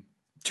in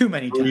too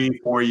many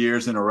 3-4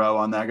 years in a row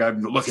on that guy.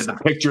 Look at the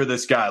picture of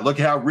this guy.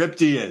 Look at how ripped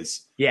he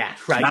is. Yeah,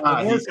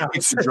 right.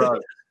 He's the drug.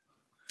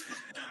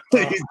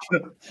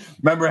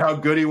 Remember how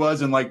good he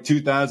was in like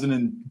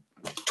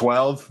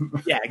 2012?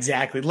 Yeah,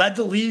 exactly. Led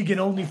the league in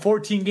only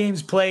 14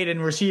 games played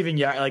and receiving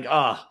yard. Like,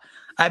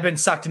 I've been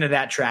sucked into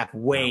that trap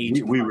way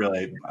too much.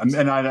 Really,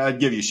 and I'd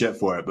give you shit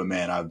for it, but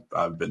man,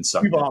 I've been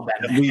sucked in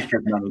at least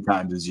as many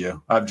times as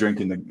you. I've drank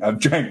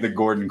the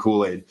Gordon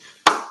Kool-Aid.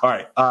 All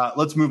right,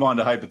 let's move on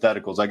to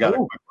hypotheticals. I got a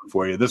quick one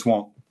for you. This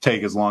won't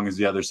take as long as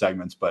the other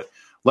segments, but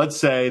let's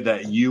say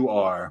that you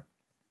are.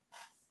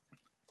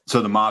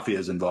 So the mafia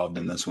is involved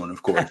in this one,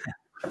 of course.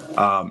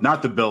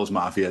 Not the Bills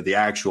mafia, the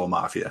actual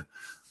mafia.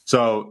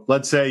 So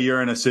let's say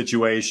you're in a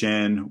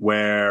situation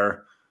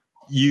where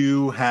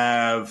you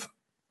have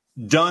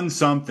done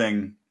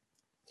something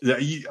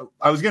that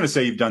I was going to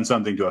say you've done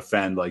something to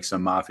offend like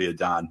some mafia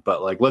don,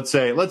 but like let's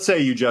say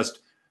you just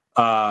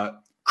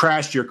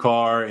crashed your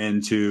car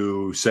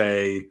into let's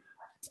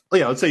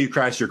say you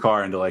crashed your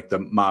car into like the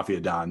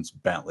mafia don's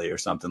Bentley or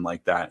something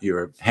like that. You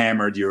were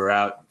hammered, you were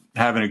out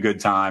having a good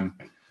time.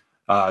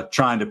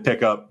 Trying to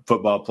pick up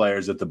football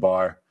players at the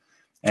bar,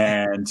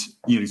 and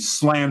you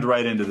slammed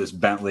right into this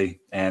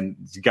Bentley, and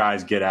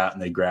guys get out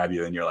and they grab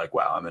you, and you're like,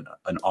 wow, I'm in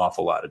an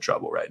awful lot of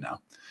trouble right now.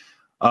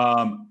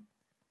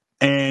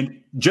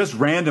 And just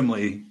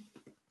randomly,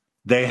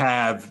 they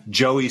have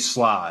Joey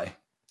Sly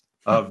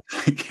of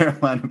the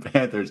Carolina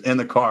Panthers in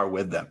the car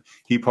with them.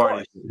 He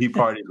partied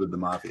with the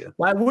mafia.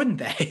 Why wouldn't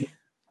they?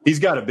 He's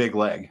got a big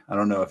leg. I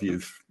don't know if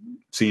you've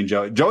seen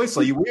Joey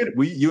Sly.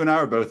 You and I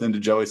were both into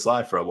Joey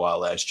Sly for a while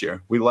last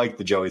year. We liked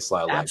the Joey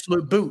Sly leg.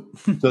 Absolute boot.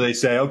 So they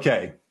say,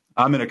 okay,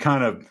 I'm in a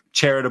kind of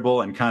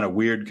charitable and kind of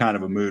weird kind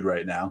of a mood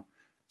right now.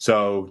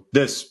 So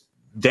this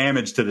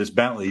damage to this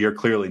Bentley, you're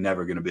clearly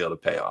never going to be able to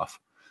pay off.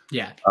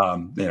 Yeah.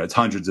 It's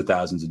hundreds of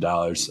thousands of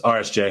dollars.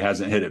 RSJ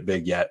hasn't hit it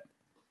big yet.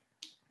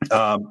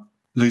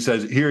 He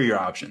says, here are your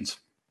options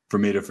for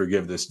me to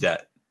forgive this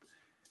debt.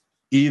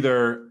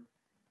 Either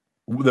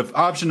the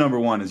option number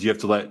one is you have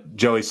to let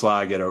Joey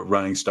Sly get a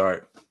running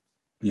start,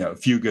 a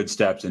few good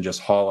steps, and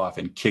just haul off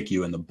and kick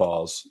you in the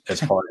balls as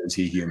hard as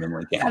he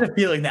humanly can. I had a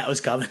feeling that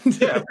was coming.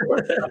 Yeah, of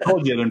course. I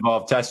told you it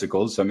involved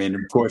testicles. I mean,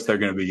 of course, they're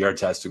going to be your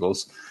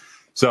testicles.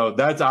 So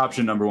that's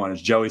option number one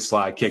is Joey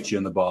Sly kicks you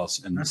in the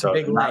balls. And that's so a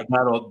big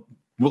that'll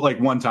like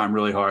one time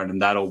really hard,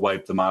 and that'll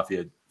wipe the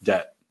mafia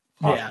debt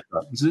off. Yeah.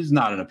 This is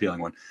not an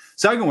appealing one.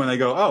 Second one, they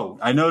go, oh,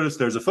 I noticed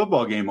there's a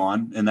football game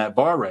on in that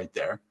bar right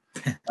there.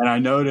 And I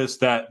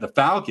noticed that the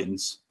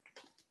Falcons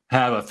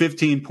have a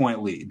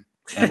 15-point lead,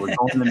 and we're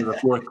going into the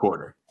fourth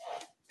quarter.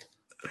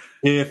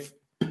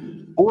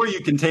 Or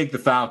you can take the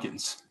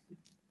Falcons,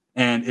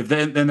 and if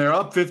then they're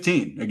up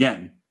 15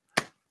 again.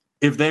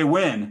 If they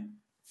win,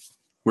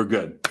 we're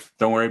good.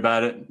 Don't worry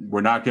about it.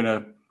 We're not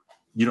gonna.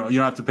 You don't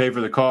have to pay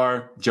for the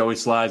car. Joey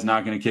Sly's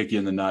not gonna kick you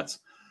in the nuts.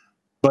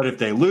 But if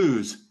they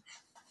lose,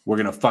 we're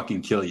gonna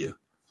fucking kill you.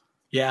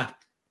 Yeah.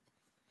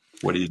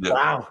 What do you do?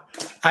 Wow.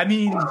 I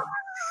mean.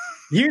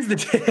 Here's the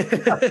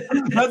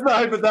That's the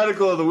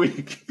hypothetical of the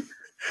week.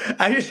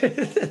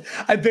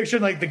 I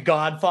pictured like the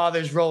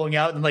Godfathers rolling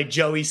out and like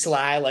Joey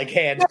Sly, like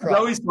hands crossed.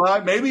 Joey Sly,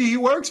 maybe he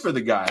works for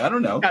the guy. I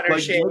don't know.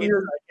 Like,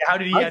 how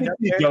did he end up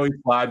there? Joey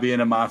Sly being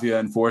a mafia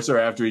enforcer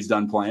after he's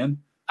done playing.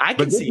 I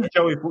can see it.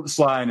 Joey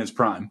Sly in his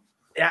prime.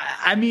 Yeah,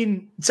 I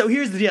mean, so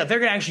here's the deal. They're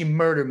going to actually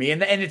murder me,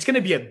 and it's going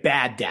to be a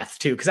bad death,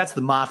 too, because that's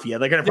the mafia.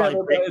 They're going to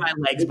probably break my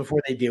legs before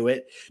they do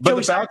it. But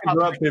the Falcons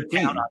are up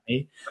 15.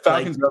 The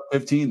Falcons are up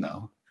 15,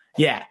 though.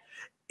 Yeah.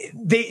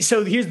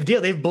 So here's the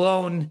deal. They've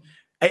blown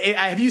 –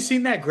 have you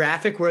seen that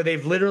graphic where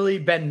they've literally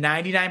been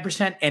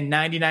 99% and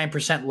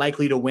 99%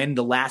 likely to win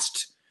the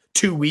last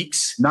 2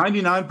 weeks?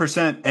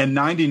 99% and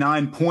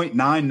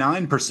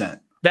 99.99%.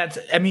 That's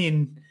 – I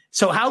mean –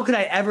 so how could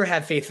I ever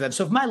have faith in them?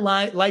 So if my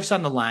life's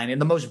on the line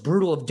and the most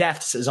brutal of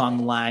deaths is on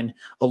the line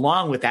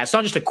along with that, it's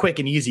not just a quick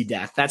and easy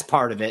death. That's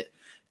part of it.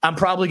 I'm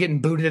probably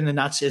getting booted in the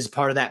nuts as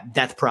part of that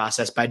death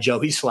process by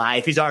Joey Sly.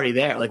 If he's already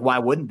there, like, why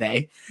wouldn't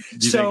they?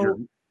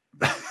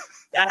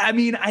 I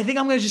mean, I think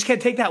I'm going to just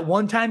take that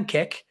one-time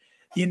kick.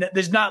 You know,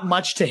 there's not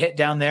much to hit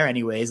down there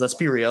anyways. Let's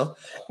be real.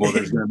 Well,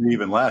 there's going to be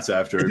even less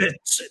after.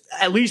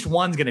 At least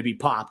one's going to be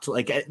popped.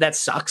 Like, that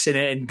sucks.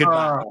 And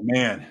goodbye. Oh,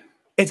 man.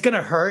 It's going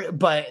to hurt,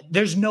 but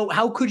there's no –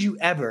 how could you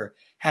ever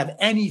have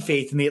any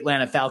faith in the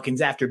Atlanta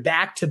Falcons after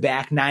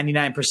back-to-back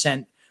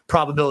 99%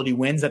 probability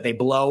wins that they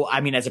blow?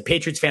 I mean, as a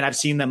Patriots fan, I've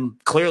seen them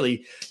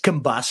clearly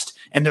combust,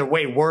 and they're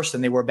way worse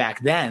than they were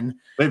back then.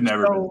 They've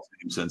never been the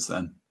same since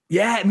then.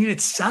 Yeah, I mean,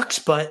 it sucks,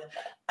 but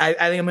I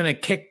think I'm going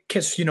to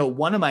kiss,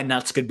 one of my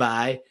nuts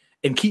goodbye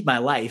and keep my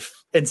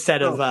life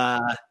instead of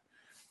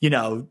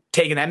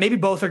taking that. Maybe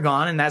both are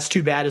gone, and that's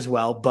too bad as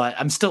well, but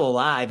I'm still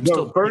alive.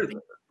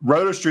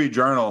 Roto Street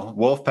Journal,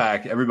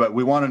 Wolfpack, everybody,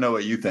 we want to know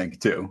what you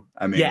think too.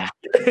 I mean, yeah.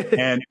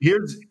 And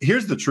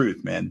here's the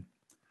truth, man.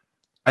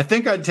 I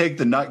think I'd take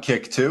the nut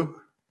kick too.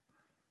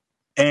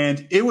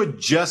 And it would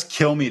just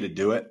kill me to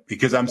do it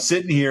because I'm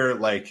sitting here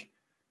like.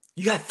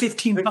 You got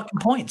 15 fucking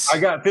points. I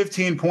got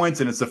 15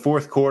 points and it's the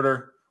fourth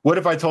quarter. What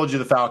if I told you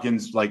the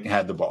Falcons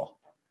had the ball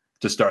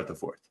to start the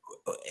fourth?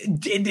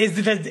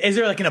 Is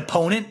there like an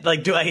opponent?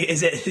 Like,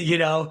 is it,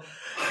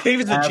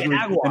 maybe it's the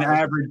Jaguars. An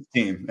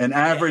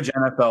average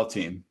NFL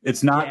team.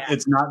 It's not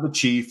the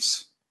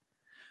Chiefs,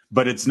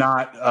 but it's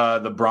not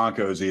the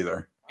Broncos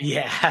either.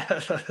 Yeah.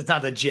 It's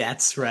not the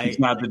Jets, right? It's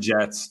not the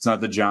Jets. It's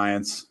not the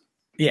Giants.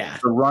 Yeah.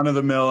 It's the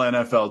run-of-the-mill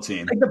NFL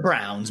team. Like the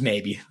Browns,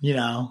 maybe,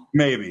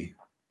 Maybe.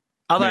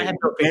 Although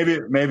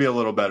maybe a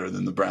little better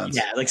than the Browns.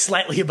 Yeah, like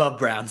slightly above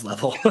Browns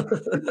level.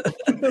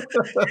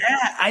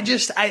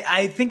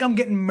 I think I'm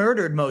getting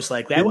murdered most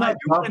likely. Because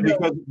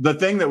the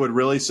thing that would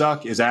really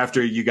suck is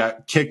after you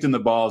got kicked in the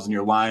balls and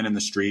you're lying in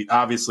the street.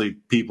 Obviously,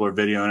 people are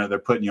videoing it. They're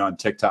putting you on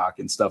TikTok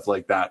and stuff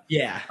like that.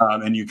 Yeah.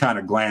 And you kind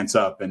of glance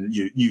up and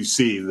you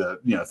see the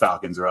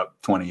Falcons are up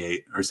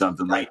 28 or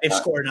something like that. They've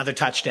scored another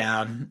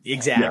touchdown.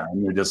 Exactly. Yeah,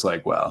 and you're just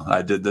like, well,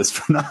 I did this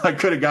for nothing. I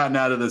could have gotten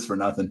out of this for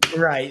nothing.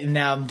 Right. And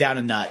now I'm down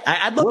a nut.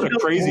 I'd love what to a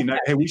crazy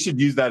night. Hey, we should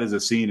use that as a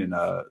scene in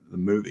the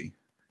movie.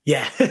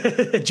 Yeah.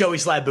 Joey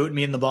Sly booting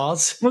me in the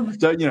balls. Well,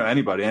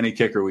 anybody, any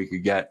kicker we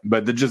could get,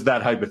 but just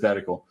that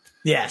hypothetical.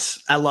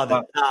 Yes, I love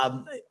it.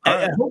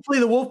 Right. Hopefully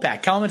the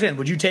Wolfpack, comment in.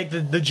 Would you take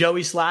the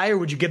Joey Sly or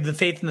would you give the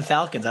faith in the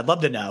Falcons? I'd love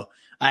to know.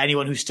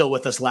 Anyone who's still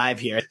with us live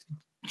here.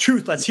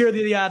 Truth, let's hear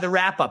the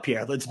wrap up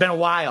here. It's been a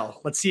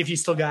while. Let's see if you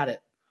still got it.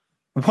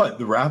 What,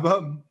 the wrap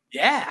up?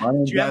 Yeah.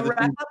 Do you have a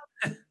wrap up?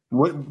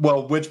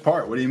 Which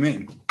part? What do you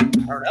mean? I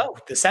don't know.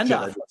 The send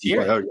off.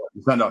 The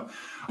send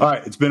off. All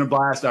right. It's been a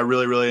blast. I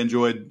really, really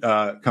enjoyed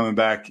coming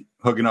back,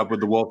 hooking up with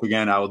the Wolf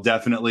again. I will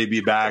definitely be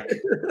back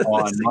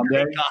on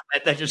Monday.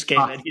 That just came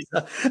in. He's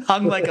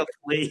hung like a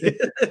flea.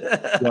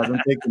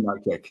 Don't take the nut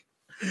kick.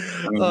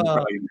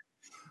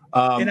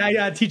 And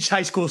I teach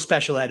high school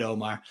special ed,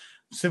 Omar.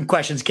 Some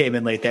questions came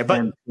in late there,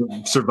 but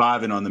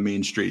surviving on the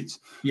mean streets.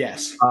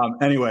 Yes.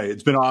 Anyway,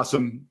 it's been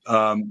awesome.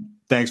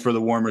 Thanks for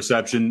the warm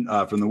reception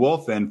from the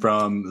Wolf and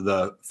from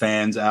the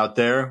fans out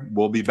there.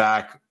 We'll be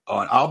back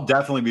I'll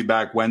definitely be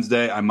back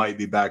Wednesday. I might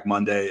be back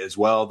Monday as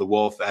well. The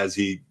Wolf, as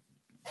he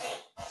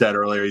said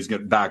earlier, he's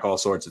getting back all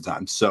sorts of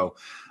times. So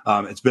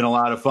it's been a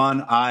lot of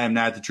fun. I am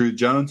Nat the Truth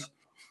Jones.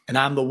 And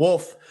I'm the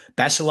Wolf.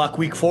 Best of luck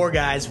week 4,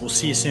 guys. We'll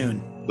see you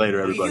soon.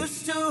 Later, everybody. We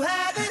used to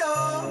have it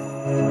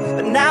all,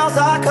 but now's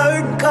our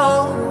curtain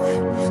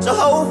call. So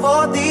hold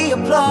for the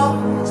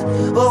applause.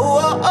 Oh,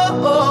 oh,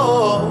 oh,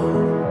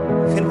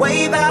 oh. And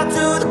wave out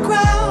to the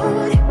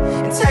crowd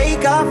and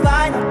take our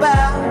final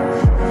bow.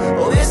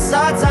 Oh, it's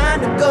our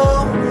time to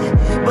go,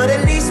 but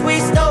at least we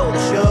stole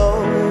the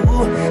show.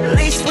 At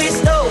least we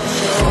stole the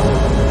show.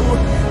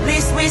 At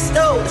least we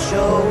stole the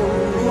show.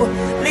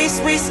 At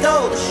least we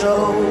stole the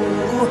show.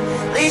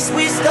 At least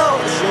we stole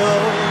the show.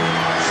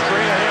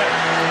 Straight ahead.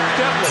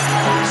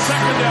 Devlin,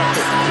 second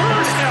effort,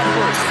 third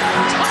effort,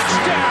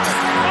 touchdown.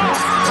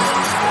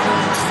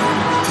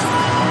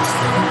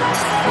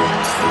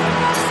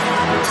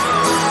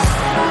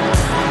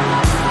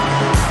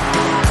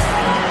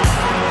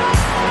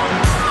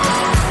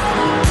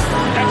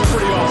 That's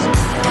pretty awesome.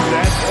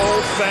 That's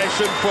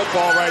old-fashioned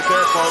football right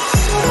there, folks.